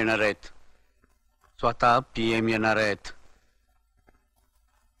VIP येणार आहेत. स्वतः PM येणार आहेत.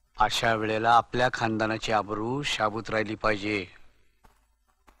 अशा वेळेला आपल्या खानदानाची आबरू शाबूत राहिली पाहिजे.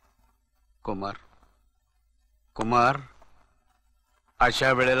 कुमार, कुमार,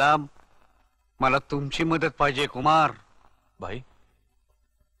 अशा वेळेला मला तुमची मदत पाहिजे कुमार. भाई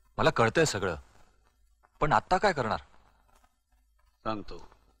मला कळतंय सगळं, पण आता काय करणार? सांगतो.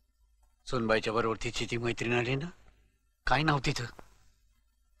 सोनबाईच्या बरोबर तिची ती मैत्रीण आली ना, काय नाव तिचं?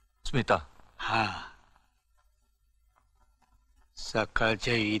 स्मिता. हा,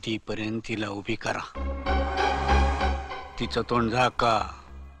 सकाळच्या ईदीपर्यंत तिला उभी करा. तिचं तोंड झाका.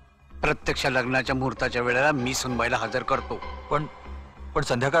 प्रत्यक्ष लग्नाच्या मुहूर्ताच्या वेळेला मी सोनबाईला हजर करतो. पण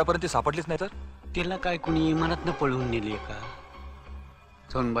संध्याकाळपर्यंत ती सापडलीच नाही तर? तिला काय कुणी इमानातनं पळवून नेली का?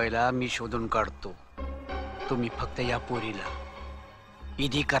 सोनबाईला मी शोधून काढतो. तुम्ही फक्त या पोरीला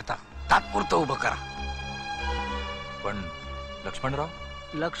ईदी करता तात्पुरतं उभं करा. पण लक्ष्मणराव?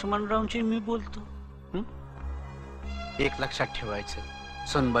 लक्ष्मणरावची मी बोलतो. एक लक्षात ठेवायचं,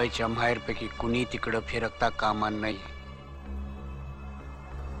 सोनबाईच्या माहेरपैकी कुणी तिकडं फिरकता कामा नाही.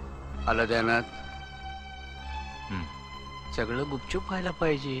 आलं ध्यानात? सगळं गुपचूप व्हायला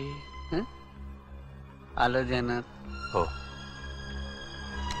पाहिजे. आलं ध्यानात? हो.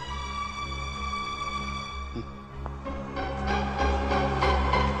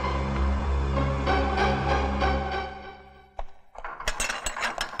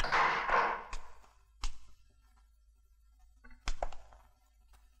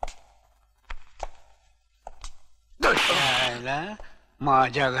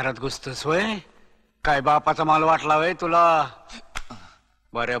 माझ्या घरात घुसतोस होय? काय बापाचा माल वाटला होय तुला?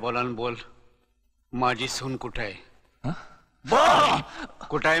 बऱ्या बोलान बोल. माझी सून कुठे आहे?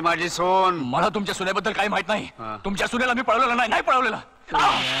 कुठे आहे माझी सून? मला तुमच्या सुनेबद्दल काही माहित नाही. तुमच्या सुनेला मी पळवलेला नाही. नाही पळवलेला.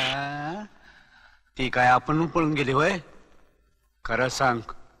 ती काय आपण पळून गेली होय? खरं सांग,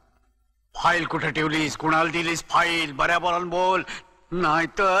 फाईल कुठे ठेवलीस? कुणाला दिलीस फाईल? बऱ्या बोलान बोल,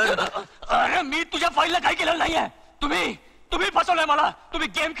 नाहीतर. अरे मी तुझ्या फाईलला काय केलेलं नाहीये. तुम्ही फसवलंय मला. तुम्ही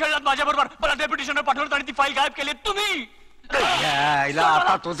गेम खेळलात माझ्या बरोबर. मला डेप्युटेशनवर पाठवलं आणि ती फाईल गायब केली तुम्ही.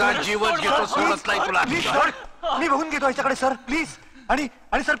 आता तुझा जीवच घेतो. सोडत नाही तुला. मी बघून घेतो याच्याकडे सर, प्लीज.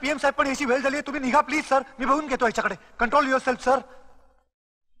 आणि सर, पीएम साहेब पण याची वेळ झाली, तुम्ही निघा प्लीज सर. मी बघून घेतो याच्याकडे. Control your self sir.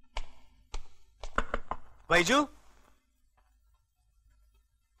 वैजू,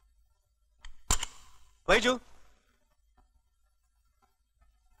 वैजू,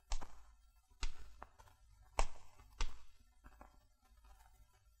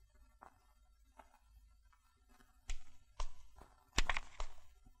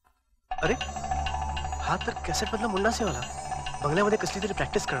 अरे हा तर कॅसेट मधला मुन्ना सेवाला बंगल्यामध्ये कसली तरी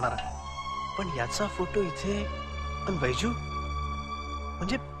प्रॅक्टिस करणारा. पण याचा फोटो इथे. पण वैजू,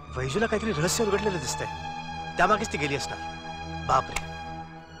 म्हणजे वैजूला काहीतरी रहस्य उलगडलेलं दिसतंय. त्यामागेच ती गेली असणार.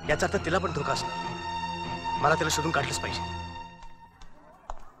 बापरे, याचा अर्थ तिला पण धोका असणार. मला तिला शोधून काढलंच पाहिजे.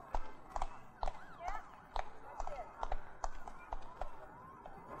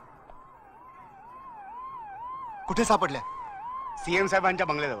 कुठे सापडल्या? सीएम साहेबांच्या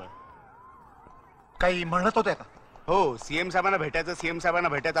बंगल्याजवळ. काही म्हणत होत्या का? हो, सीएम साहेबांना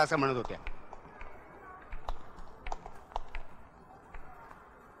भेटायचं असं म्हणत होत्या.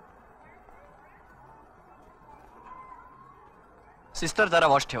 सिस्टर जरा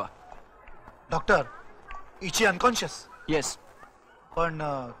वॉच ठेवा. Doctor, इची unconscious. येस. पण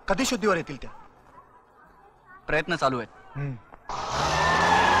कधी शुद्धीवर येतील त्या? प्रयत्न चालू आहेत.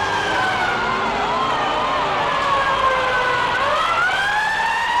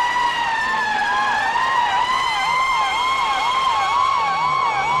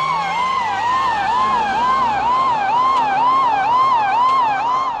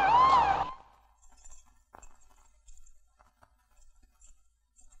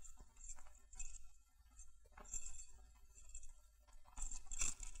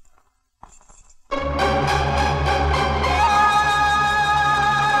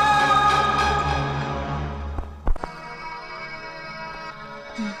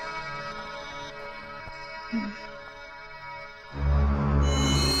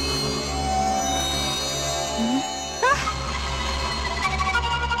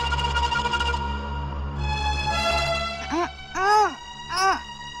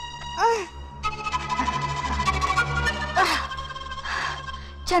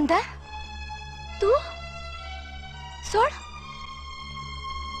 चंदन, तू सोड.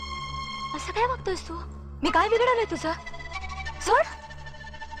 असं काय वागतोस तू? मी काय बिघडवलंय तुझं? सोड.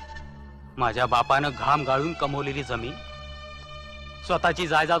 माझ्या बापानं घाम गाळून कमवलेली जमीन स्वतःची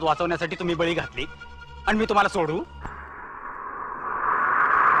जायदाद वाचवण्यासाठी तुम्ही बळी घातली आणि मी तुम्हाला सोडू?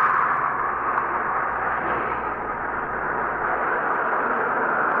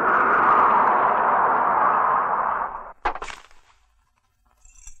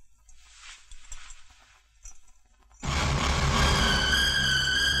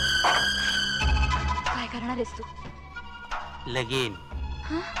 काय करणार आहेस तू? लगीन.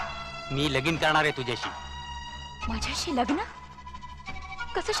 मी लगीन करणार आहे तुझ्याशी. माझ्याशी लग्न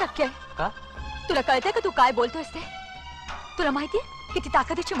कसं शक्य आहे? का? तुला कळतंय का तू काय बोलतोयस ते? तुला माहितीये किती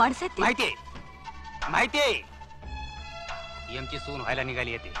ताकदीची माणसं आहेत ती? माहितीये. यमची सून व्हायला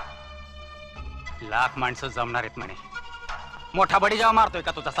निघाली येते. लाख माणसं जमणार आहेत म्हणे. मोठा बडीजाव मारतोय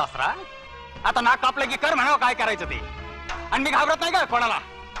का तुझा सासरा? आता नाक कापलं की कर म्हणावं काय करायचं ते. आणि मी घाबरत नाही का कोणाला?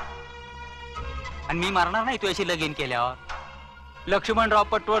 आणि मी मारणार नाही तुझ्याशी लगीन केल्यावर. लक्ष्मणराव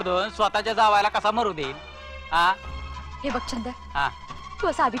पटवर्धन स्वतःच्या जावायला कसा मरू देईल? हे बघ चंदर, हा तू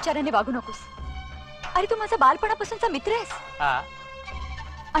असा अविचाराने वागू नकोस. अरे तू माझा बालपणापासूनचा मित्र आहेस.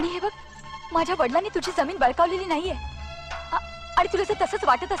 आणि हे बघ, माझ्या वडिलांनी तुझी जमीन बळकावलेली नाहीये. आणि तुला जर तसंच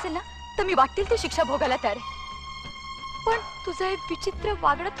वाटत असेल ना तर मी वाटतील ती शिक्षा भोगायला तयार आहे. पण तुझं एक विचित्र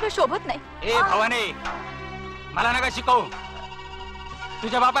वागणं तुला शोभत नाही. ए भवाने, मला नका शिकवू.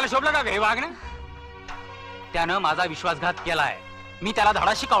 तुझ्या बापाला शोभलं का हे वागणं? त्यानं माझा विश्वासघात केलाय. मी त्याला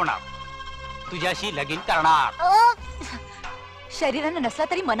धडा शिकवणार. तुझ्याशी लगीन करणार. शरीरानं नसला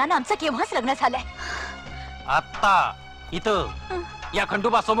तरी मनानं आमचं केव्हाच लग्न झालंय. आता इथं या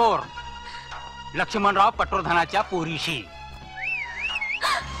खंडोबा समोर लक्ष्मणराव पटवर्धनाच्या पोरीशी.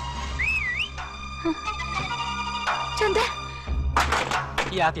 चंदर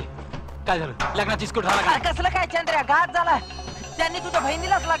या ते काय झालं? लग्नाची स्कूट झाला का? कसलं काय चंद्र्या? घात झाला. त्यांनी तुझ्या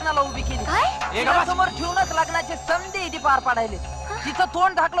बहिणीलाच लग्नाला उभी केली. काय? समोर ठेवूनच लग्नाचे संधी इथे पार पाडायले. तिचं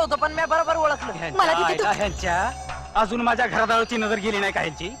तोंड ढाकलं होतं पण मी बरोबर ओळखलं. ह्यांच्या अजून माझ्या घरादाराची नजर गेली नाही का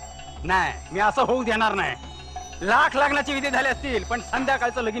ह्यांची? नाही, मी असं होऊ देणार नाही. लाख लग्नाची विधी झाले असतील पण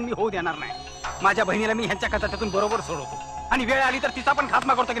संध्याकाळचं लगीन मी होऊ देणार नाही. माझ्या बहिणीला मी ह्यांच्या कचाट्यातून बरोबर सोडवतो. आणि वेळ आली तर तिचा पण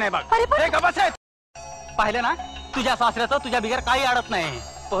खात्मा करतो की नाही बघ. हे गबस आहे. पाहिलं ना, तुझ्या सासऱ्याचं तुझ्या बिगर काही अडत नाही.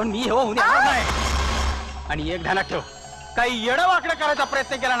 पण मी होऊ देणार नाही. आणि एक ध्यानात ठेव, काही येडं वाकडं करायचा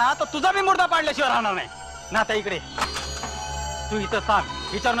प्रयत्न केला ना तर तुझा मी मुर्दा पाडल्याशिवाय राहणार नाही. नाता इकडे तू इथं सांग,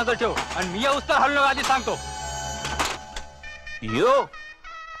 विचार नजर ठेव. आणि मी येऊस तर हल्लो आधी सांगतो.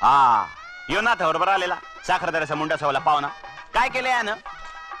 यो ना बरोबर आलेला साखरदाराचा मुंडा सवाला पाहुणा. काय केलं यानं?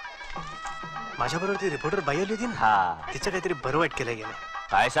 माझ्या बरोबर ती रिपोर्टर बाई आली होती ना, तिचं काहीतरी बरं वाईट केलं गेलं.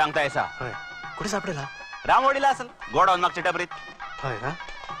 काय सांगताय सा? कुठे सापडेल? रामवाडीला असेल, गोडाऊन मागच्या टपरीत. होय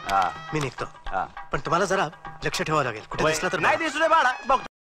ना, मी निघतो. पण तुम्हाला जरा लक्ष ठेवावं लागेल. कुठे दिसला तर नाही दिसू दे बाळा, बघ.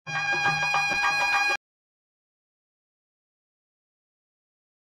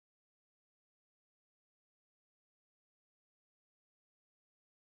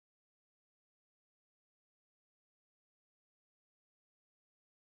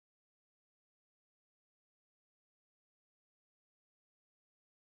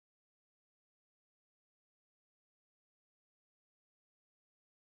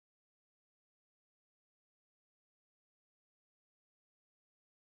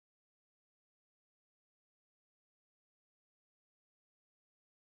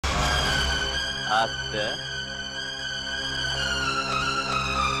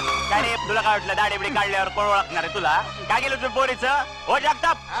 काय रे, तुला काय वाटलं दाढी बिडी काढल्यावर कोण ओळखणार आहे तुला? काय केलं तुझं पोरीचं? हो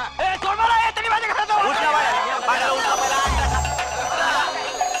जगताप,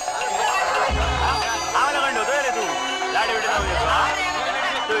 आम्हाला म्हणतोय रे तू दाढी बिडी लावून देतो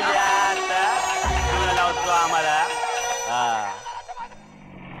तुझ्या तुला लावतो आम्हाला.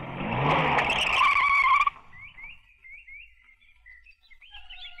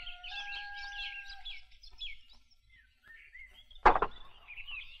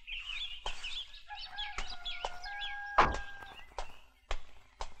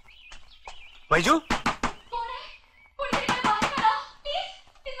 वैजू,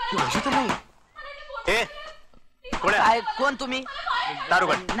 वैजू तर नाही. कोण तुम्ही?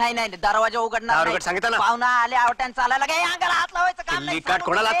 दारुगड. नाही नाही, दरवाजा उघडणार दारुगड नाही. सांगितलं ना. पाहुणा आले आवट्यान चालायला काय अंगाला हात लावायचं काम नाही. काट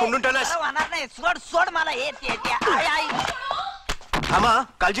कोणाला कोंडून ठेवलंस? होणार नाही. सोड सोड मला. येते आई आई. थांबा,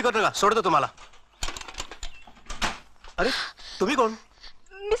 काळजी करू नका, सोडतो तुम्हाला. अरे तुम्ही कोण?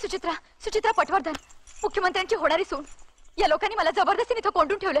 मी सुचित्रा पटवर्धन, मुख्यमंत्र्यांची होणारी सून. या लोकांनी मला जबरदस्तीने इथं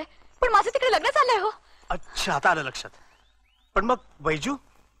कोंडून ठेवलंय. पण माझं तिकडे लग्न चाललंय. हो. अच्छा, आता आलं लक्षात. पण मग वैजू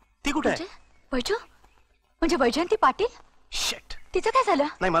ती कुठे आहे? वैजू म्हणजे वैजयंती पाटील? शेट, तिचं काय झालं?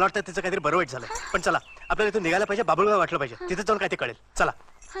 नाही, मला वाटतं तिचं काहीतरी बरं वाईट झालं. पण चला, आपल्याला इथून निघायला पाहिजे. बाबुळगाव वाटलं पाहिजे. तिथे जाऊन काय ते कळेल. चला.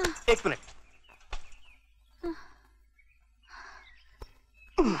 एक मिनिट.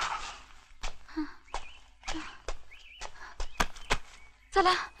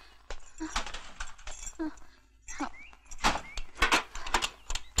 चला.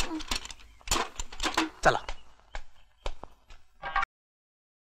 चला.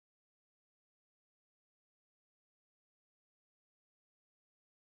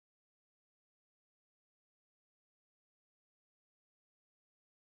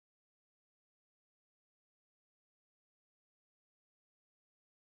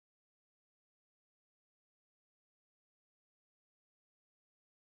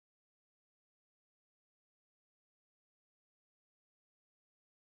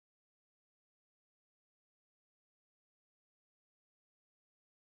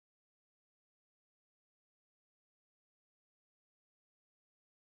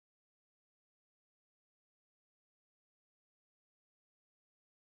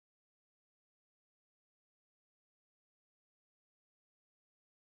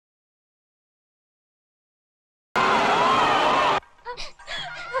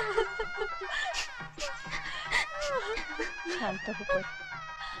 शांत हो पर.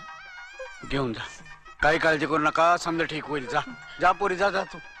 घेऊन जा, काही काळजी करू नका, समजा ठीक होईल. जा जा पोरी, जा जा,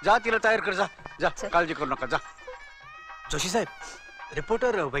 तू जा, तिला तयार कर. जा जा, काळजी करू नका. जा. जोशी साहेब,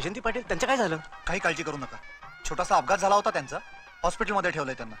 रिपोर्टर वैजंती पाटील त्यांचं काय झालं? काही काळजी करू नका, छोटासा अपघात झाला होता त्यांचा, हॉस्पिटलमध्ये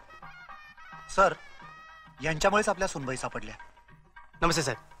ठेवलंय त्यांना. सर, यांच्यामुळेच आपल्या सुनबाई सापडल्या. नमस्ते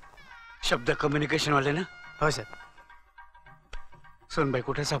साहेब. शब्द कम्युनिकेशन वाले ना? हो साहेब. सुनबाई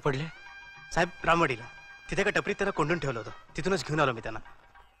कुठे सापडले? साहेब रामवाडीला, तिथे एका टपरीत त्यांना कोंडून ठेवलं होतं, तिथूनच घेऊन आलो मी त्यांना.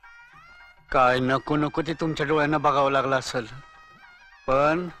 काय नको नको ते तुमच्या डोळ्यांना बघावं लागलं असेल,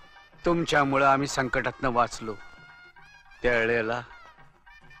 पण तुमच्यामुळं आम्ही संकटातनं वाचलो. त्यावेळेला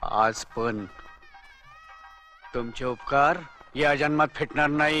आज पण तुमचे उपकार या जन्मात फेटणार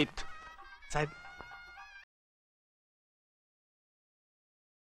नाहीत. साहेब,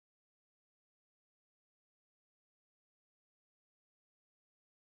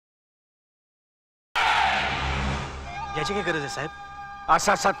 याची काय गरज आहे साहेब?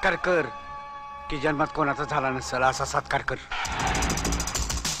 असा सत्कार कर की जन्मात कोणाचा झाला नसेल, असा सत्कार कर.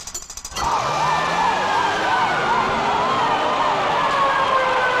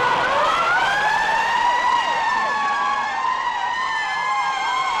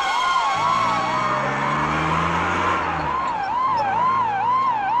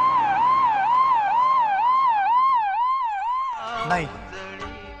 नाही,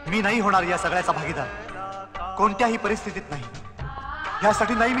 मी नाही होणार या सगळ्याचा भागीदार, कोणत्याही परिस्थितीत नाही.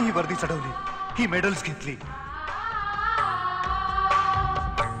 यासाठी नाही मी ही वर्दी चढवली, ही मेडल्स घेतली.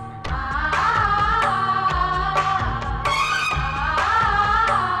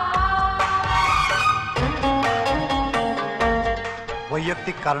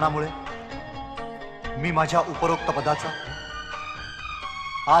 वैयक्तिक कारणामुळे मी माझ्या उपरोक्त पदाचा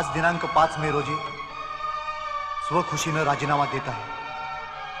आज दिनांक 5 मे रोजी स्वखुशीनं राजीनामा देत आहे.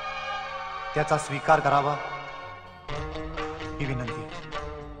 त्याचा स्वीकार करावा ही विनंती.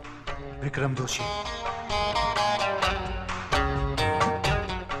 विक्रम जोशी.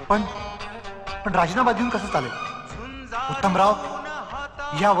 पण राजीनामा देऊन कसं चालेल? उत्तमराव,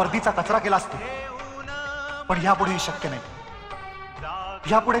 या वर्दीचा कचरा केला असतो, पण यापुढे शक्य नाही.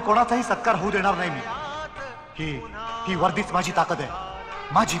 यापुढे कोणाचाही सत्कार होऊ देणार नाही मी. ही वर्दीच माझी ताकद आहे,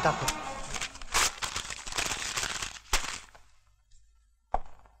 माझी ताकद.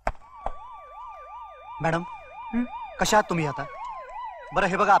 मॅडम, कशा आहात तुम्ही आता? बरं,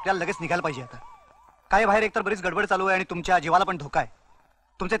 हे बघा, आपल्याला लगेच निघायला पाहिजे आता. काय बाहेर एकतर बरीच गडबड चालू आहे आणि तुमच्या जीवाला पण धोका आहे.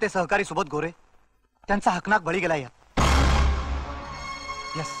 तुमचे ते सहकारी सुबोध गोरे, त्यांचा हकनाक बळी गेला. यस,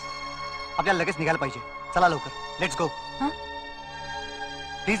 आपल्याला लगेच निघायला पाहिजे. चला लवकर, let's go.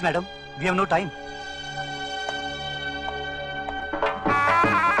 Please madam, we have no time.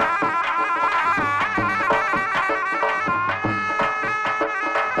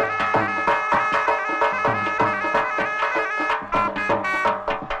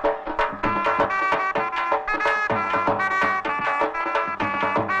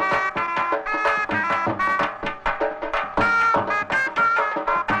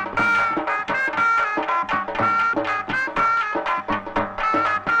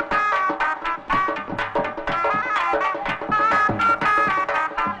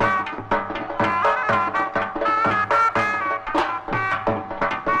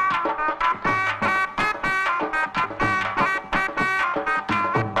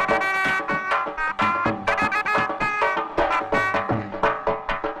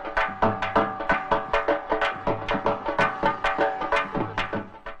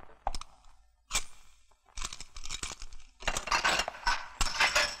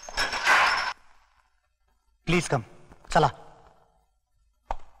 Please come. चला.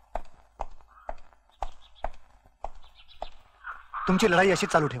 तुमची लढाई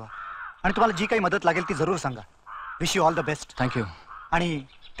अशीच चालू ठेवा आणि तुम्हाला जी काही मदत लागेल ती जरूर सांगा. Wish you all the best. Thank you. आणि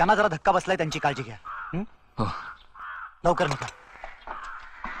त्यांना जरा धक्का बसलाय, त्यांची काळजी घ्या. हो. लवकर निघा.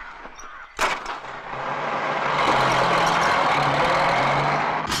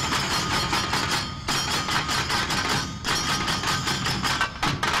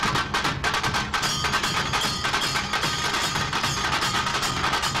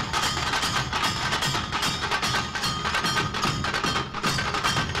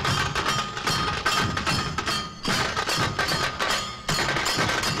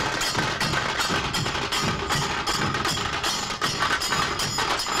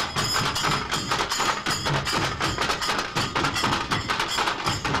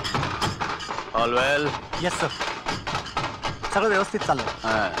 ऑल वेल? येस सर, सगळं व्यवस्थित चाललंय.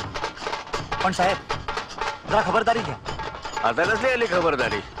 पण साहेब, जरा खबरदारी घ्या. आता कसली आली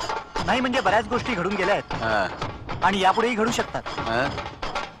खबरदारी? नाही म्हणजे बऱ्याच गोष्टी घडून गेल्या आहेत आणि यापुढेही घडू शकतात.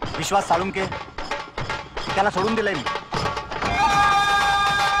 विश्वास साळुंके, त्याला सोडून दिलंय मी.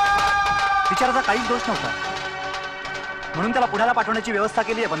 बिचाराचा काहीच दोष नव्हता, म्हणून त्याला पुण्याला पाठवण्याची व्यवस्था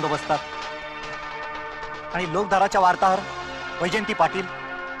केली आहे बंदोबस्तात. आणि लोकधाराच्या वार्ताहर वैजयंती पाटील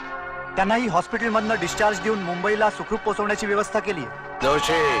त्यांनाही हॉस्पिटलमधनं डिस्चार्ज देऊन मुंबईला सुखरूप पोहोचवण्याची व्यवस्था केली आहे.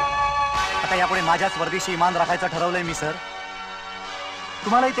 जोशी, आता यापुढे माझ्याच वर्दीशी इमान राखायचं ठरवलंय मी सर.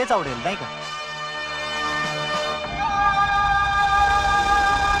 तुम्हालाही तेच आवडेल नाही का?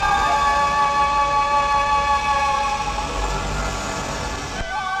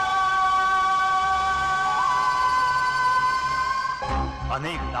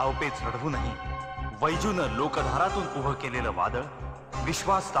 अनेक डावपेच लढवूनही वैजूनं लोकधारातून उभं केलेलं वादळ,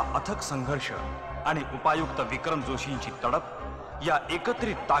 विश्वासचा अथक संघर्ष आणि उपायुक्त विक्रम जोशींची तडप या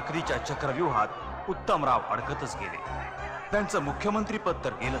एकत्रित ताकदीच्या चक्रव्यूहात उत्तमराव अडकतच गेले. त्यांचं मुख्यमंत्रीपद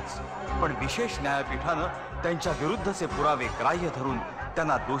तर गेलंच, पण विशेष न्यायपीठानं त्यांच्या विरुद्धचे पुरावे ग्राह्य धरून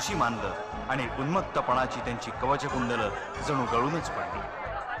त्यांना दोषी मानलं आणि उन्मत्तपणाची त्यांची कवचकुंडलं जणू गळूनच पडली.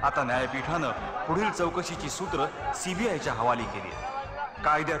 आता न्यायपीठानं पुढील चौकशीची सूत्र सीबीआयच्या हवाली केली.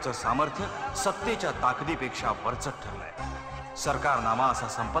 कायद्याचं सामर्थ्य सत्तेच्या ताकदीपेक्षा वरचढ ठरलंय. सरकारनामा असा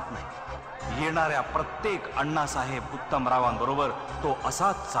संपत नाही. येणाऱ्या प्रत्येक अण्णासाहेब उत्तमरावांबरोबर तो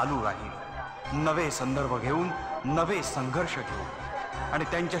असाच चालू राहील. नवे संदर्भ घेऊन, नवे संघर्ष घेऊन आणि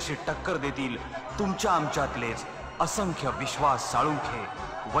त्यांच्याशी टक्कर देतील तुमच्या आमच्यातलेच असंख्य विश्वास साळुंखे,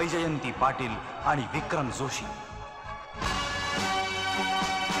 वैजयंती पाटील आणि विक्रम जोशी.